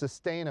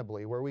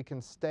sustainably, where we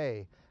can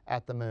stay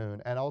at the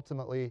moon and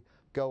ultimately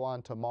go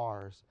on to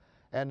Mars.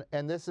 And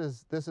this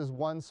is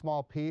one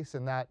small piece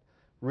in that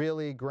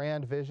really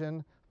grand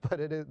vision, but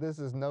this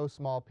is no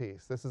small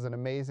piece. This is an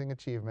amazing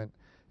achievement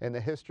in the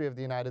history of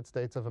the United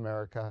States of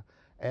America,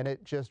 and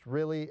it just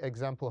really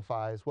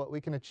exemplifies what we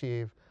can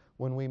achieve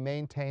when we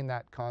maintain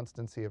that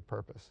constancy of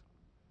purpose.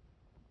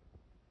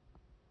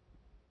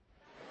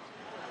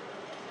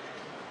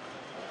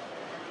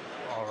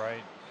 All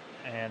right.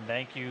 And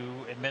thank you,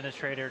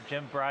 Administrator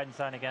Jim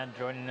Bridenstine, again,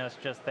 joining us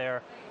just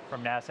there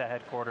from NASA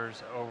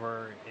headquarters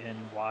over in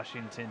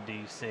Washington,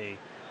 D.C.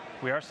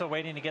 We are still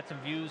waiting to get some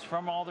views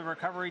from all the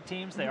recovery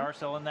teams. They are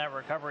still in that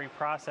recovery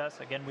process.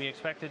 Again, we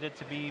expected it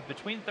to be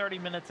between 30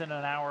 minutes and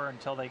an hour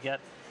until they get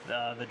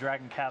the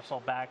Dragon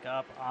capsule back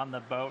up on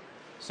the boat.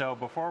 So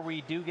before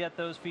we do get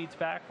those feeds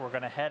back, we're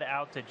going to head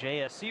out to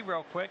JSC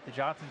real quick, the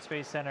Johnson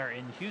Space Center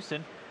in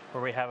Houston,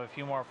 where we have a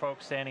few more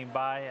folks standing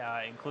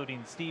by,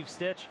 including Steve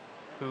Stitch,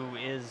 who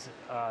is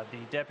the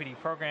Deputy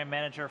Program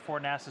Manager for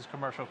NASA's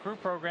Commercial Crew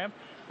Program.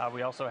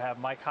 We also have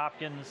Mike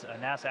Hopkins, a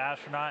NASA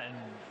astronaut, and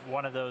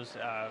one of those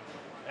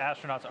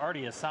astronauts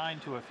already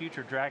assigned to a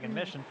future Dragon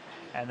mission.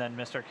 And then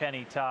Mr.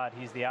 Kenny Todd,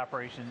 he's the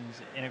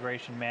Operations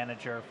Integration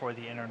Manager for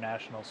the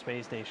International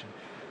Space Station.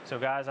 So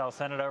guys, I'll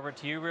send it over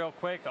to you real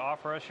quick.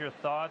 Offer us your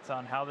thoughts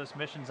on how this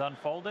mission's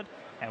unfolded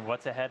and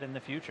what's ahead in the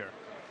future.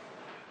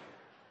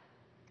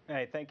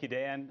 Hey, thank you,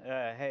 Dan.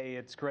 Hey,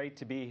 it's great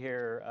to be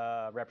here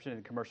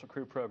representing the Commercial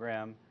Crew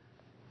Program.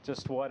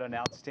 Just what an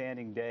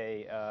outstanding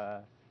day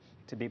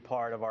to be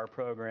part of our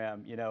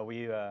program. You know,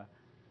 we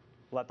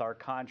let our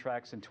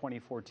contracts in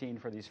 2014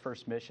 for these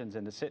first missions,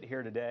 and to sit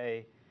here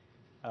today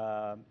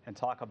and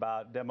talk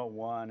about Demo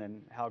 1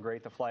 and how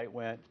great the flight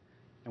went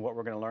and what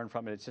we're going to learn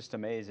from it, it's just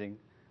amazing.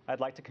 I'd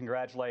like to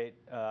congratulate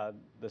the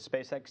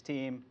SpaceX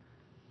team.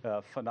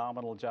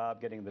 Phenomenal job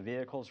getting the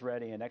vehicles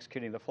ready and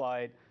executing the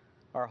flight.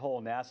 Our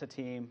whole NASA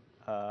team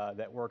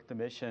that worked the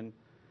mission.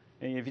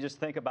 And if you just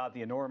think about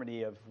the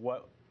enormity of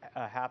what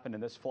happened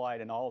in this flight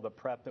and all the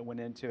prep that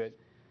went into it,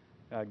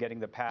 getting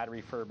the pad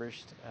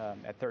refurbished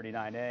at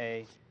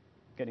 39A,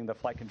 getting the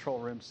flight control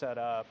room set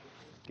up,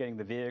 getting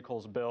the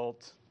vehicles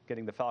built,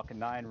 getting the Falcon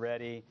 9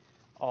 ready,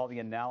 all the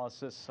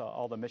analysis,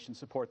 all the mission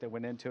support that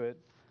went into it,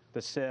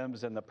 the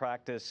sims and the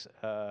practice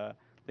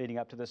leading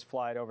up to this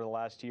flight over the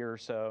last year or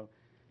so.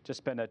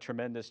 Just been a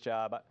tremendous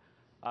job.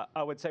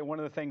 I would say one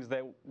of the things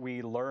that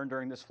we learned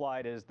during this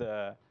flight is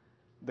the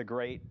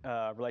great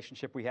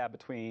relationship we have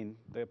between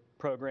the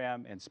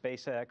program and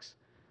SpaceX.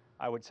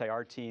 I would say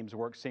our teams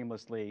work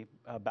seamlessly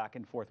back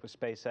and forth with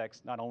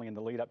SpaceX, not only in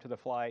the lead up to the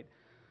flight,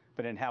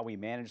 but in how we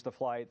manage the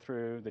flight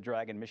through the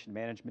Dragon mission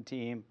management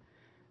team,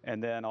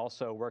 and then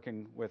also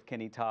working with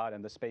Kenny Todd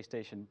and the Space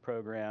Station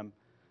program.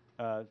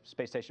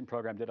 Space Station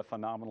program did a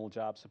phenomenal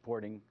job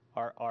supporting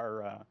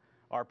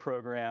our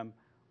program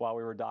while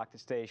we were docked to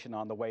station,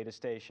 on the way to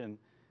station,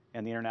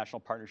 and the international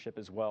partnership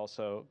as well.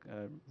 So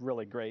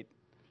really great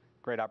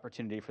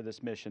opportunity for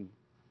this mission.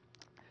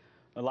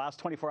 The last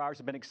 24 hours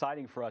have been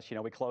exciting for us. You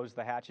know, we closed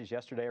the hatches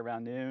yesterday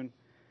around noon,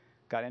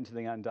 got into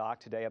the undock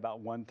today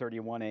about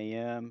 1:31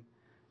 a.m.,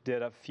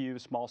 did a few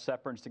small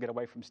separations to get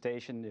away from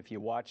station. If you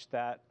watched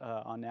that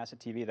on NASA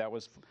TV, that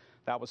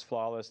was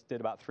flawless.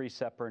 Did about 3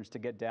 separations to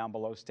get down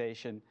below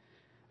station,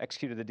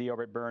 executed the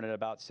deorbit burn at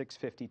about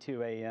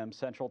 6:52 a.m.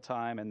 Central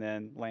Time, and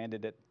then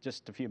landed it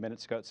just a few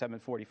minutes ago at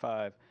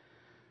 7:45.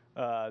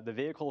 The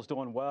vehicle's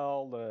doing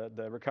well.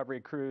 The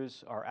recovery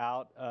crews are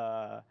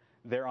out.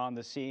 They're on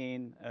the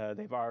scene.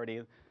 They've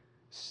already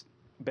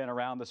been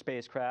around the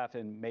spacecraft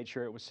and made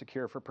sure it was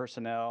secure for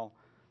personnel.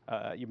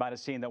 You might have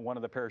seen that one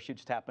of the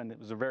parachutes happened. It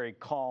was a very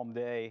calm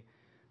day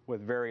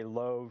with very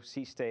low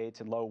sea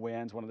states and low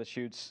winds. One of the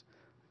chutes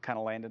kind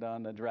of landed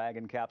on the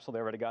Dragon capsule. They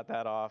already got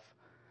that off.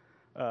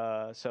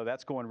 So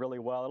that's going really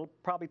well. It'll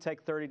probably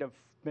take 30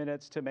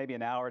 minutes to maybe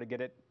an hour to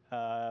get it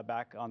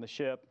back on the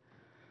ship.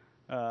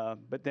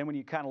 But then when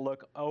you kind of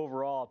look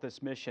overall at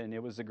this mission,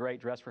 it was a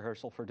great dress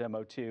rehearsal for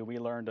Demo 2. We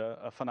learned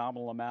a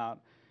phenomenal amount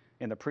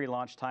in the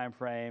pre-launch time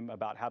frame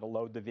about how to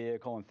load the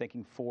vehicle and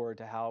thinking forward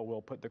to how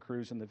we'll put the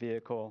crews in the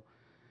vehicle.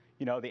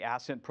 You know, the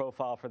ascent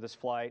profile for this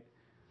flight,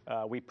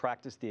 we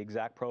practiced the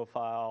exact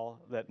profile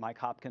that Mike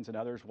Hopkins and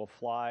others will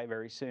fly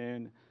very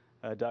soon,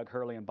 Doug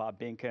Hurley and Bob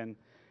Binken.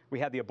 We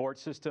had the abort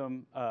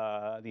system,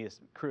 the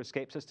crew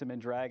escape system in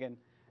Dragon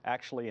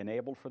actually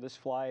enabled for this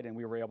flight, and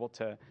we were able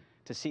to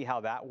see how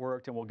that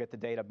worked, and we'll get the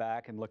data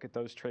back and look at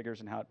those triggers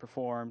and how it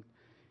performed.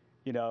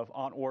 You know,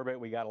 on orbit,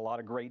 we got a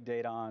lot of great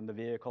data on the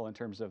vehicle in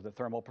terms of the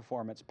thermal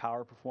performance,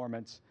 power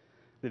performance.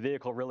 The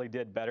vehicle really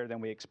did better than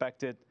we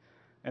expected.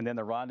 And then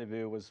the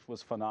rendezvous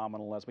was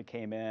phenomenal as we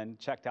came in,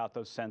 checked out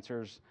those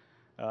sensors.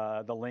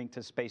 The link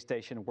to Space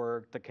Station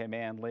worked, the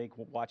command link,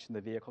 watching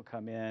the vehicle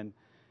come in,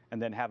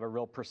 and then have a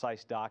real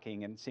precise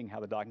docking and seeing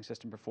how the docking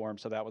system performed.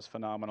 So that was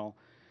phenomenal.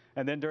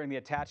 And then during the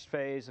attached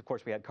phase, of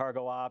course, we had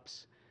cargo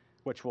ops,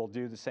 which will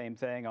do the same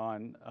thing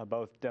on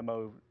both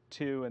Demo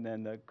 2 and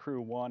then the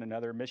Crew 1 and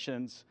other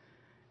missions.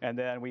 And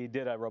then we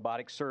did a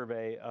robotic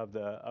survey of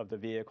the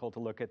vehicle to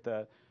look at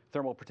the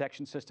thermal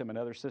protection system and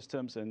other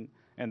systems, and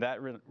that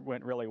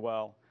went really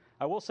well.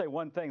 I will say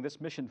one thing, this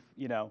mission,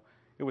 you know,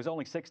 it was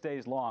only 6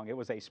 days long. It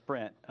was a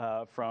sprint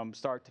from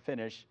start to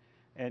finish.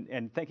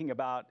 And thinking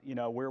about, you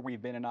know, where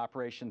we've been in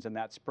operations in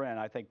that sprint,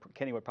 I think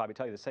Kenny would probably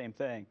tell you the same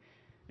thing.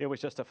 It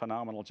was just a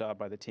phenomenal job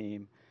by the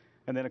team.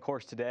 And then, of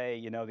course, today,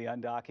 you know, the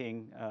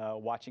undocking,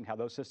 watching how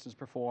those systems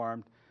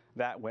performed,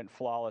 that went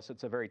flawless.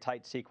 It's a very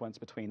tight sequence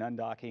between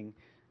undocking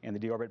and the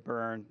deorbit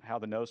burn, how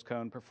the nose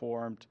cone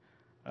performed,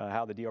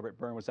 how the deorbit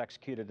burn was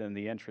executed, and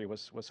the entry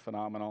was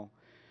phenomenal.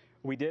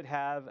 We did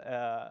have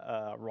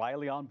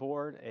Riley on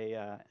board,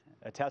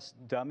 a test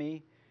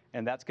dummy,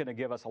 and that's going to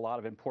give us a lot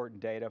of important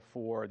data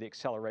for the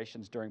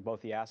accelerations during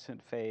both the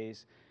ascent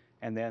phase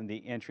and then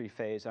the entry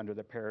phase under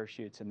the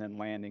parachutes and then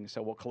landing.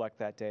 So we'll collect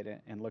that data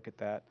and look at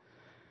that.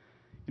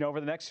 You know,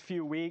 over the next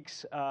few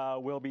weeks,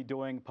 we'll be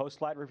doing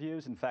post-flight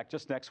reviews. In fact,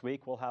 just next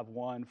week, we'll have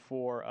one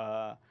for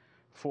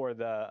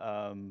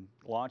the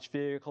launch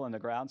vehicle and the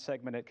ground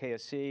segment at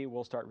KSC.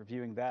 We'll start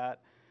reviewing that.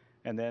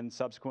 And then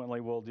subsequently,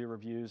 we'll do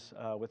reviews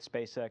with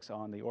SpaceX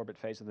on the orbit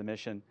phase of the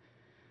mission.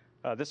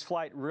 This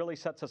flight really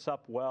sets us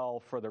up well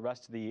for the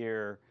rest of the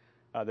year.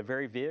 The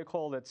very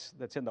vehicle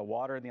that's in the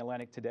water in the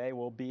Atlantic today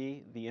will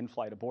be the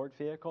in-flight abort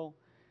vehicle.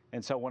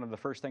 And so one of the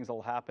first things that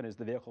will happen is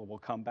the vehicle will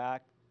come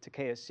back to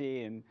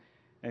KSC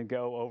and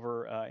go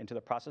over into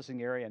the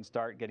processing area and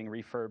start getting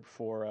refurbed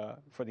for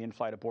the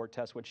in-flight abort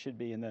test, which should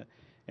be in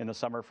the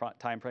summer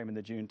timeframe, in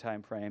the June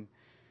timeframe.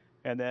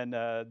 And then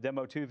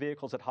Demo 2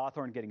 vehicles at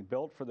Hawthorne getting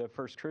built for the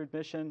first crewed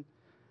mission.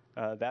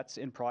 That's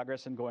in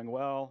progress and going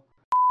well.